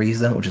hit on threes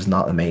then, which is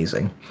not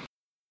amazing.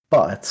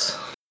 But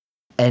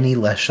any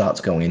less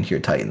shots going into your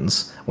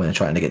Titans when they're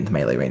trying to get into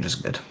melee range is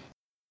good.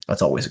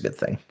 That's always a good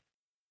thing.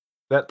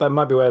 That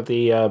might be where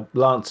the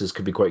Lancers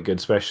could be quite good,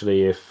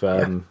 especially if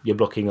you're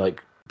blocking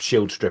like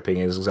shield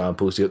stripping as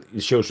examples. Your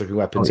shield stripping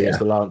weapons against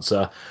the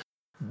Lancer,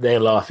 they're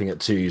laughing at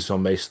twos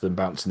on most of them,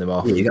 bouncing them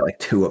off. Yeah, you got like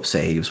 2-up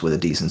saves with a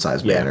decent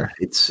sized banner.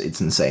 It's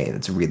insane.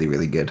 It's really,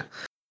 really good.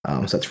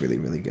 So that's really,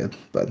 really good.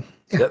 But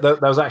yeah.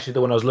 That was actually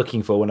the one I was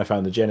looking for when I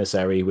found the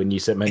Janissary, when you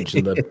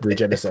mentioned the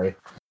Janissary.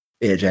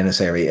 Yeah,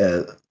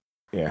 Janissary.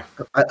 Yeah.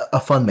 A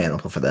fun mana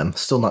pool for them.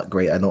 Still not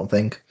great, I don't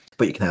think,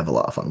 but you can have a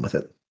lot of fun with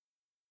it.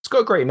 It's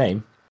got a great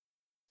name.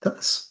 It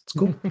does. It's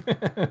cool.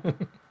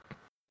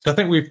 So I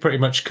think we've pretty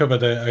much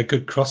covered a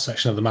good cross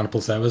section of the mana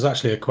pools there. There was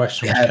actually a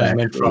question which came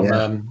in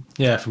from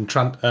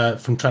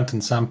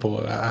Trenton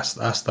Sample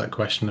asked that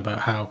question about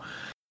how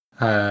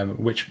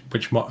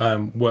which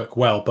work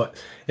well. But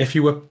if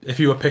you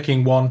were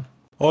picking one,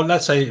 or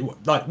let's say,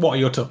 like, what are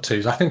your top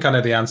twos? I think I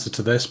know the answer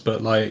to this,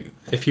 but like,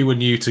 if you were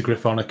new to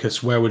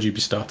Gryphonicus, where would you be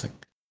starting?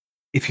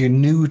 If you're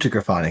new to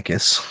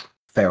Gryphonicus,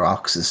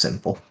 Ferox is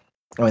simple.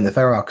 I mean, the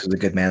Ferox is a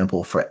good mana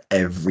pool for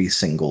every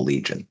single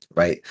legion,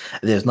 right?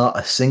 There's not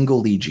a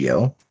single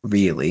Legio,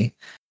 really,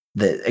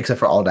 that except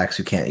for Aldax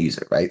who can't use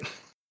it, right?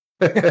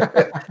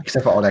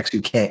 Except for Aldax who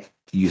can't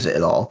use it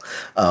at all.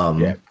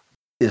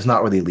 There's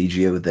not really a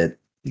Legio that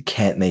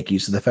can't make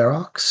use of the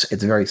Ferox.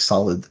 It's very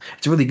solid.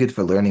 It's really good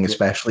for learning,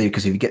 especially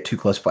because if you get too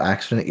close by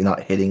accident, you're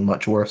not hitting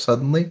much worse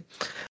suddenly.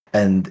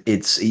 And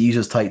it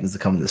uses Titans to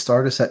come in the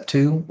starter set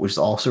too, which is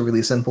also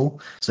really simple.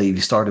 So if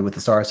you started with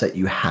the starter set,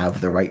 you have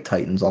the right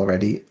Titans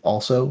already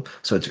also.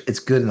 So it's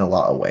good in a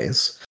lot of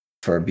ways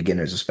for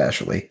beginners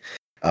especially.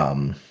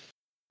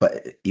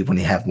 But when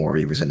you have more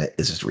Reavers in it,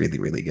 it's just really,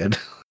 really good.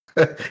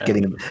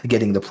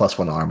 getting the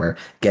 +1 armor,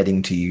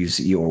 getting to use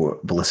your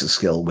ballistic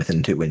skill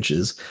within 2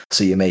 inches.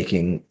 So you're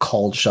making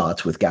called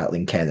shots with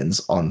Gatling cannons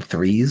on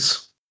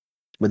threes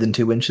within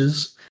 2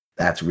 inches.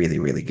 That's really,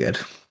 really good.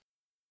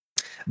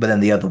 But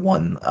then the other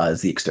one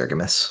is the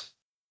Extergimus.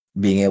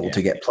 Being able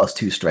to get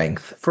 +2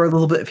 strength for a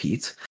little bit of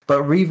heat.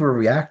 But Reaver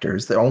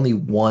reactors, they're only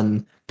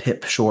 1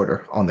 pip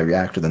shorter on the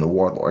reactor than the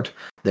Warlord.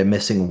 They're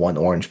missing 1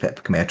 orange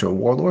pip compared to a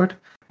Warlord,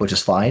 which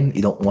is fine.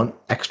 You don't want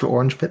extra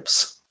orange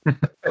pips.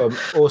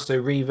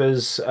 Also,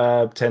 Reavers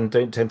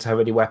don't tend to have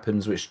any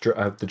weapons which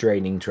have the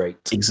draining trait.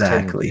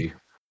 Exactly.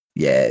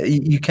 Yeah,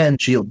 you can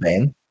shield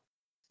Bane.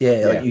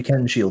 Like, you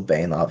can shield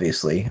Bane,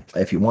 obviously,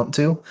 if you want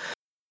to.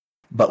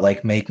 But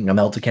like making a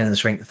Melta Cannon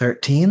strength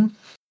 13,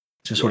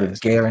 just sort of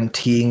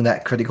guaranteeing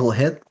that critical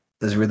hit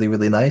is really,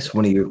 really nice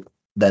when you're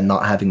then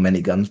not having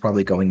many guns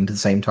probably going into the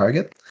same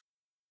target.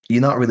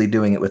 You're not really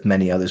doing it with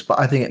many others, but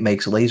I think it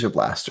makes laser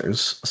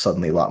blasters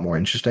suddenly a lot more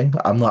interesting.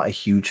 I'm not a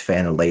huge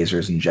fan of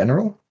lasers in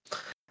general,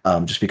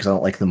 just because I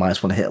don't like the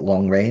 -1 hit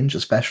long range,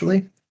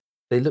 especially.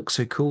 They look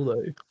so cool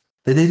though.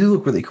 They do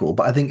look really cool,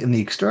 but I think in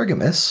the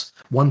Extergimus,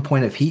 1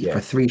 point of heat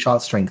for 3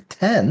 shot strength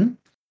 10,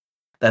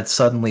 that's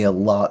suddenly a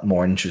lot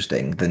more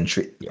interesting than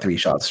 3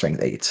 shot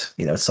strength 8.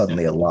 You know, it's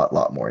suddenly a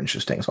lot more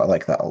interesting. So I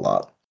like that a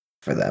lot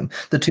for them.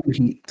 The 2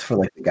 heat for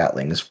like the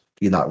Gatlings,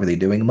 you're not really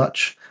doing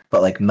much,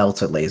 but like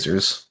melted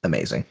lasers,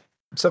 amazing.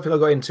 Something I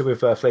got into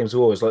with Flames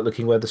of War is like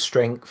looking where the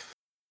strength,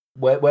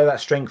 where that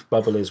strength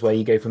bubble is, where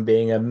you go from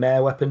being a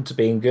mare weapon to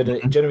being good. And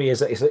it generally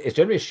is, it's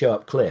generally a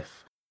sharp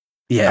cliff.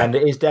 Yeah, and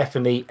it is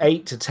definitely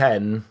 8 to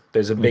 10.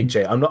 There's a big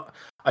change.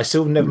 I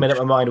still never made up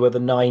my mind whether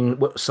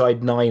what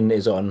side 9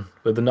 is on.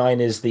 Whether 9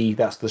 is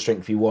that's the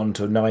strength you want,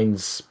 or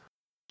 9's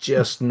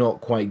just not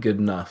quite good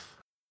enough.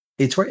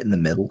 It's right in the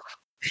middle.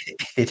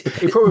 It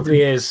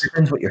probably is.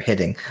 Depends what you're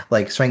hitting.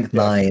 Like strength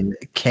 9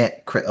 can't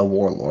crit a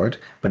Warlord,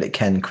 but it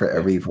can crit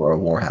a Reaver or a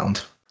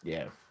Warhound.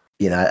 Yeah.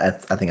 You know,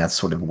 I think that's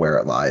sort of where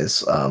it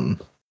lies.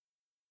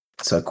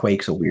 So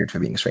Quakes are weird for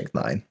being strength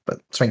 9,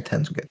 but strength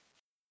 10's good.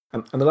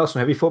 And the last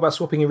one, have you thought about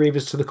swapping your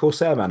Reavers to the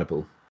Corsair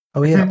maniple?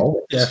 Oh yeah,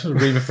 always. Yeah,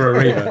 Reaver for a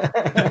Reaver.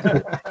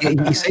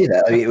 You say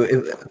that.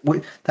 I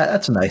mean,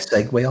 that's a nice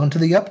segue onto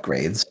the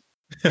upgrades.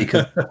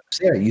 Because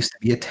Corsair used to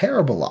be a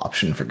terrible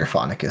option for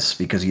Gryphonicus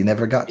because you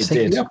never got to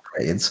take the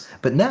upgrades.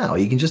 But now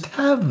you can just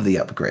have the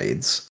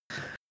upgrades.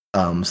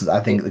 So I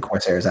think the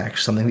Corsair is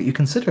actually something that you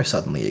consider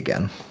suddenly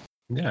again.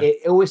 Yeah.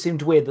 It always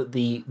seemed weird that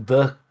the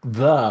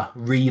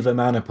Reaver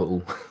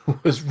maniple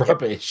was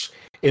rubbish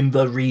in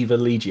the Reaver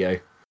Legio.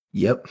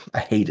 Yep, I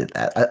hated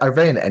that. I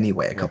ran it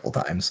anyway a couple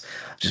times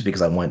just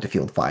because I wanted to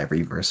field 5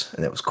 Reavers,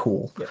 and it was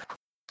cool. Yeah.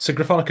 So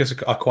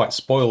Gryphonicus are quite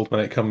spoiled when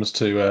it comes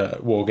to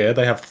war gear.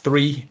 They have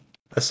 3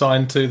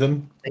 assigned to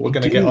them. We're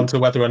going to get onto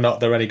whether or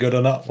not they're any good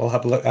or not. We'll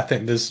have a look. I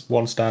think there's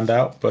one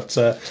standout, but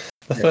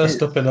the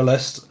first up in the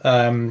list,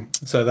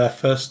 so their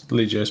first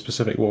Legio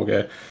specific war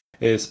gear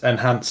is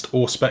enhanced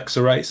Auspex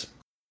arrays.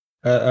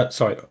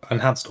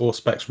 Enhanced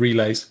Auspex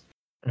relays.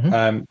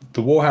 Mm-hmm.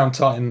 The Warhound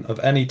Titan of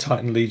any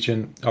Titan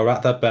Legion are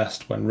at their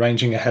best when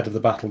ranging ahead of the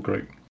battle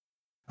group,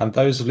 and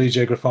those of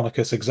Legio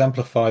Gryphonicus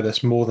exemplify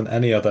this more than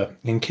any other.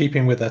 In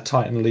keeping with their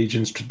Titan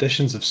Legion's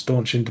traditions of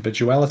staunch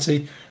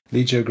individuality,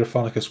 Legio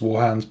Gryphonicus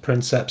Warhounds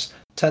Princeps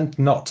tend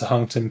not to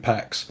hunt in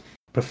packs,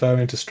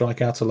 preferring to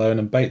strike out alone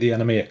and bait the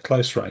enemy at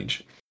close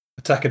range.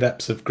 Attack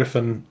adepts of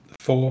Griffin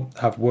 4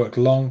 have worked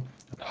long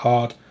and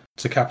hard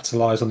to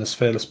capitalise on this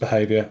fearless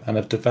behaviour and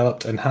have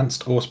developed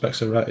enhanced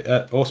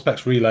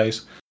Auspex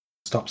relays,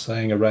 stop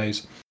saying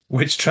arrays,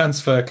 which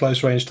transfer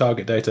close range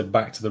target data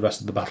back to the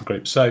rest of the battle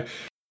group. So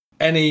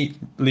any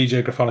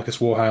Legio Gryphonicus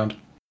Warhound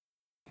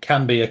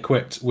can be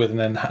equipped with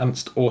an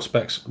enhanced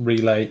Auspex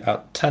relay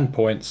at 10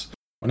 points.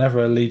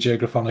 Whenever a Legio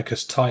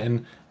Gryphonicus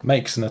Titan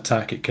makes an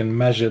attack, it can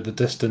measure the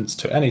distance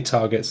to any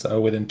targets that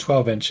are within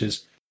 12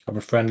 inches of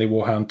a friendly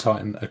Warhound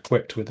Titan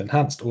equipped with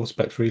enhanced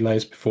Auspex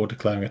relays before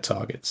declaring a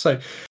target. So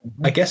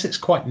I guess it's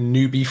quite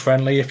newbie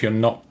friendly if you're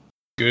not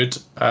good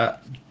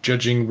at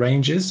judging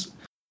ranges,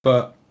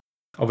 but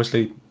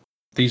obviously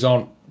these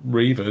aren't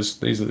Reavers,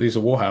 these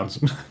are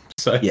Warhounds.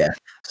 So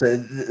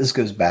this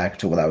goes back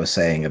to what I was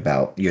saying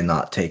about you're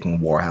not taking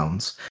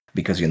Warhounds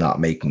because you're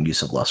not making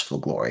use of Lust for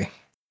Glory.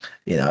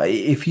 You know,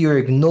 if you're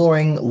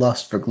ignoring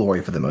Lust for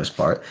Glory for the most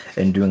part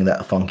and doing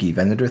that funky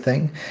Venator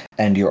thing,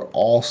 and you're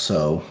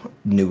also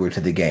newer to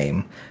the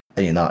game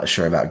and you're not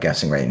sure about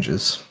guessing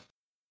ranges,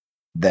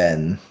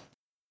 then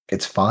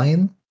it's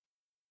fine.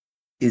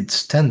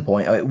 It's 10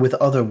 point. With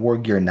other war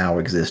gear now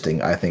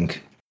existing, I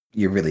think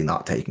you're really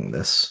not taking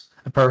this.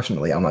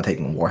 Personally, I'm not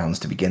taking Warhounds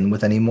to begin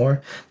with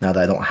anymore, now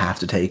that I don't have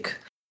to take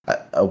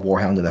a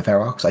Warhound and a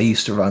Ferox. I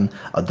used to run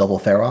a double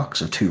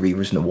Ferox of 2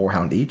 Reavers and a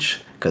Warhound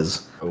each,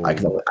 because I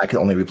could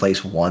only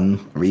replace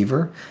 1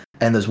 Reaver,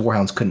 and those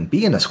Warhounds couldn't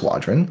be in a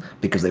squadron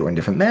because they were in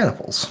different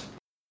maniples.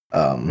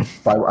 But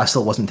I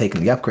still wasn't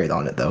taking the upgrade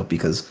on it, though,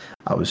 because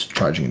I was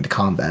charging into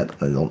combat,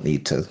 and I don't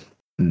need to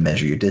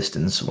measure your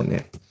distance when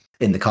you're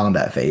in the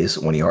combat phase,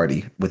 when you're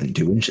already within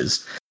 2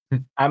 inches.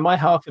 Am I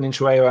half an inch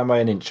away, or am I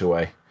an inch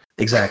away?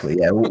 Exactly,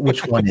 yeah.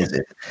 Which one is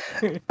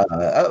it?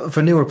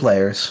 For newer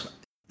players,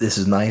 this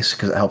is nice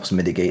because it helps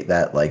mitigate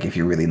that, like, if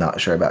you're really not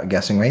sure about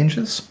guessing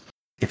ranges,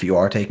 if you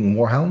are taking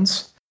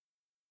Warhounds,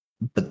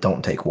 but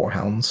don't take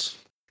Warhounds.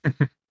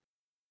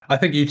 I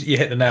think you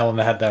hit the nail on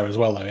the head there as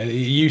well, though. It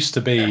used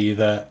to be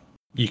that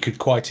you could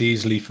quite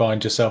easily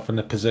find yourself in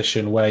a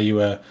position where you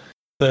were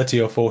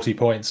 30 or 40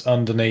 points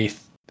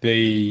underneath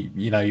your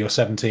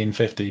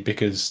 1750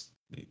 because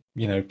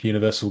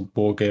universal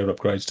war gear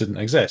upgrades didn't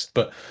exist,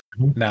 but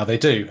now they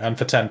do, and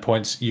for 10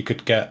 points you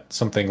could get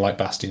something like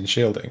Bastion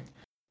shielding.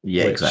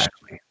 Yeah, which,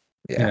 exactly.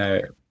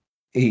 Yeah,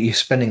 you're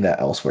spending that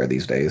elsewhere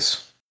these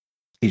days.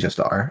 You just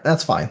are.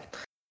 That's fine.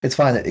 It's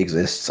fine it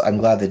exists. I'm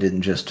glad they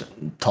didn't just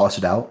toss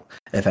it out.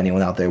 If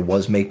anyone out there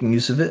was making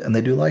use of it and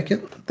they do like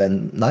it,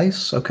 then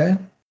nice. Okay,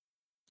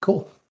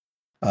 cool.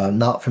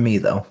 Not for me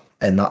though,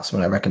 and not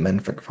someone I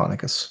recommend for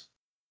Gryphonicus.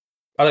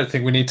 I don't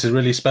think we need to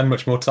really spend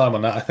much more time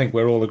on that. I think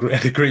we're all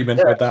in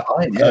agreement with that.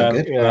 Fine.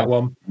 That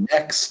one.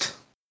 Next.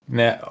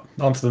 Yeah,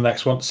 on to the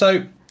next one.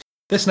 So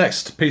this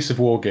next piece of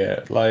war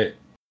gear, like,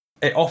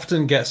 it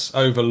often gets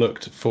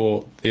overlooked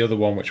for the other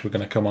one, which we're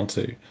going to come on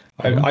to.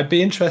 I'd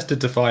be interested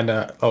to find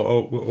out,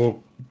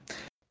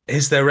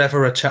 is there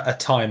ever a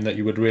time that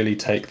you would really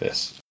take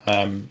this?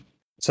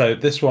 So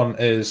this one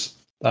is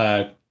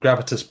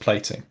Gravitas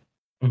plating.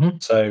 Mm-hmm.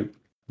 So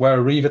where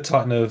a Reaver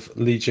Titan of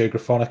Legio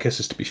Gryphonicus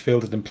is to be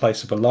fielded in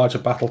place of a larger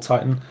battle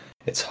Titan,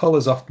 its hull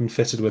is often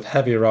fitted with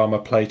heavier armor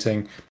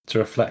plating to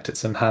reflect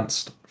its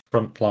enhanced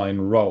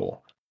frontline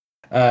role.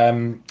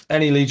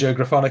 Any Legio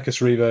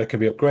Gryphonicus Reaver can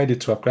be upgraded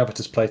to have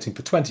Gravitas plating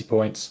for 20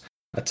 points.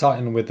 A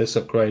Titan with this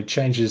upgrade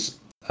changes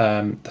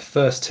the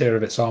first tier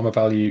of its armor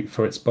value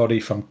for its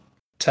body from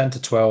 10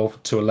 to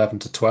 12 to 11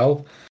 to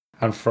 12,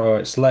 and for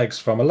its legs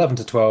from 11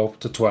 to 12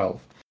 to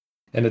 12.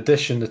 In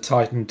addition, the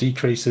Titan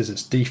decreases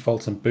its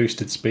default and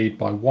boosted speed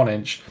by 1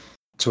 inch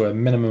to a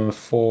minimum of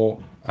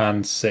 4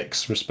 and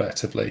 6,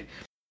 respectively.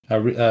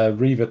 A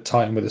Reaver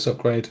Titan with this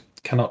upgrade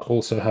cannot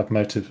also have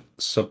motive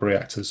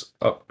sub-reactors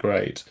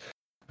upgrade.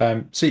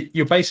 So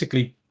you're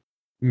basically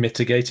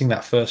mitigating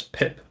that first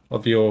pip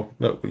of your,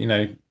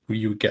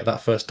 you would get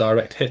that first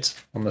direct hit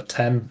on the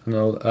 10 and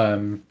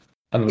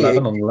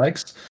 11 on the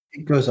legs.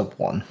 It goes up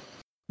 1.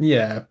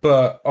 Yeah,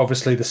 but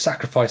obviously the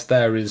sacrifice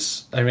there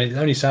is, I mean, it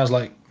doesn't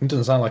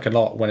sound like a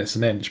lot when it's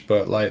an inch,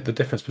 but like the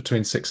difference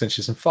between 6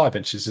 inches and 5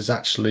 inches is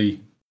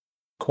actually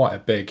quite a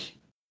big.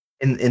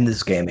 In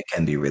this game, it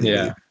can be really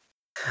big.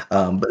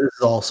 But this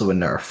is also a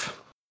nerf.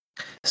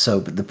 So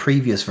the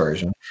previous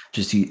version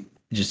just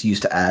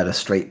used to add a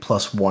straight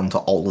 +1 to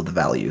all of the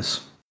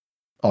values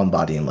on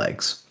body and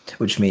legs,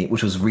 which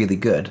was really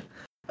good,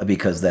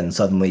 because then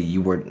suddenly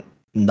you were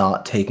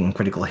not taking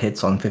critical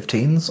hits on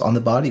 15s on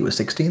the body with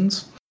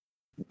 16s,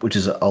 which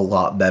is a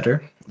lot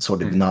better.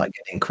 Sort of not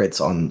getting crits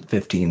on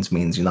 15s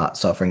means you're not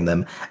suffering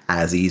them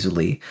as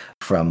easily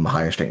from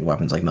higher strength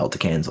weapons like melta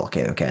cannons,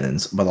 volcano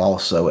cannons, but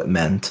also it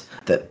meant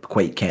that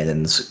quake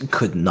cannons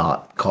could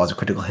not cause a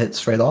critical hit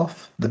straight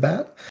off the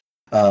bat.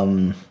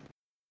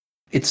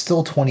 It's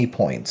still 20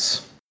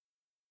 points,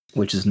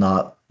 which is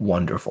not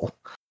wonderful,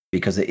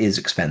 because it is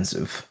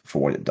expensive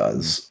for what it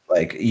does.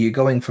 Like, you're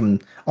going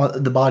from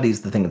the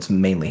body's the thing that's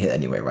mainly hit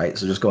anyway, right?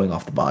 So just going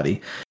off the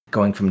body,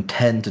 going from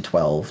 10 to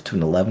 12 to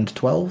an 11 to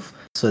 12.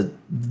 So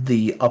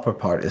the upper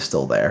part is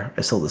still there.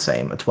 It's still the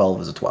same. A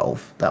 12 is a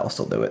 12. That'll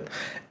still do it.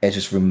 It's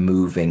just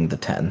removing the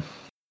 10,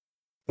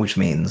 which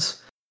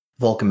means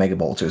Vulcan Mega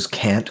Bolters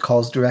can't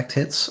cause direct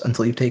hits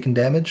until you've taken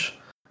damage.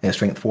 And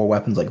strength 4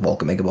 weapons like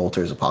Vulcan Mega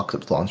Bolters,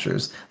 Apocalypse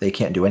Launchers, they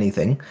can't do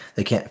anything.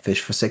 They can't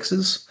fish for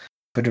 6s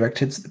for direct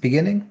hits at the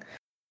beginning.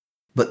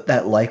 But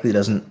that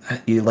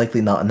you're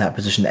likely not in that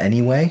position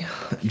anyway.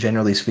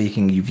 Generally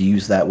speaking, you've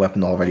used that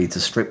weapon already to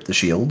strip the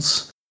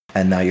shields,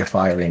 and now you're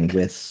firing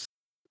with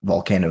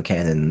volcano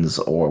cannons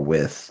or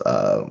with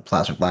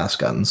plasma blast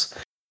guns,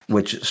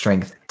 which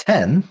strength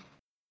 10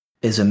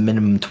 is a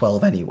minimum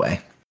 12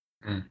 anyway.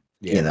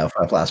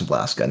 For a plasma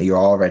blast gun. You're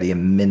already a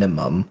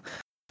minimum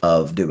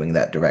of doing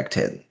that direct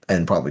hit,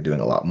 and probably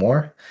doing a lot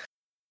more.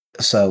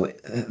 So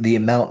the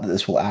amount that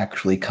this will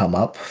actually come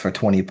up for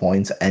 20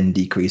 points and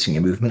decreasing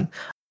your movement,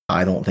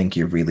 I don't think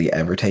you're really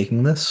ever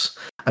taking this.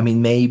 I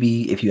mean,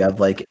 maybe if you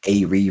have like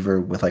a Reaver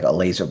with like a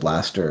laser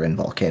blaster and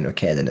volcano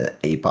cannon and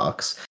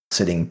Apox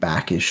sitting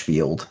backish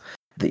field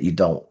that you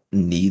don't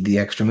need the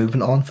extra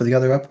movement on for the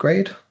other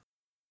upgrade,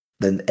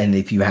 then, and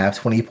if you have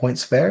 20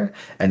 points spare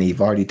and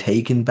you've already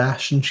taken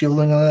Bastion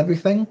shielding on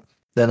everything,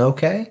 then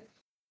okay,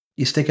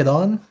 you stick it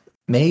on,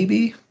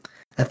 maybe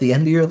at the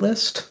end of your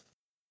list.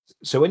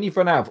 So when you've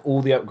run out of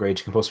all the upgrades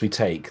you can possibly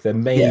take,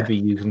 then maybe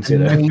you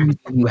consider... Maybe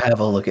you have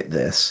a look at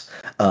this.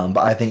 But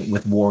I think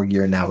with War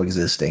Gear now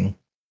existing,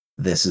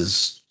 this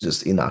is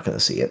just, you're not going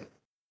to see it.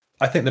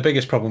 I think the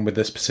biggest problem with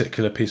this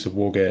particular piece of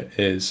War Gear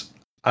is,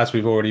 as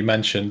we've already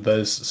mentioned,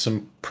 there's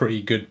some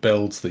pretty good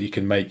builds that you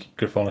can make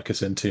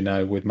Gryphonicus into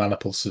now with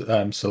Maniple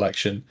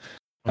selection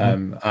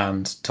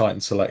and Titan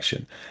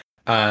selection.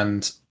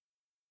 And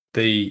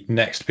the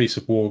next piece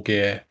of War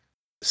Gear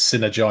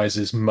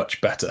synergizes much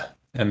better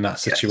in that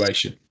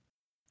situation.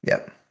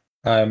 Yep.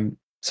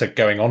 So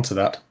going on to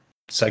that,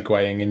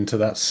 segueing into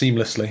that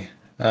seamlessly,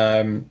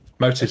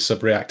 motive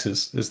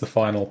sub-reactors is the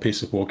final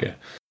piece of War Gear.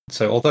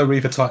 So although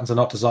Reaver Titans are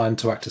not designed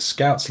to act as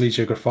scouts,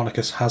 Legio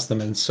Gryphonicus has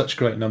them in such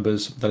great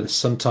numbers that it's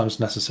sometimes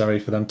necessary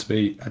for them to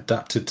be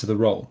adapted to the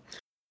role.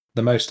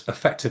 The most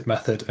effective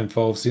method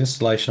involves the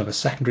installation of a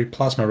secondary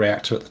plasma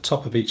reactor at the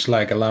top of each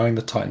leg, allowing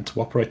the Titan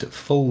to operate at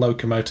full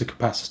locomotor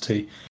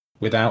capacity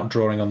without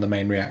drawing on the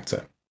main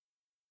reactor.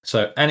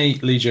 So any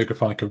Legio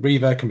Gryphonica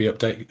Reaver can be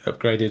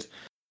upgraded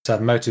to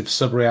have motive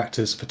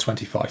sub-reactors for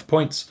 25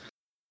 points.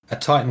 A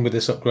Titan with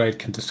this upgrade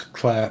can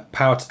declare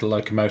power to the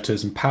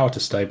locomotors and power to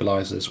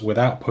stabilizers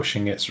without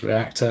pushing its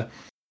reactor.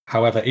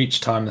 However, each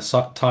time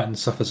the Titan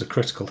suffers a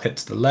critical hit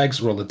to the legs,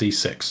 roll a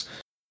d6.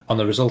 On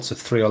the results of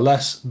 3 or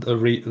less, the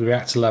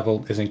reactor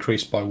level is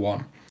increased by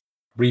 1.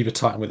 Reaver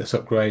Titan with this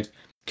upgrade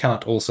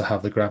cannot also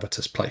have the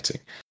gravitas plating.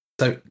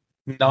 So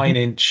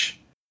 9-inch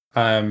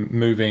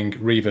moving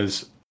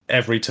Reavers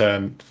every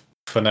turn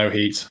for no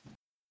heat.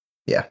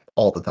 Yeah,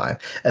 all the time.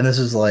 And this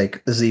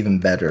is even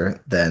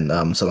better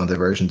than some other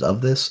versions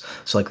of this.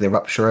 So like the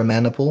Ruptura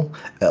Maniple,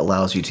 it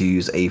allows you to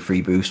use a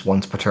free boost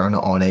once per turn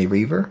on a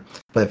Reaver.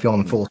 But if you're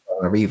on full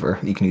on a Reaver,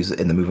 you can use it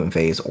in the movement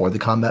phase or the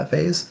combat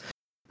phase.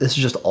 This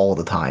is just all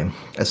the time.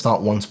 It's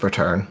not once per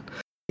turn.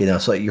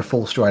 So your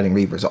full striding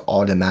Reavers are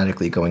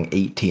automatically going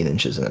 18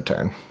 inches in a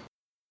turn.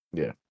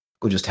 Yeah.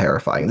 Which is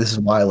terrifying. This is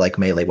why I like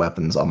melee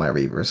weapons on my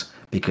Reavers,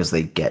 because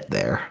they get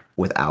there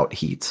without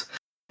heat.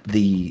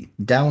 The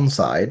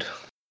downside,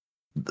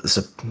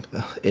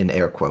 in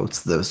air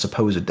quotes, the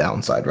supposed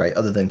downside, right,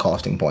 other than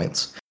costing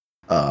points,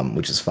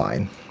 which is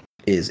fine,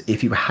 is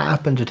if you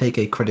happen to take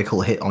a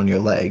critical hit on your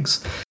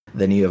legs,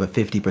 then you have a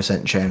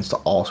 50% chance to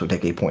also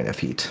take a point of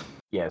heat.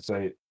 Yeah,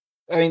 so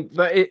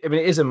it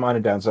is a minor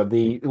downside.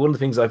 One of the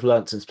things I've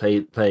learned since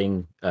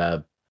playing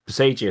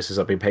Sagius is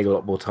I've been paying a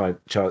lot more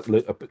attention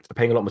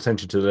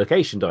to the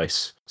location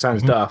dice.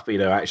 Sounds daft, but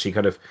actually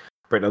kind of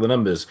break down the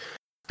numbers.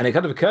 And it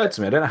kind of occurred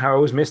to me, I don't know how I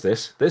always miss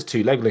this. There's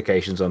 2 leg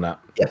locations on that.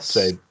 Yes.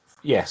 So,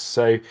 yes.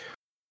 So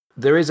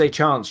there is a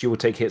chance you will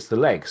take hits to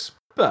the legs,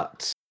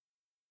 but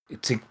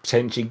to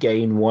potentially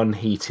gain 1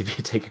 heat if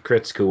you take a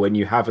critical when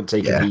you haven't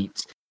taken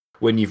heat,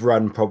 when you've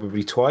run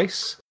probably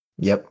twice,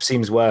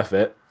 seems worth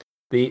it.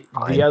 The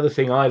other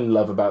thing I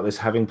love about this,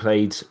 having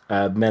played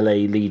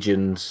melee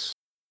legios,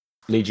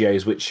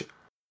 which,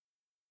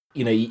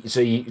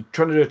 so you're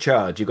trying to do a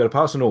charge, you've got to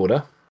pass an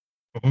order.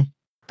 Mm-hmm.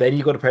 Then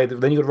you've got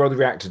to roll the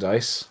reactor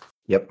dice.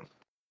 Yep.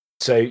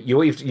 So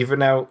you've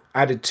now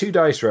added 2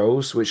 dice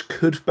rolls, which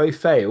could both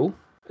fail.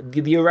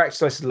 The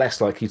reactor dice is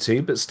less likely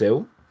to, but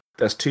still,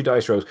 that's 2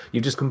 dice rolls.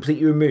 You've just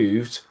completely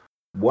removed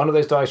one of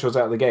those dice rolls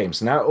out of the game.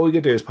 So now all you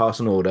got to do is pass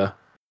an order.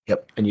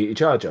 Yep. And you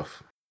charge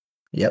off.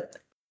 Yep.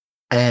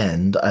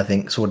 And I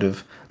think sort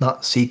of,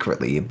 not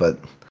secretly, but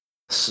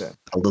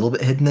a little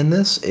bit hidden in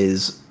this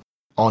is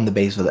on the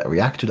base of that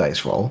reactor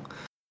dice roll,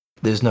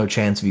 there's no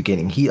chance of you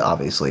getting heat,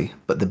 obviously.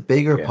 But the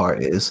bigger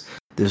part is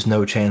there's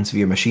no chance of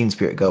your machine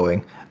spirit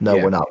going, no,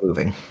 we're not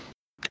moving.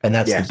 And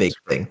that's the big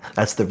thing.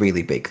 That's the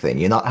really big thing.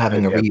 You're not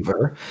having a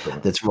Reaver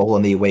that's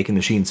rolling the Awakened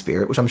Machine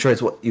Spirit, which I'm sure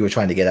is what you were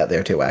trying to get at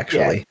there too,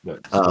 actually.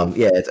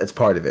 It's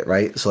part of it,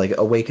 right? So, like,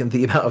 Awaken,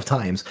 the amount of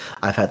times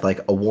I've had, like,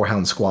 a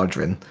Warhound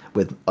Squadron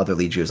with other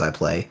Legios I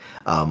play.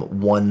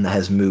 One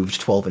has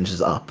moved 12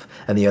 inches up,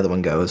 and the other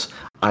one goes,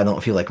 I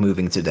don't feel like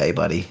moving today,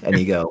 buddy. And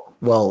you go,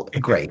 well,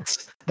 great.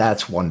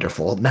 That's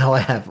wonderful. Now I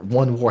have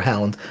one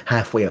Warhound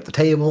halfway up the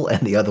table, and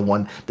the other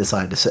one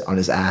decided to sit on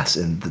his ass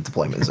in the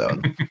deployment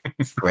zone.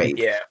 Great.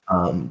 Yeah.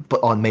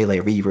 But on melee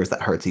Reavers,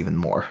 that hurts even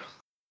more.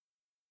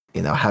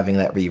 Having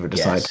that Reaver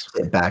decide to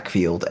sit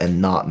backfield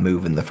and not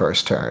move in the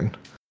first turn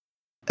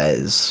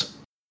is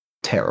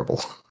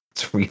terrible.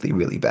 It's really,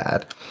 really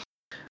bad.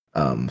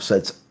 So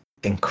it's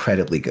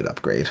incredibly good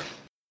upgrade.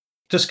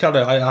 Just kind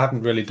of, I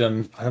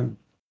haven't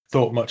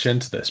thought much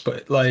into this,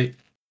 but like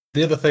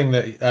the other thing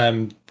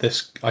that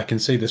I can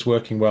see this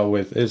working well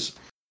with is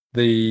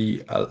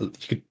you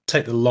could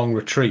take the long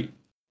retreat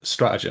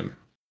stratagem,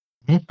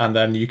 and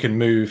then you can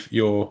move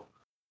your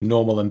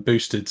normal and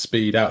boosted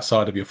speed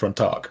outside of your front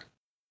arc.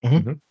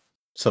 Mm-hmm.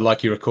 So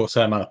like you're a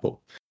Corsair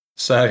Maniple.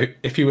 So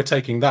if you were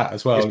taking that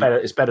as well,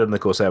 it's better than the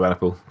Corsair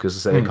Maniple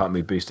because they can't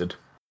move boosted.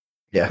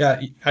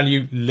 Yeah, and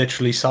you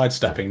literally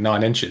sidestepping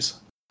 9 inches.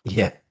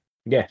 Yeah.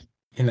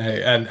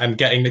 And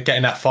getting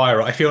that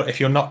fire. If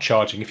you're not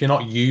charging, if you're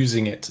not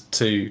using it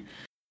to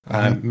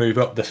move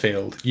up the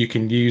field, you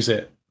can use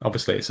it.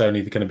 Obviously, it's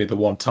only going to be the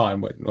one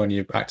time when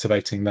you're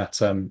activating that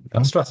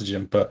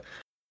stratagem. But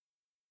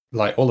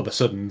like all of a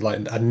sudden, like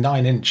a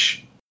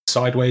 9-inch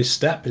sideways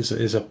step is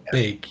a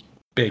big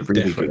really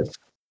difference.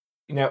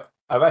 Good.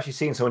 I've actually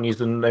seen someone use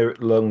the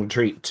long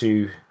retreat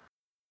to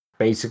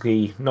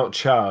basically not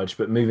charge,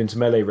 but move into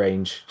melee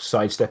range,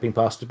 sidestepping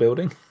past the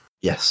building.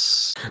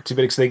 Yes.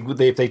 Because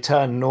if they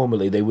turn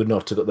normally, they would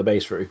not have got the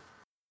base through.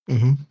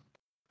 Mm-hmm.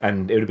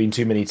 And it would have been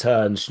too many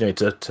turns, to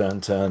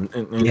turn,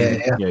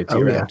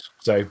 around.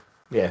 So,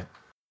 yeah.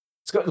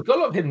 It's got a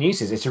lot of hidden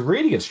uses. It's a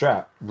really good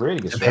strat.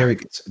 Really good strat.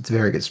 It's a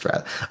very good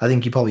strat. I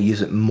think you probably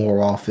use it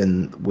more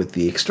often with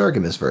the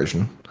Extergimus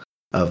version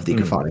of the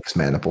Caphonics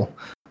Maniple,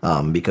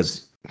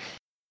 because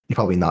you're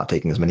probably not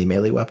taking as many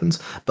melee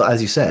weapons. But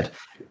as you said,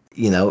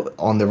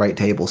 on the right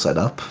table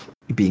setup,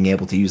 being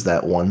able to use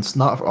that once,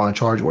 not on a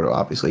charge order,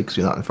 obviously, because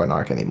you're not in front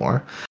arc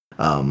anymore,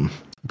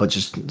 but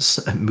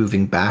just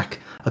moving back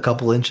a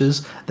couple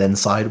inches, then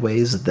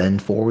sideways, then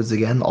forwards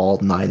again, all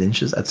 9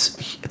 inches.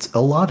 It's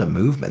a lot of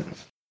movement.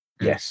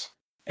 Yes.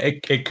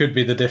 It could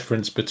be the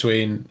difference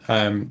between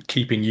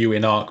keeping you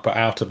in arc but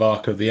out of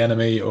arc of the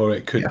enemy, or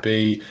it could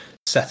be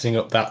setting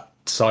up that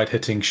side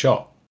hitting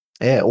shot.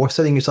 Yeah, or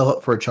setting yourself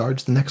up for a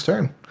charge the next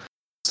turn,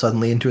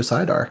 suddenly into a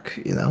side arc,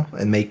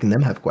 and making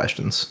them have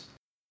questions.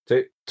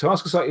 So to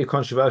ask a slightly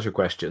controversial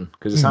question,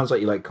 because it sounds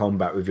like you like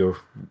combat with your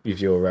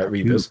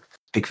Reavers.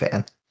 Big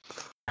fan.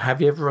 Have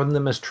you ever run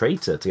them as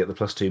traitor to get the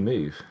 +2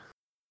 move?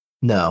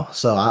 No,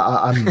 so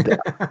I'm.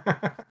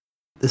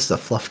 This is a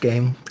fluff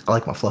game. I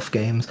like my fluff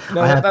games.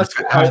 No,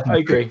 I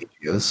agree.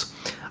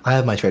 I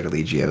have my Traitor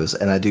Legios,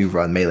 and I do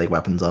run melee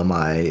weapons on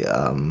my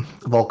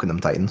Vulcanum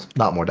Titans,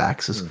 not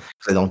Mordaxes,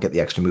 because I don't get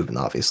the extra movement,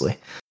 obviously.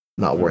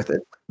 Not worth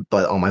it.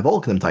 But on my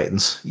Vulcanum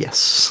Titans,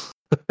 yes.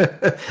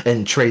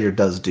 And Traitor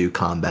does do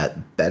combat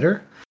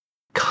better.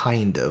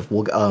 Kind of.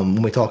 We'll,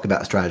 when we talk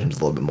about stratagems a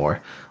little bit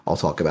more, I'll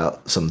talk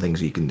about some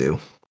things you can do.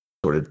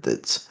 Sort of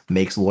that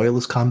makes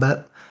Loyalist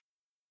combat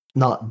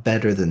not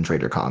better than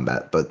Traitor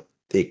combat, but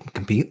it can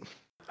compete.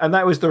 And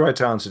that was the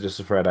right answer, just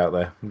to throw it out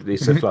there.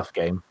 It's a fluff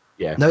game.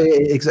 Yeah. No,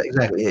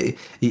 exactly.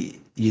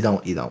 You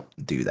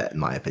don't do that, in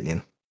my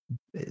opinion.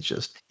 It's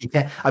just you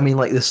can't. I mean,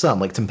 like there's some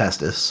like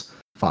Tempestus,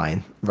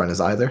 fine, run as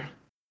either.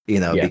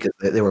 Because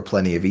there were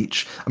plenty of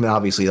each. I mean,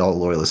 obviously, all the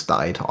Loyalists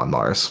died on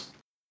Mars.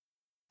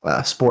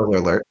 Spoiler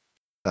alert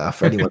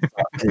for anyone who's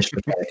not finished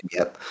Mechanicum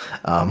yet.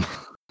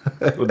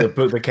 Well, the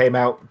book that came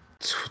out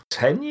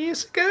 10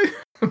 years ago,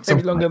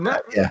 maybe longer than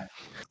that.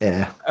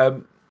 Yeah.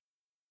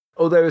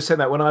 Although I was saying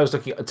that when I was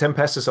looking at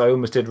Tempestus, I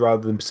almost did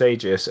rather than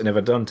Sagius, and if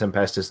I'd done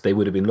Tempestus, they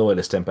would have been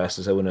Loyalist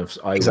Tempestus. I wouldn't have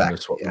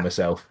swapped them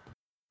myself.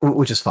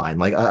 Which is fine.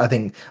 Like I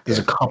think there's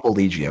a couple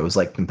Legios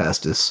like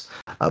Tempestus.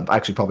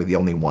 Actually, probably the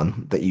only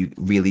one that you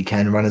really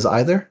can run as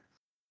either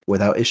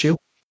without issue.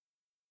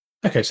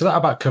 Okay, so that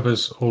about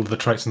covers all of the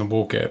traits in the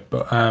war gear.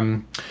 But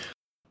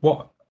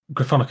what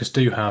Gryphonicus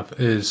do have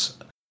is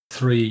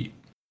 3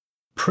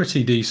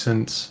 pretty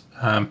decent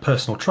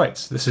personal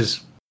traits. This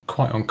is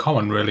quite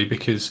uncommon, really,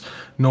 because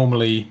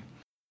normally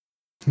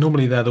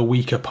they're the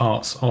weaker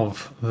parts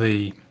of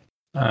the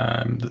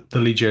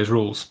Legio's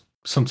rules.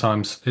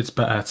 Sometimes it's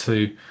better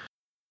to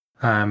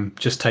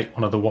just take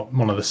one of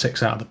the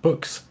 6 out of the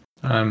books.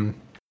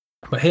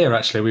 But here,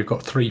 actually, we've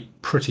got 3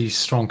 pretty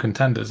strong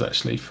contenders,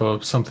 actually,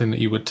 for something that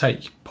you would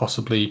take,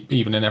 possibly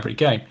even in every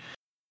game.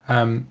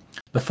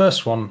 The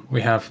first one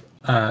we have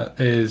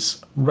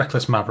is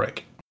Reckless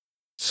Maverick.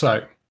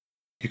 So,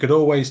 you could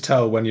always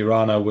tell when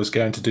Urana was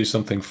going to do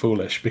something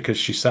foolish because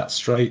she sat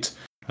straight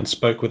and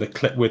spoke with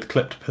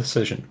clipped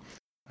precision,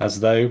 as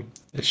though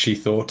she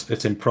thought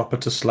it improper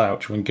to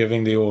slouch when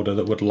giving the order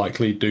that would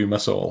likely doom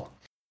us all.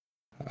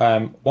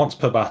 Once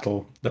per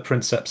battle, the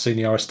Princeps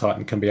Senioris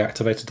Titan can be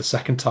activated a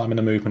second time in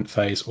a movement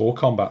phase or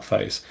combat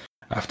phase.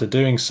 After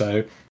doing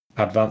so,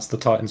 advance the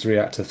Titan's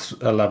reactor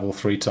a level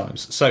 3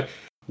 times. So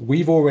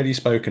we've already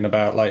spoken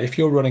about, like, if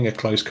you're running a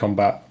close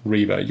combat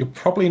Reaver, you're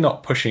probably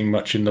not pushing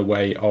much in the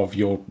way of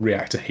your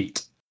reactor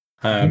heat.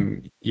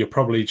 You're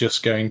probably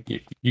just going...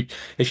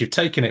 if you've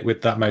taken it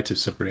with that motive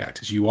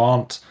sub-reactors, you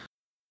aren't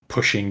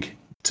pushing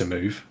to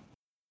move.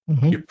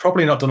 You've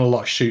probably not done a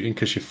lot of shooting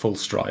because you're full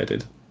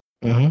strided.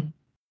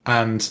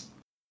 And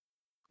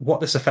what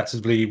this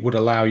effectively would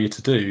allow you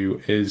to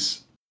do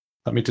is,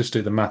 let me just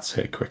do the maths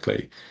here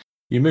quickly.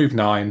 You move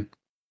 9,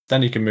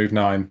 then you can move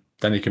 9,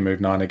 then you can move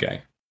 9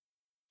 again.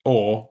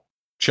 Or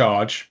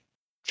charge,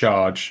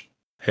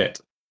 hit.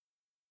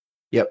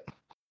 Yep.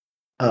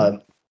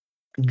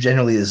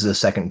 Generally, this is a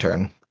second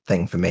turn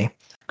thing for me,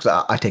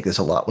 because I take this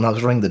a lot. When I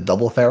was running the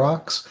double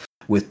Ferox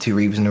with 2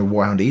 Reavers and a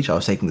Warhound each, I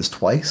was taking this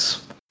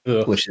twice,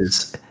 which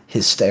is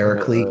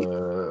hysterically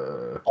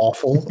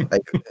awful.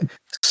 Like,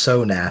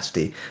 so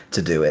nasty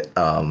to do it.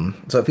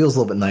 So it feels a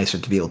little bit nicer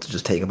to be able to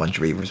just take a bunch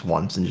of Reavers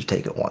once and just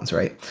take it once,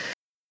 right?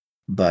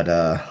 But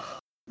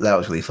that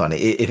was really funny.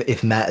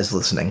 If Matt is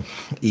listening,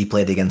 he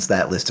played against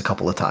that list a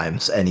couple of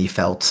times, and he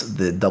felt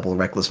the double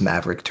Reckless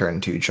Maverick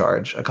turn 2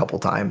 charge a couple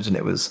times, and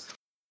it was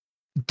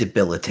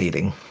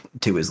debilitating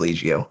to his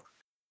Legio.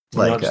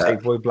 Like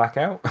Void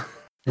Blackout.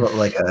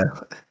 Like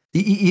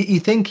you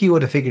think he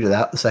would have figured it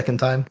out the second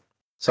time?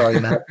 Sorry,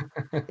 Matt.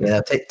 Yeah,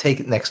 take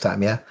it next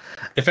time. Yeah.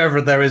 If ever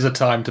there is a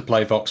time to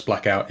play Vox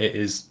Blackout,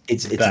 it's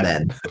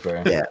then.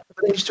 Yeah,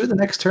 but they just do it the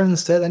next turn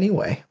instead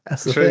anyway.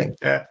 That's the thing.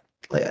 Yeah.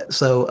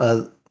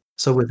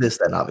 So with this,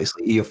 then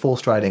obviously you're full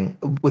striding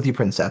with your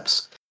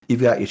Princeps.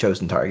 You've got your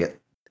chosen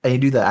target, and you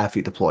do that after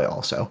you deploy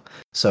also.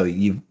 So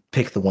you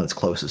pick the one that's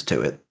closest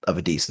to it of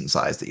a decent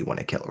size that you want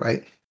to kill,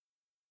 right?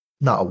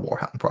 Not a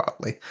Warhound,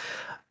 probably.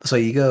 So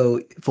you go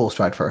full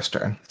stride first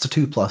turn. It's a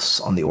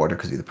 2+ on the order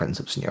because you're the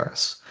Princeps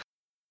Senioris.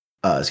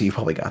 So you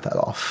probably got that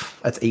off.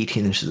 That's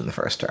 18 inches in the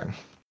first turn.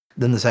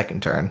 Then the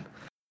second turn,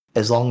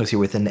 as long as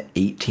you're within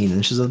 18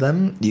 inches of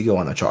them, you go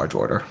on a charge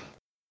order.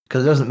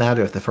 Because it doesn't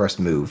matter if the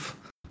first move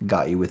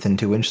got you within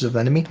 2 inches of the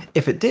enemy.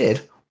 If it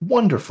did,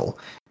 wonderful.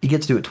 You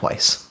get to do it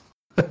twice.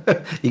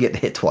 You get to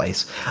hit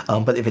twice.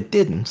 But if it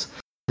didn't,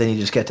 then you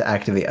just get to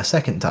activate a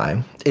second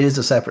time. It is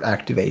a separate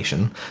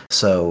activation,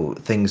 so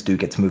things do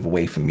get to move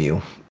away from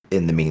you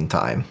in the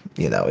meantime.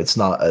 You know, it's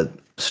not a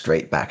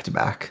straight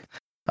back-to-back.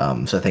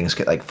 So things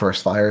get, like,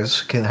 first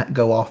fires can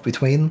go off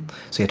between,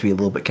 so you have to be a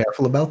little bit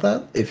careful about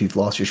that if you've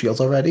lost your shields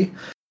already.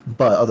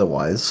 But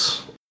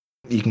otherwise,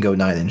 you can go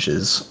 9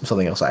 inches,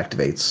 something else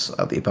activates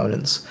the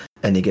opponents,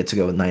 and you get to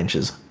go 9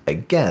 inches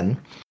again.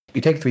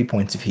 You take 3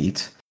 points of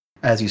heat.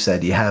 As you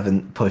said, you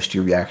haven't pushed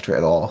your reactor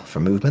at all for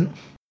movement.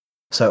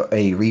 So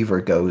a Reaver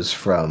goes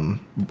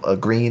from a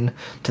green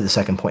to the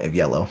second point of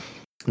yellow,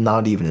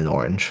 not even an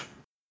orange,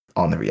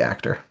 on the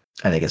reactor,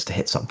 and it gets to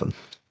hit something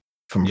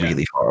from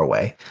really far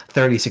away.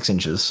 36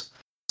 inches.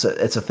 So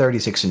it's a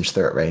 36-inch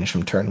threat range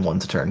from turn 1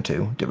 to turn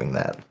 2 doing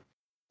that,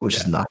 which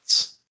is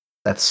nuts.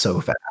 That's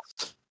so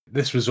fast.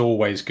 This was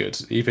always good.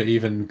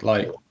 Even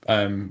like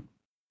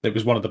it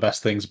was one of the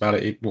best things about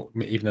it,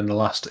 even in the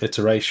last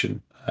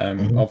iteration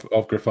of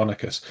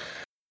Gryphonicus.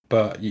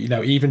 But, you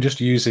know, even just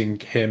using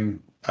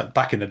him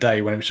back in the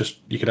day when it was just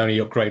you could only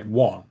upgrade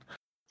 1.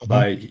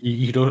 Like,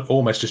 you could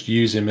almost just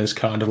use him as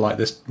kind of like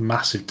this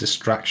massive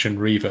distraction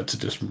Reaver to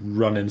just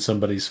run in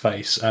somebody's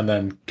face and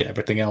then get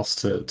everything else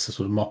to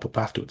sort of mop up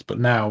afterwards. But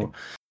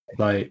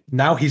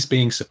now he's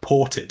being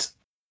supported.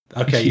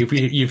 Okay,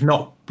 you've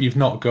not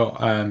got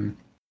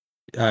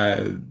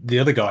the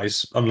other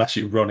guys, unless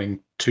you're running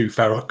 2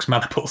 Ferox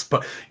Maniples,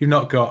 but you've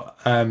not got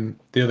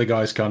the other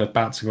guys kind of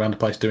bouncing around the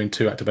place doing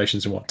 2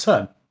 activations in 1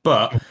 turn.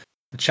 But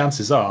the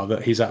chances are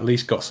that he's at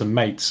least got some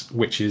mates,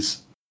 which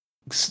is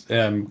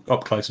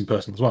up close and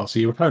personal as well. So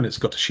your opponent's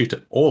got to shoot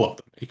at all of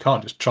them. You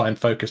can't just try and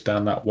focus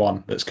down that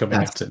one that's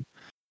coming at him.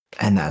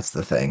 And that's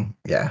the thing.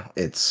 Yeah,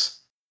 it's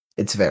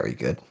very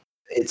good.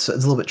 It's a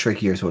little bit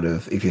trickier, sort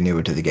of, if you're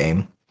newer to the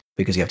game,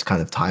 because you have to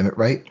kind of time it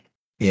right.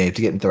 You have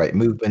to get into the right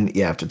movement.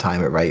 You have to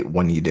time it right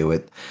when you do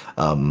it.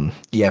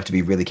 You have to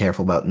be really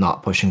careful about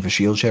not pushing for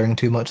shield sharing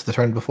too much the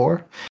turn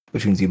before,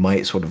 which means you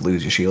might sort of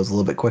lose your shields a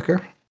little bit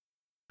quicker,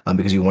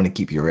 because you want to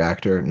keep your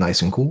reactor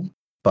nice and cool.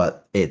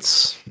 But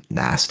it's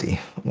nasty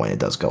when it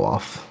does go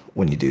off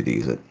when you do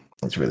use it.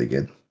 It's really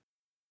good.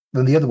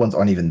 Then the other ones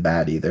aren't even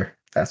bad either.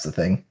 That's the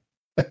thing.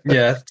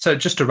 Yeah, so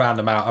just to round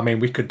them out, I mean,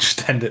 we could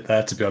just end it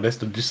there, to be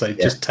honest, and just say,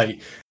 just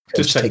take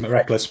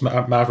Reckless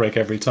Maverick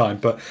every time.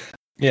 But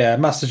yeah,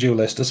 Master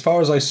Duelist, as far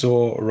as I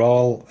saw,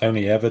 Rahl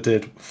only ever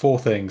did 4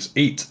 things: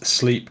 eat,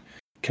 sleep,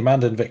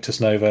 command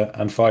Invictus Nova,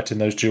 and fight in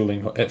the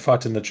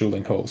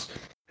dueling halls.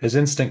 His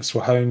instincts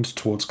were honed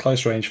towards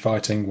close range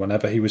fighting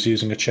whenever he was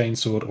using a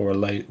chainsword or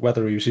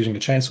whether he was using a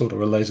chainsword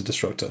or a laser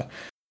destructor.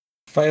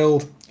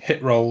 Failed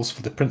hit rolls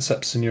for the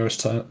Princeps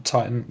Senioris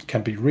Titan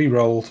can be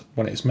re-rolled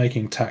when it is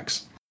making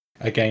attacks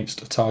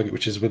against a target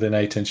which is within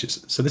 8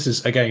 inches. So this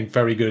is, again,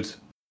 very good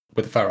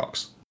with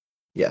Ferox.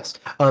 Yes.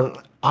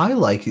 I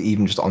like it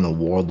even just on the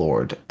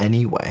Warlord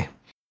anyway.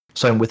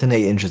 So within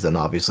 8 inches, then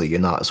obviously you're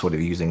not sort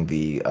of using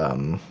the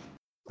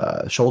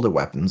shoulder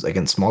weapons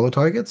against smaller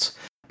targets,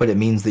 but it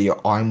means that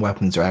your arm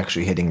weapons are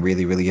actually hitting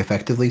really, really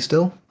effectively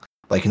still.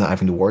 Like, you're not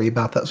having to worry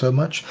about that so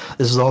much.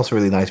 This is also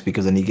really nice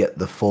because then you get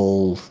the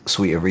full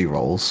suite of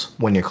rerolls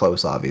when you're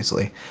close,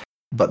 obviously,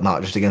 but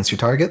not just against your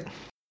target.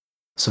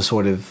 So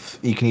sort of,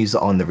 you can use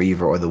it on the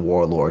Reaver or the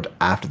Warlord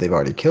after they've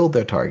already killed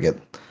their target,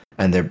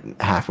 and they're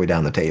halfway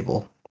down the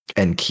table,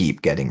 and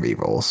keep getting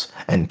rerolls,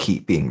 and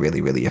keep being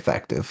really, really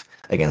effective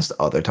against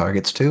other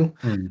targets too.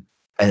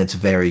 And it's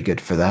very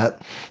good for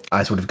that.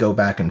 I sort of go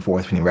back and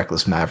forth between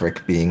Reckless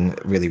Maverick being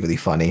really, really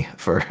funny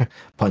for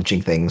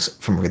punching things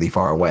from really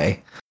far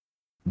away,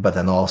 but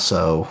then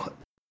also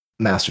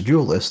Master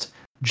Duelist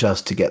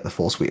just to get the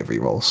full suite of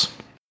rerolls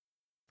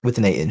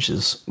within 8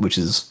 inches, which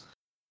is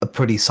a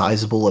pretty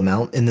sizable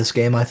amount in this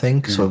game, I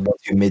think. So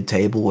once you're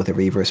mid-table with a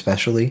Reaver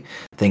especially,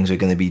 things are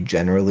going to be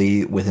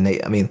generally within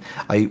 8. I mean,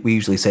 we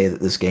usually say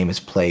that this game is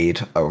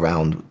played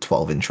around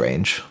 12-inch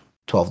range.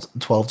 12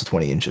 to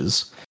 20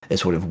 inches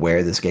is sort of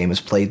where this game is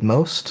played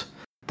most.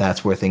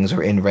 That's where things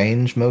are in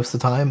range most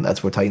of the time.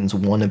 That's where Titans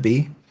want to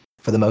be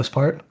for the most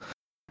part.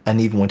 And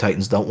even when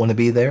Titans don't want to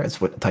be there, it's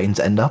what Titans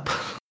end up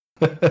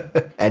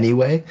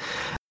anyway.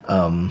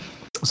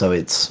 So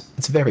it's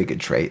a very good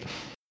trait.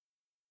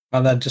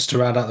 And then just to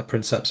round out the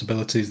Princeps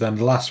abilities, then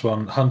the last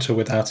one, Hunter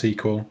without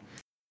equal.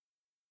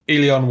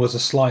 Elion was a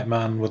slight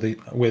man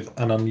with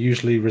an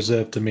unusually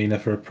reserved demeanour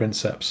for a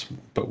Princeps,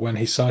 but when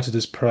he sighted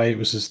his prey, it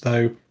was as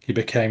though he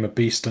became a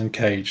beast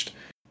uncaged,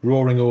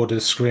 roaring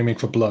orders, screaming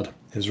for blood.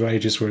 His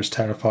rages were as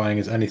terrifying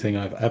as anything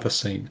I've ever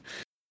seen.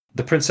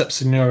 The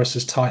Princeps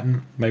Senioris'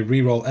 Titan may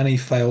reroll any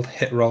failed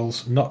hit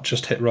rolls, not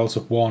just hit rolls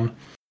of 1,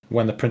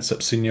 when the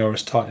Princeps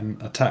Senioris Titan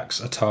attacks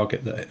a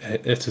target that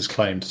it has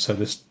claimed. So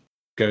this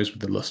goes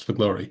with the Lust for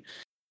Glory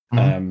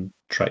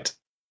trait.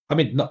 I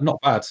mean,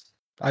 not bad.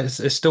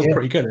 It's still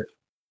pretty good.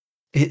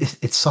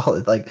 It's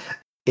solid. Like,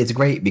 it's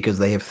great because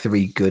they have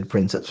 3 good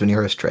Princeps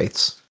Senioris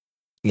traits.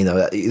 You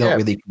know, you don't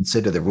really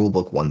consider the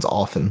rulebook ones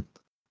often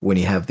when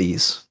you have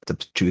these to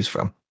choose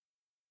from.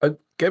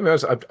 Get me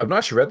honest, I've not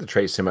actually read the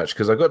traits too much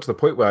because I got to the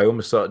point where I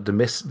almost started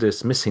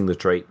dismissing the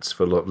traits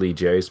for a lot of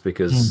Legios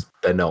because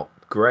they're not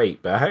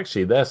great. But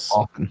actually,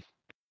 often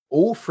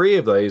all 3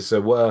 of those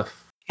are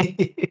worth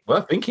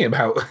thinking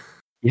about.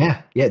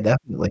 Yeah,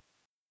 definitely.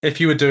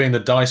 If you were doing the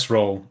dice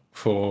roll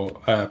for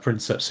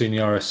Princeps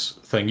Senioris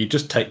thing, you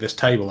just take this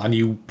table, and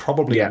you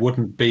probably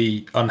wouldn't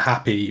be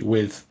unhappy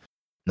with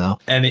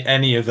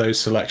any of those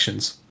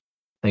selections.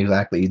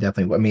 Exactly, you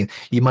definitely. I mean,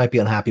 you might be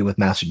unhappy with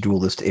Master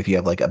Duelist if you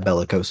have like a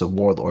Bellicosa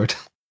Warlord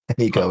and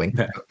you're going,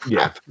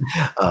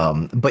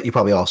 but you're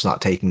probably also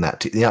not taking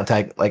that. You're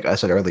not like I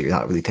said earlier, you're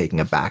not really taking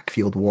a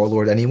backfield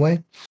Warlord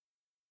anyway.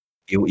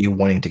 You're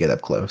wanting to get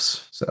up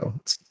close, so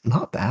it's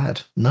not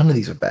bad. None of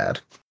these are bad.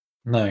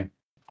 No,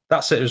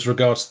 that's it as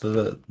regards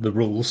to the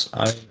rules.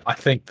 I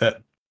think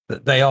that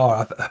they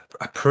are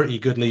a pretty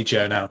good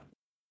Legio now.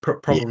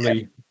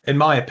 Probably, in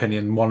my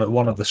opinion, one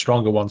of the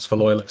stronger ones for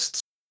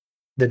loyalists.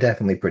 They're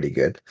definitely pretty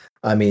good.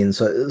 I mean,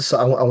 so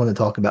I want to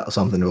talk about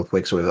something real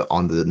quick, sort of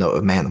on the note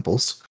of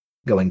maniples,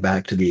 going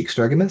back to the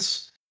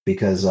Extergimus,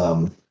 because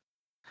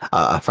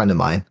a friend of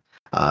mine,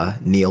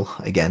 Neil,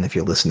 again, if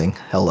you're listening,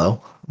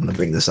 hello, I'm going to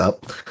bring this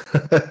up,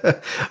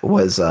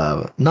 was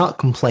not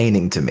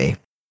complaining to me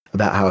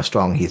about how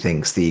strong he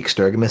thinks the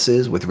Extergimus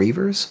is with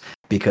Reavers,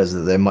 because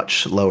they're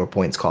much lower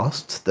points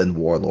cost than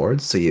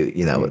Warlords, so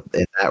you know,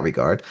 in that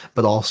regard,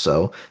 but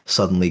also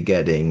suddenly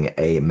getting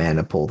a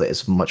mana pool that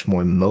is much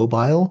more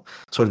mobile.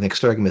 Sort of an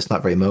Extergimus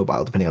not very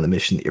mobile, depending on the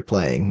mission that you're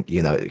playing.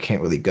 You know, it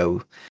can't really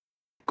go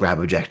grab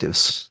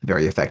objectives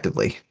very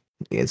effectively.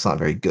 It's not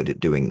very good at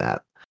doing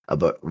that.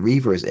 But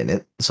Reavers in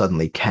it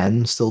suddenly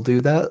can still do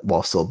that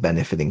while still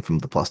benefiting from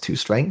the +2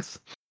 strength.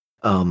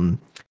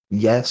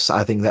 Yes,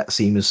 I think that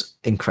seems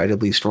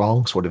incredibly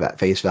strong, sort of at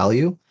face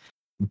value,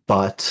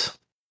 but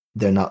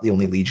they're not the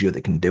only Legio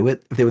that can do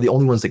it. If they were the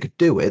only ones that could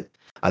do it,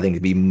 I think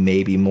it'd be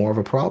maybe more of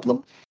a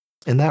problem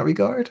in that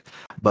regard.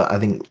 But I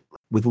think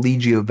with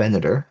Legio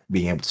Venator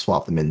being able to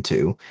swap them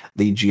into,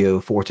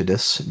 Legio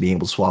Fortidus being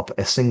able to swap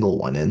a single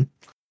one in,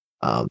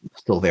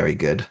 still very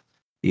good.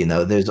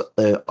 There's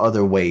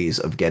other ways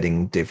of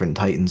getting different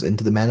Titans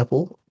into the mana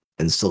pool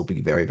and still be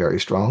very, very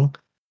strong.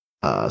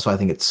 So I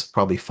think it's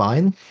probably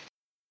fine.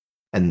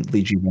 And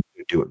Legio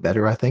Venator do it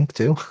better, I think,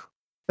 too.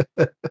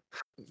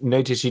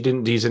 Notice you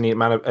didn't use any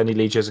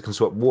Legios that can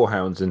swap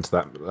Warhounds into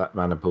that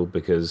mana pool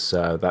because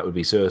that would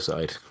be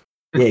suicide.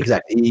 Yeah,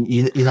 exactly.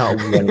 You're not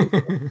running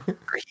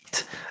for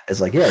heat. It's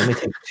like, yeah, let me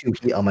take 2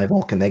 heat on my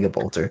Vulcan Mega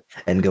Bolter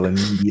and go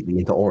immediately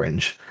into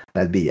orange.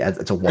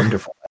 It's a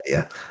wonderful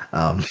idea.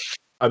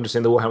 I'm just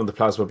in the Warhammer with the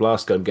Plasma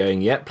Blast gun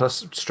going,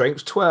 plus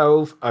strength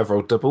 12. I've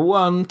rolled double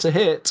 1 to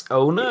hit.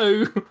 Oh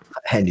no.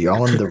 And you're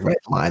on the red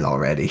line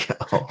already.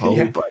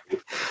 Buddy.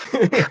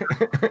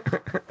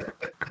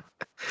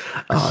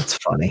 Oh, it's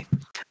funny.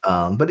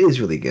 But it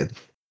is really good.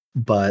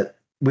 But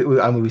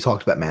we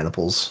talked about mana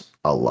pools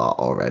a lot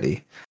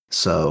already.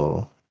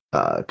 So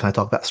can I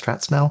talk about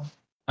strats now?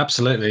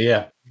 Absolutely,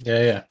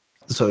 yeah.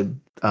 So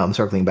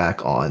circling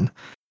back on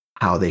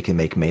how they can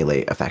make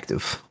melee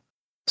effective.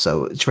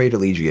 So Trader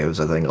Legios,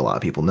 I think a lot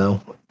of people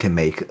know, can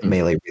make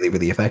melee really,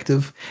 really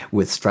effective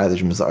with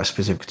stratagems that are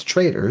specific to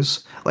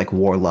traders, like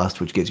Warlust,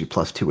 which gives you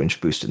plus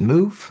 2-inch boosted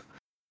move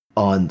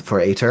for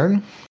a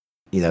turn.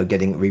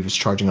 Getting Reavers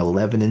charging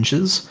 11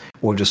 inches,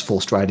 or just full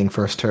striding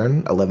first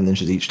turn, 11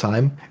 inches each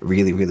time.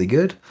 Really, really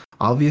good,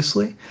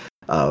 obviously.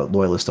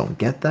 Loyalists don't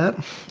get that.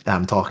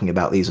 I'm talking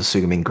about these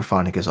assuming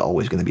Graphonica is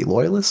always going to be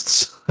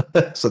loyalists,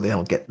 so they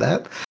don't get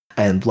that.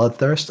 And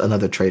Bloodthirst,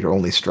 another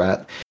trader-only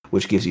strat,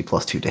 which gives you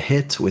plus 2 to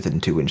hit within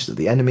 2 inches of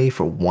the enemy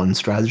for 1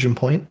 stratagem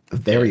point.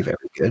 Very, very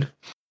good.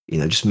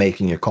 Just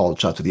making your called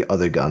shots with the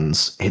other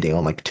guns hitting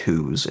on like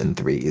 2s and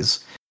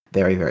 3s.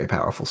 Very, very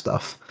powerful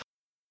stuff.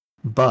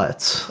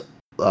 But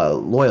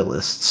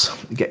Loyalists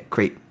get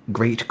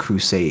Great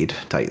Crusade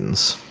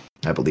Titans,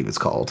 I believe it's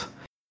called.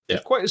 Yeah,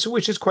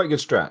 which is quite good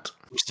strat.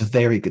 Which is a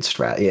very good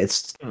strat.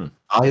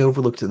 I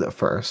overlooked it at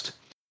first.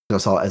 I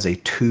saw it as a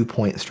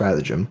 2-point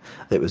stratagem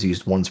that was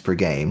used once per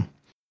game.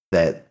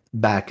 That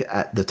back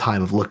at the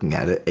time of looking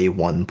at it, a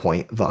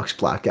 1-point Vox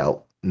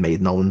Blackout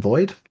made null and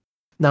void.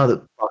 Now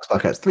that Vox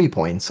Blackout has 3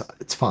 points,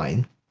 it's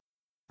fine.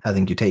 I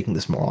think you're taking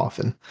this more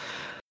often.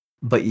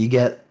 But you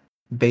get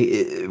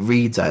it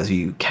reads as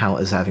you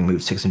count as having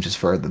moved 6 inches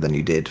further than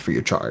you did for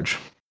your charge,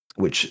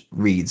 which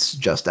reads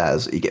just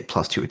as you get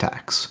plus 2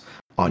 attacks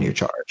on your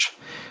charge,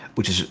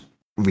 which is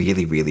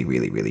really, really,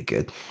 really, really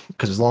good.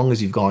 Because as long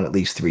as you've gone at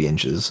least 3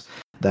 inches,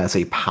 that's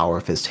a Power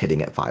Fist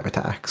hitting at 5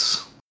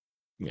 attacks.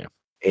 Yeah.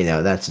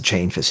 That's a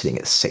Chain Fist hitting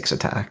at 6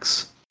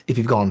 attacks. If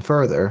you've gone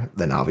further,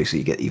 then obviously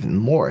you get even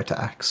more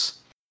attacks.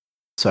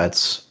 So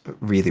that's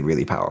really,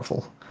 really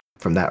powerful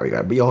from that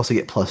regard. But you also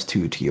get plus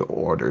 2 to your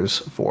orders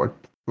for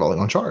rolling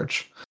on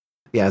charge.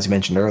 Yeah, as you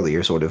mentioned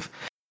earlier, sort of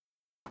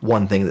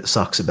one thing that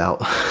sucks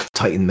about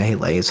Titan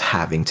Melee is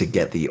having to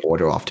get the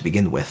order off to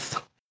begin with.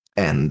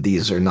 And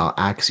these are not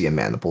Axiom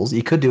mana pools.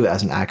 You could do it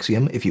as an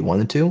Axiom if you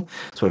wanted to,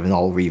 sort of an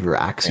all Reaver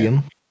Axiom.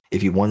 Yeah.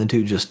 If you wanted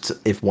to, just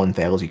if one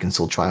fails, you can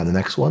still try on the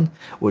next one,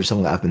 which is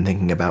something that I've been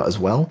thinking about as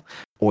well.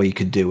 Or you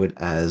could do it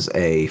as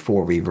a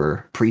 4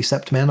 Reaver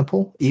Precept mana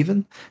pool,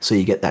 even. So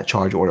you get that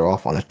charge order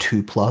off on a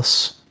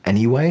 2+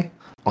 anyway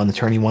on the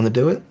turn you want to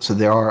do it. So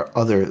there are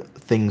other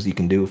things you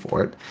can do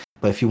for it.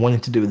 But if you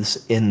wanted to do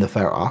this in the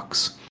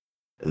Ferox,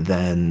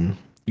 then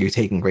you're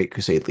taking Great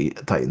Crusade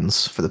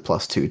Titans for the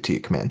plus 2 to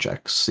your command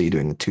checks. So you're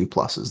doing the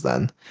 2+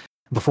 then,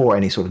 before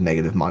any sort of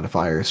negative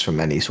modifiers from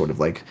any sort of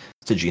like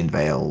Stygian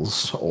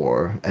Veils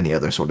or any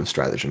other sort of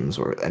stratagems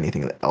or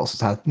anything else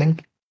is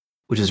happening,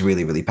 which is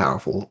really, really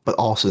powerful. But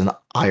also an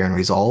Iron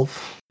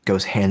Resolve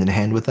goes hand in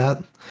hand with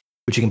that,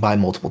 which you can buy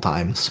multiple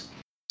times.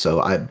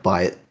 So I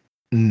buy it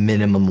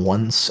minimum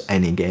once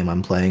any game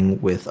I'm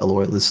playing with a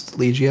Loyalist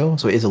Legio.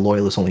 So it is a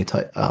Loyalist only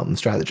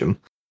stratagem.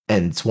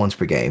 And it's once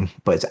per game,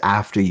 but it's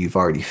after you've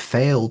already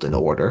failed an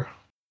order.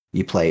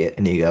 You play it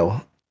and you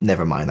go,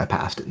 never mind, I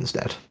passed it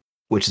instead.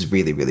 Which is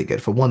really, really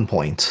good. For 1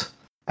 point,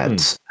 I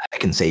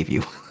can save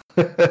you.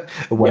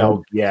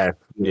 Yeah.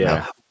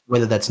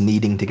 Whether that's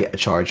needing to get a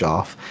charge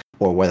off,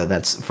 or whether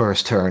that's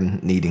first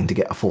turn needing to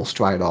get a full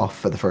stride off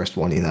for the first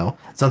one,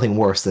 It's nothing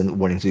worse than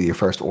wanting to do your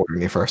first order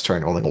in your first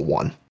turn rolling a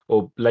 1.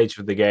 Or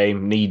later in the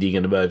game, needing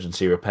an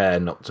emergency repair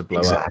not to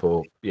blow up,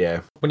 or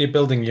when you're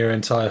building your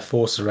entire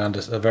force around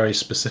a very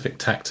specific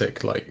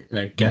tactic, like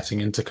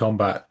getting into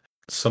combat,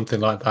 something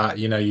like that,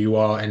 you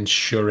are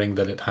ensuring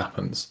that it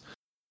happens.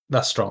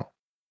 That's strong.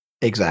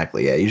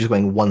 Exactly. Yeah, you're just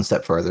going one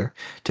step further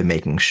to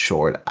making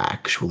sure it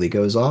actually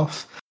goes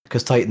off.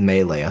 Because Titan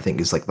Melee, I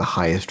think, is like the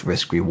highest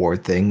risk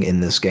reward thing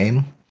in this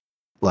game.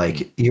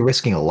 Like you're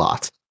risking a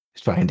lot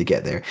trying to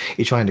get there.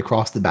 You're trying to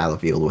cross the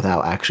battlefield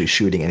without actually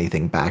shooting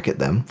anything back at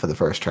them for the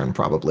first turn,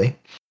 probably.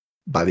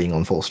 by being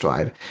on full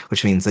stride,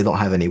 which means they don't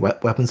have any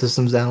weapon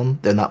systems down.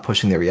 They're not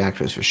pushing their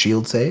reactors for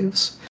shield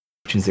saves,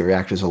 which means the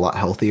reactors are a lot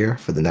healthier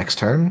for the next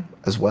turn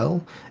as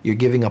well. You're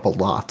giving up a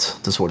lot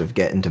to sort of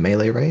get into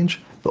melee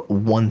range, but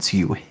once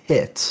you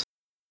hit,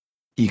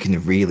 you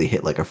can really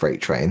hit like a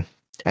freight train,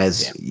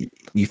 as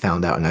you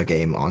found out in a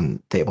game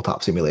on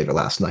Tabletop Simulator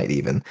last night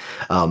even.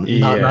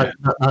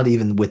 Not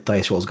even with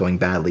dice rolls going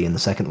badly and the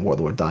second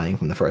Warlord dying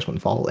from the first one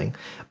falling,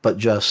 but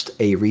just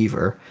a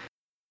Reaver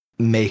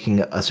making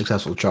a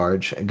successful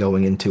charge and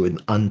going into an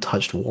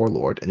untouched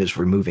Warlord and just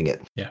removing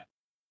it. Yeah.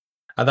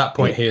 At that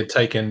point, he had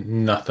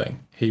taken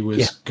nothing. He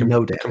was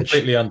no damage,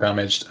 completely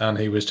undamaged, and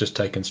he was just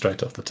taken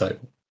straight off the table.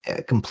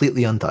 Yeah,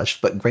 completely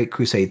untouched. But Great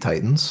Crusade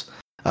Titans,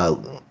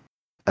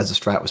 as the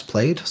strat was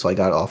played, so I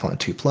got it off on a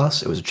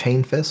 2+. It was a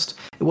Chain Fist.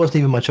 It wasn't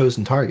even my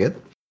chosen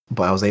target,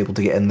 but I was able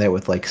to get in there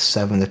with like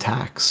 7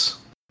 attacks,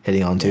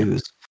 hitting on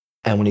 2s.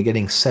 And when you're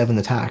getting 7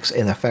 attacks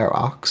in a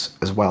Ferox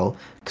as well,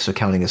 so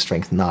counting as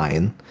strength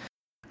 9,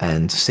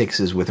 and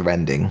 6s with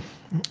Rending,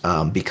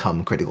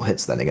 become critical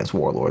hits then against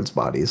Warlords'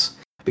 bodies,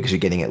 because you're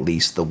getting at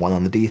least the 1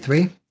 on the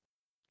D3.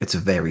 It's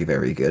very,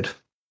 very good.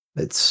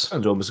 It's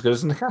almost as good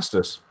as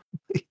Necastus.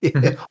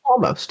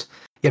 Almost.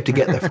 You have to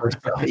get there first,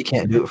 though. You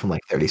can't do it from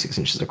like 36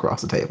 inches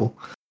across the table,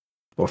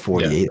 or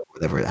 48, or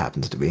whatever it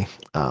happens to be.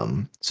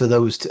 So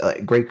those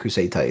Great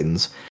Crusade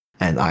Titans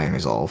and Iron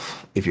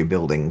Resolve, if you're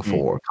building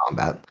for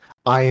combat.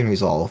 Iron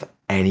Resolve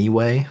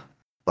anyway,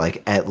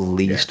 like at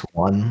least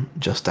 1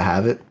 just to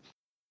have it.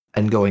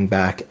 And going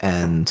back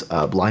and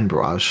Blind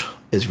Barrage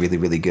is really,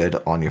 really good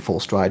on your full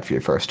stride for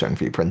your first turn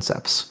for your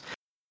Princeps.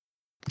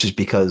 Just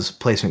because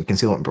placement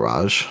Concealment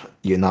Barrage,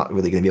 you're not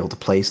really going to be able to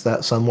place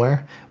that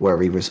somewhere where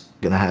Reaver's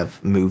going to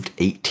have moved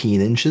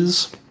 18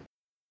 inches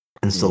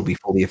and still be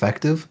fully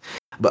effective.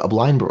 But a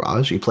Blind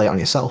Barrage, you play it on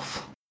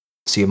yourself.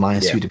 So you're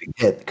 -2 to be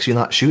hit, because you're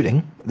not shooting.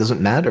 It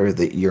doesn't matter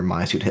that you're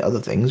 -2 to hit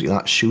other things. You're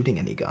not shooting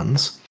any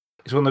guns.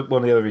 It's one of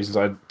the other reasons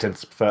I tend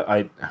to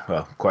prefer.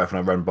 Quite often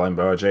I run Blind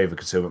Barrage over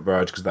Concealment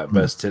Barrage, because that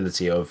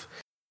versatility of,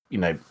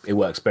 it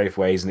works both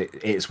ways, and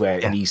it's where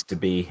it needs to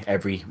be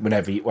after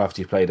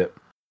you've played it.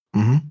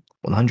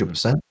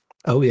 100%.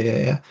 Oh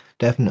yeah,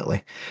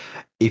 definitely.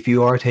 If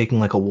you are taking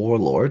like a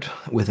Warlord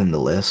within the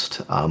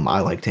list, I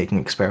like taking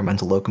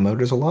Experimental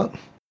Locomotors a lot.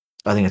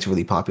 I think it's a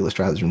really popular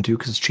stratagem too,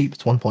 because it's cheap.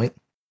 It's 1 point,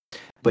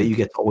 but you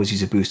get to always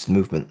use a boosted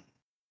movement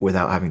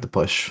without having to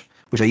push,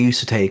 which I used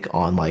to take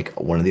on like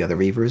one of the other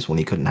Reavers when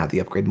you couldn't have the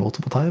upgrade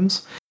multiple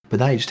times. But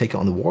now you just take it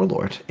on the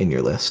Warlord in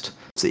your list,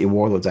 so that your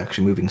Warlord's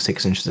actually moving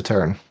 6 inches a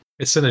turn.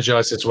 It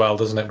synergizes as well,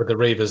 doesn't it, with the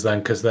Reavers then,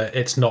 because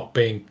it's not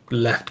being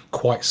left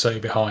quite so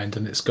behind,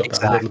 and it's got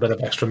that little bit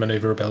of extra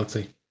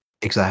maneuverability.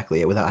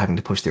 Exactly, without having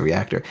to push the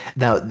reactor.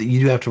 Now, you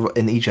do have to,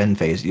 in each end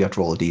phase, you have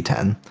to roll a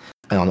d10,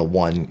 and on a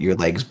 1, your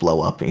legs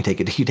blow up, and you take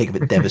a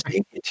bit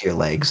devastating hit to your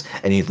legs,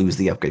 and you lose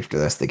the upgrade for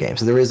the rest of the game.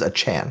 So there is a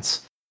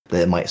chance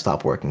that it might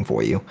stop working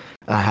for you.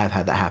 I have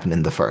had that happen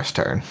in the first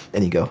turn,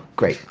 and you go,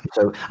 great.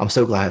 So I'm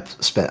so glad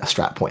I spent a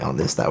strat point on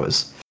this. That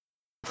was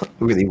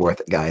really worth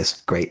it,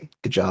 guys. Great,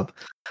 good job.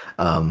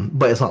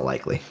 But it's not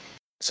likely.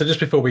 So just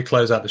before we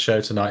close out the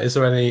show tonight, is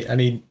there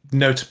any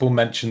notable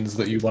mentions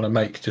that you want to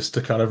make just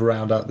to kind of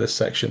round out this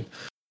section?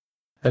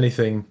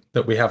 Anything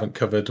that we haven't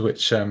covered,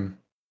 which... I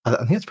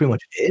think that's pretty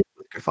much it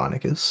with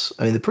Gryphonicus.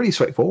 I mean, they're pretty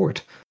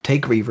straightforward.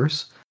 Take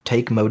Reavers,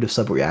 take Motive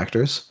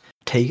Sub-Reactors,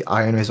 take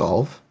Iron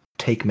Resolve,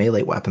 take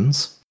melee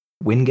weapons,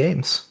 win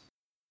games.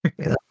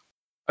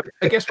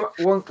 I guess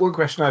one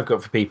question I've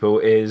got for people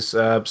is,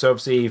 so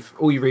obviously if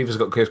all your Reavers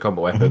got close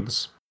combat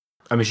weapons,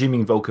 I'm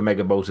assuming Vulcan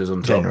Mega Bolters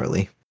on top.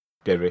 Generally.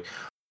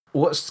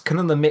 What's kind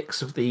of the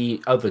mix of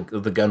the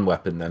gun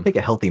weapon then? I think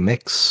a healthy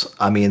mix.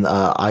 I mean,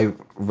 I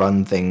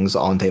run things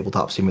on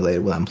Tabletop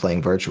Simulator when I'm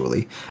playing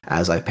virtually,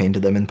 as I've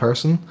painted them in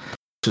person,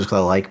 just because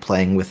I like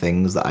playing with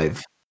things that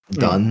I've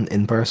done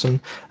in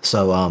person.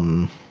 So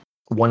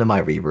one of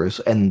my Reavers,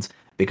 and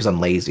because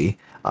I'm lazy,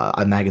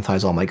 I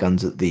magnetize all my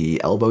guns at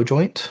the elbow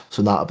joint,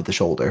 so not up at the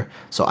shoulder.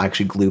 So I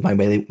actually glue my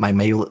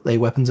melee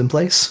weapons in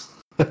place.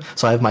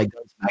 So I have my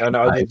guns magnetized.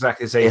 No,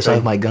 exactly the same thing. So I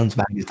have my guns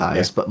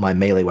magnetized, but my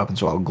melee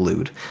weapons are all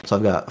glued. So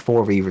I've got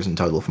 4 Reavers in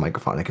total for my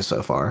Gryphonicus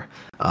so far.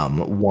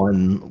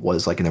 One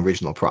was like an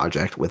original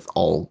project with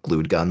all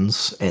glued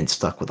guns, and it's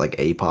stuck with like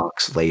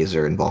Apox,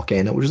 Laser, and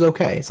Volcano, which is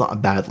okay. It's not a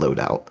bad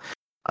loadout.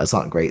 It's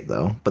not great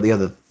though. But the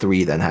other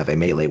 3 then have a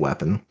melee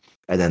weapon,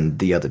 and then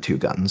the other 2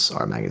 guns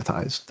are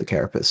magnetized, the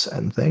Carapace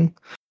and thing.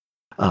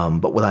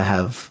 But what I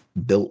have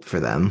built for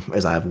them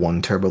is I have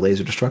 1 Turbo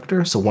Laser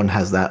Destructor, so one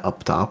has that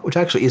up top, which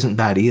actually isn't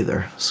bad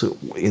either. So,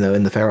 in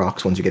the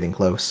Ferox, once you're getting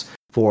close,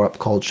 4 up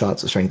called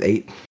shots at strength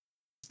 8,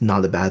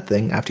 not a bad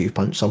thing after you've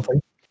punched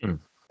something.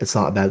 It's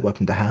not a bad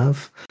weapon to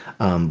have.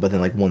 But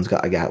then, like, one's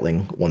got a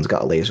Gatling, one's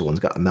got a laser, one's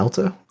got a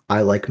Melta.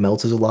 I like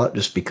Meltas a lot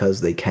just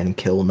because they can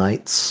kill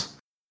Knights,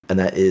 and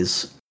that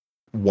is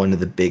one of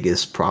the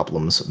biggest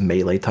problems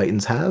melee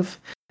Titans have,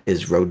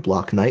 is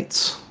roadblock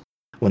Knights.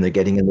 When they're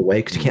getting in the way,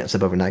 because you can't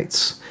step over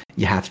Knights.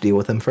 You have to deal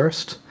with them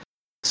first.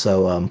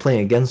 So playing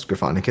against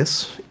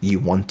Gryphonicus, you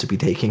want to be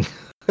taking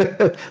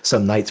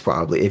Some knights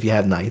probably. If you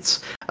have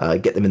knights,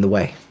 get them in the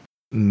way.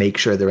 Make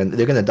sure they're going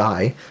to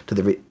die to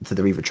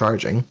the Reaver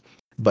charging,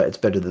 but it's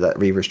better that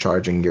Reaver's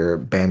charging your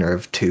banner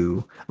of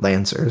 2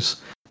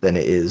 Lancers than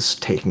it is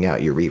taking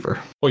out your Reaver.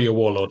 Or your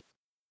Warlord.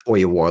 Or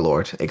your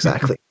Warlord,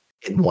 exactly.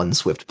 In one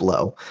swift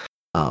blow.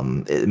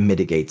 It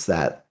mitigates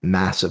that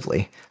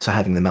massively. So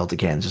having the melted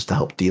cannons just to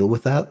help deal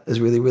with that is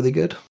really, really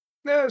good.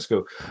 Yeah, that's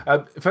cool.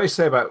 If I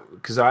say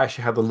because I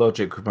actually had the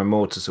logic with my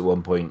Mortis at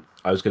one point,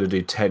 I was going to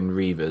do 10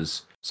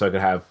 Reavers, so I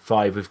could have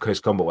 5 with close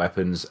combat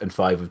weapons and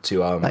 5 with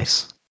 2 armor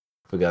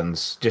for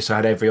guns. Just so I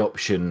had every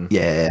option.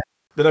 Yeah.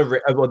 Then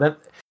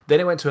then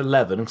it went to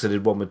 11 because I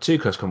did 1 with 2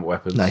 close combat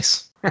weapons.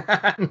 Nice.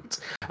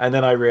 and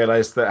then I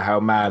realised that how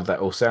mad that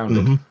all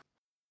sounded. Mm-hmm.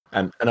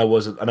 And I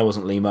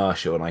wasn't Lee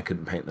Marshall, and I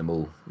couldn't paint them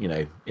all,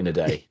 in a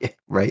day.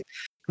 Right.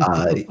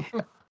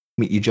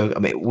 You joke. I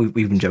mean, we've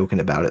been joking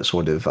about it,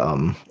 sort of,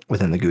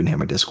 within the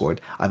Goonhammer Discord.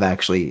 I've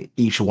actually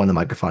each one of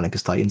my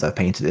Gryphonicus Titans I've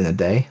painted in a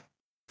day,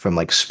 from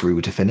like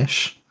sprue to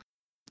finish,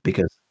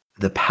 because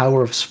the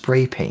power of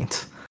spray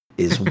paint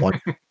is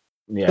one.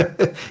 Yeah.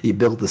 You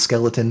build the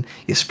skeleton,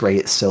 you spray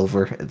it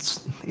silver.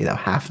 It's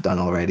half done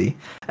already,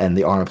 and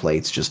the armor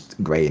plate's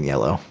just gray and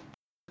yellow.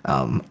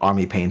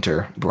 Army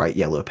Painter, bright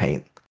yellow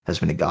paint has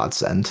been a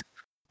godsend.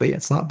 But yeah,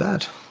 it's not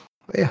bad.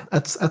 But yeah,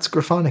 that's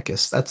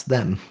Gryphonicus. That's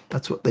them.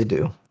 That's what they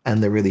do,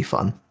 and they're really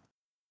fun.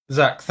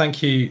 Zach,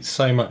 thank you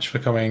so much for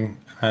coming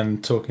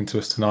and talking to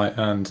us tonight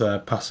and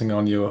passing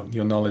on your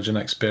knowledge and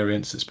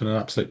experience. It's been an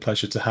absolute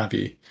pleasure to have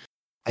you.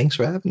 Thanks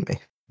for having me.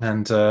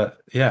 And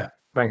yeah.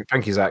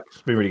 Thank you, Zach.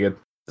 It's been really good.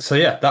 So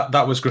yeah,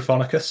 that was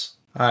Gryphonicus.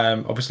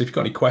 Obviously, if you've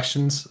got any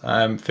questions,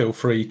 feel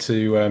free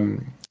to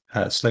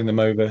sling them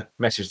over.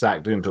 Message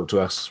Zach, don't talk to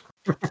us.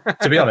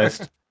 To be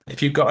honest,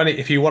 if you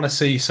want to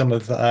see some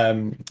of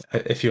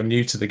if you're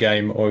new to the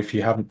game or if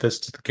you haven't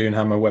visited the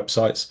Goonhammer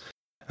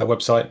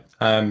website,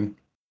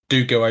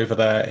 do go over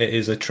there. It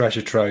is a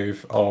treasure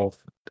trove of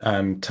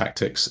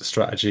tactics,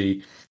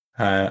 strategy,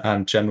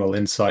 and general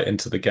insight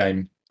into the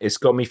game. It's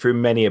got me through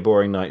many a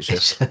boring night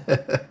shift.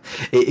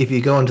 If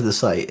you go onto the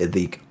site,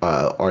 the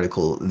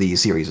article, the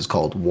series is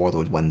called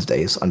Warlord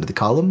Wednesdays under the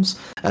columns.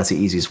 That's the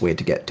easiest way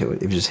to get to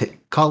it. If you just hit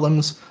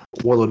columns,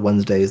 Warlord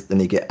Wednesdays, then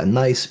you get a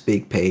nice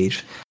big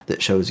page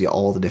that shows you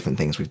all the different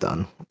things we've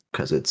done,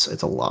 because it's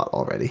a lot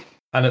already.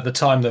 And at the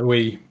time that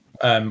we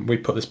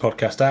put this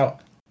podcast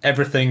out,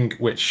 everything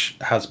which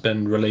has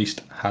been released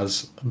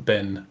has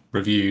been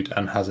reviewed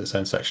and has its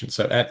own section.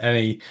 So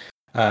any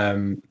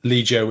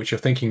Legio which you're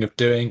thinking of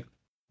doing,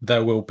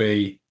 there will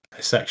be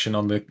a section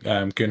on the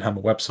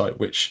Goonhammer website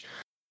which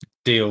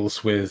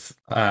deals with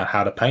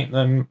how to paint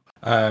them,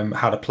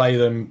 how to play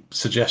them,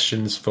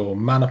 suggestions for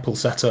mana pool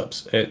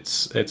setups.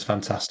 It's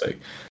fantastic.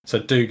 So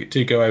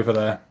do go over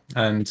there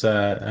and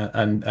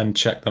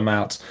check them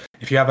out.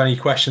 If you have any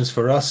questions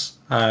for us,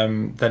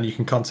 then you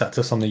can contact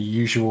us on the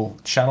usual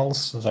channels,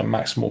 so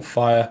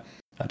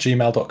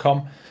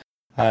maximalfire@gmail.com,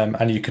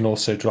 and you can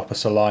also drop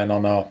us a line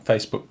on our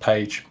Facebook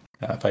page,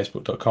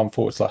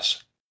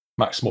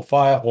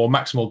 facebook.com/maximalfire, or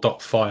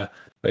maximal.fire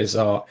is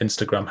our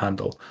Instagram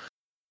handle.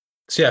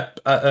 So yeah,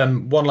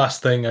 one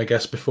last thing, I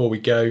guess, before we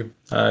go.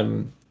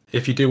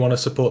 If you do want to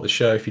support the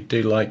show, if you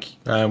do like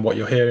what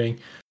you're hearing,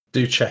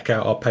 do check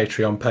out our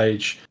Patreon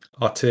page.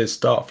 Our tiers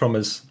start from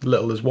as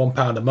little as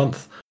 £1 a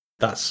month.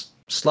 That's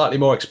slightly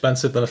more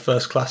expensive than a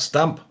first-class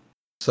stamp.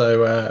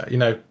 So,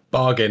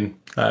 bargain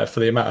for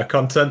the amount of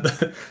content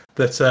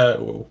that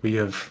we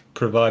have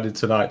provided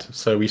tonight.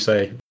 So we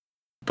say.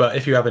 But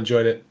if you have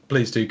enjoyed it,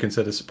 please do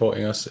consider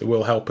supporting us. It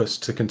will help us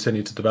to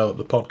continue to develop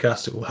the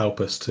podcast. It will help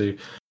us to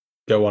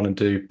go on and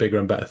do bigger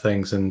and better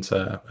things and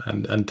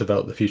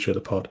develop the future of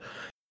the pod.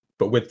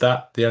 But with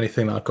that, the only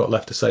thing that I've got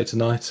left to say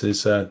tonight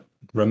is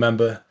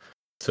remember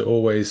to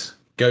always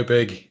go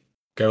big,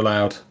 go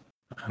loud,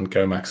 and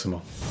go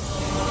maximal.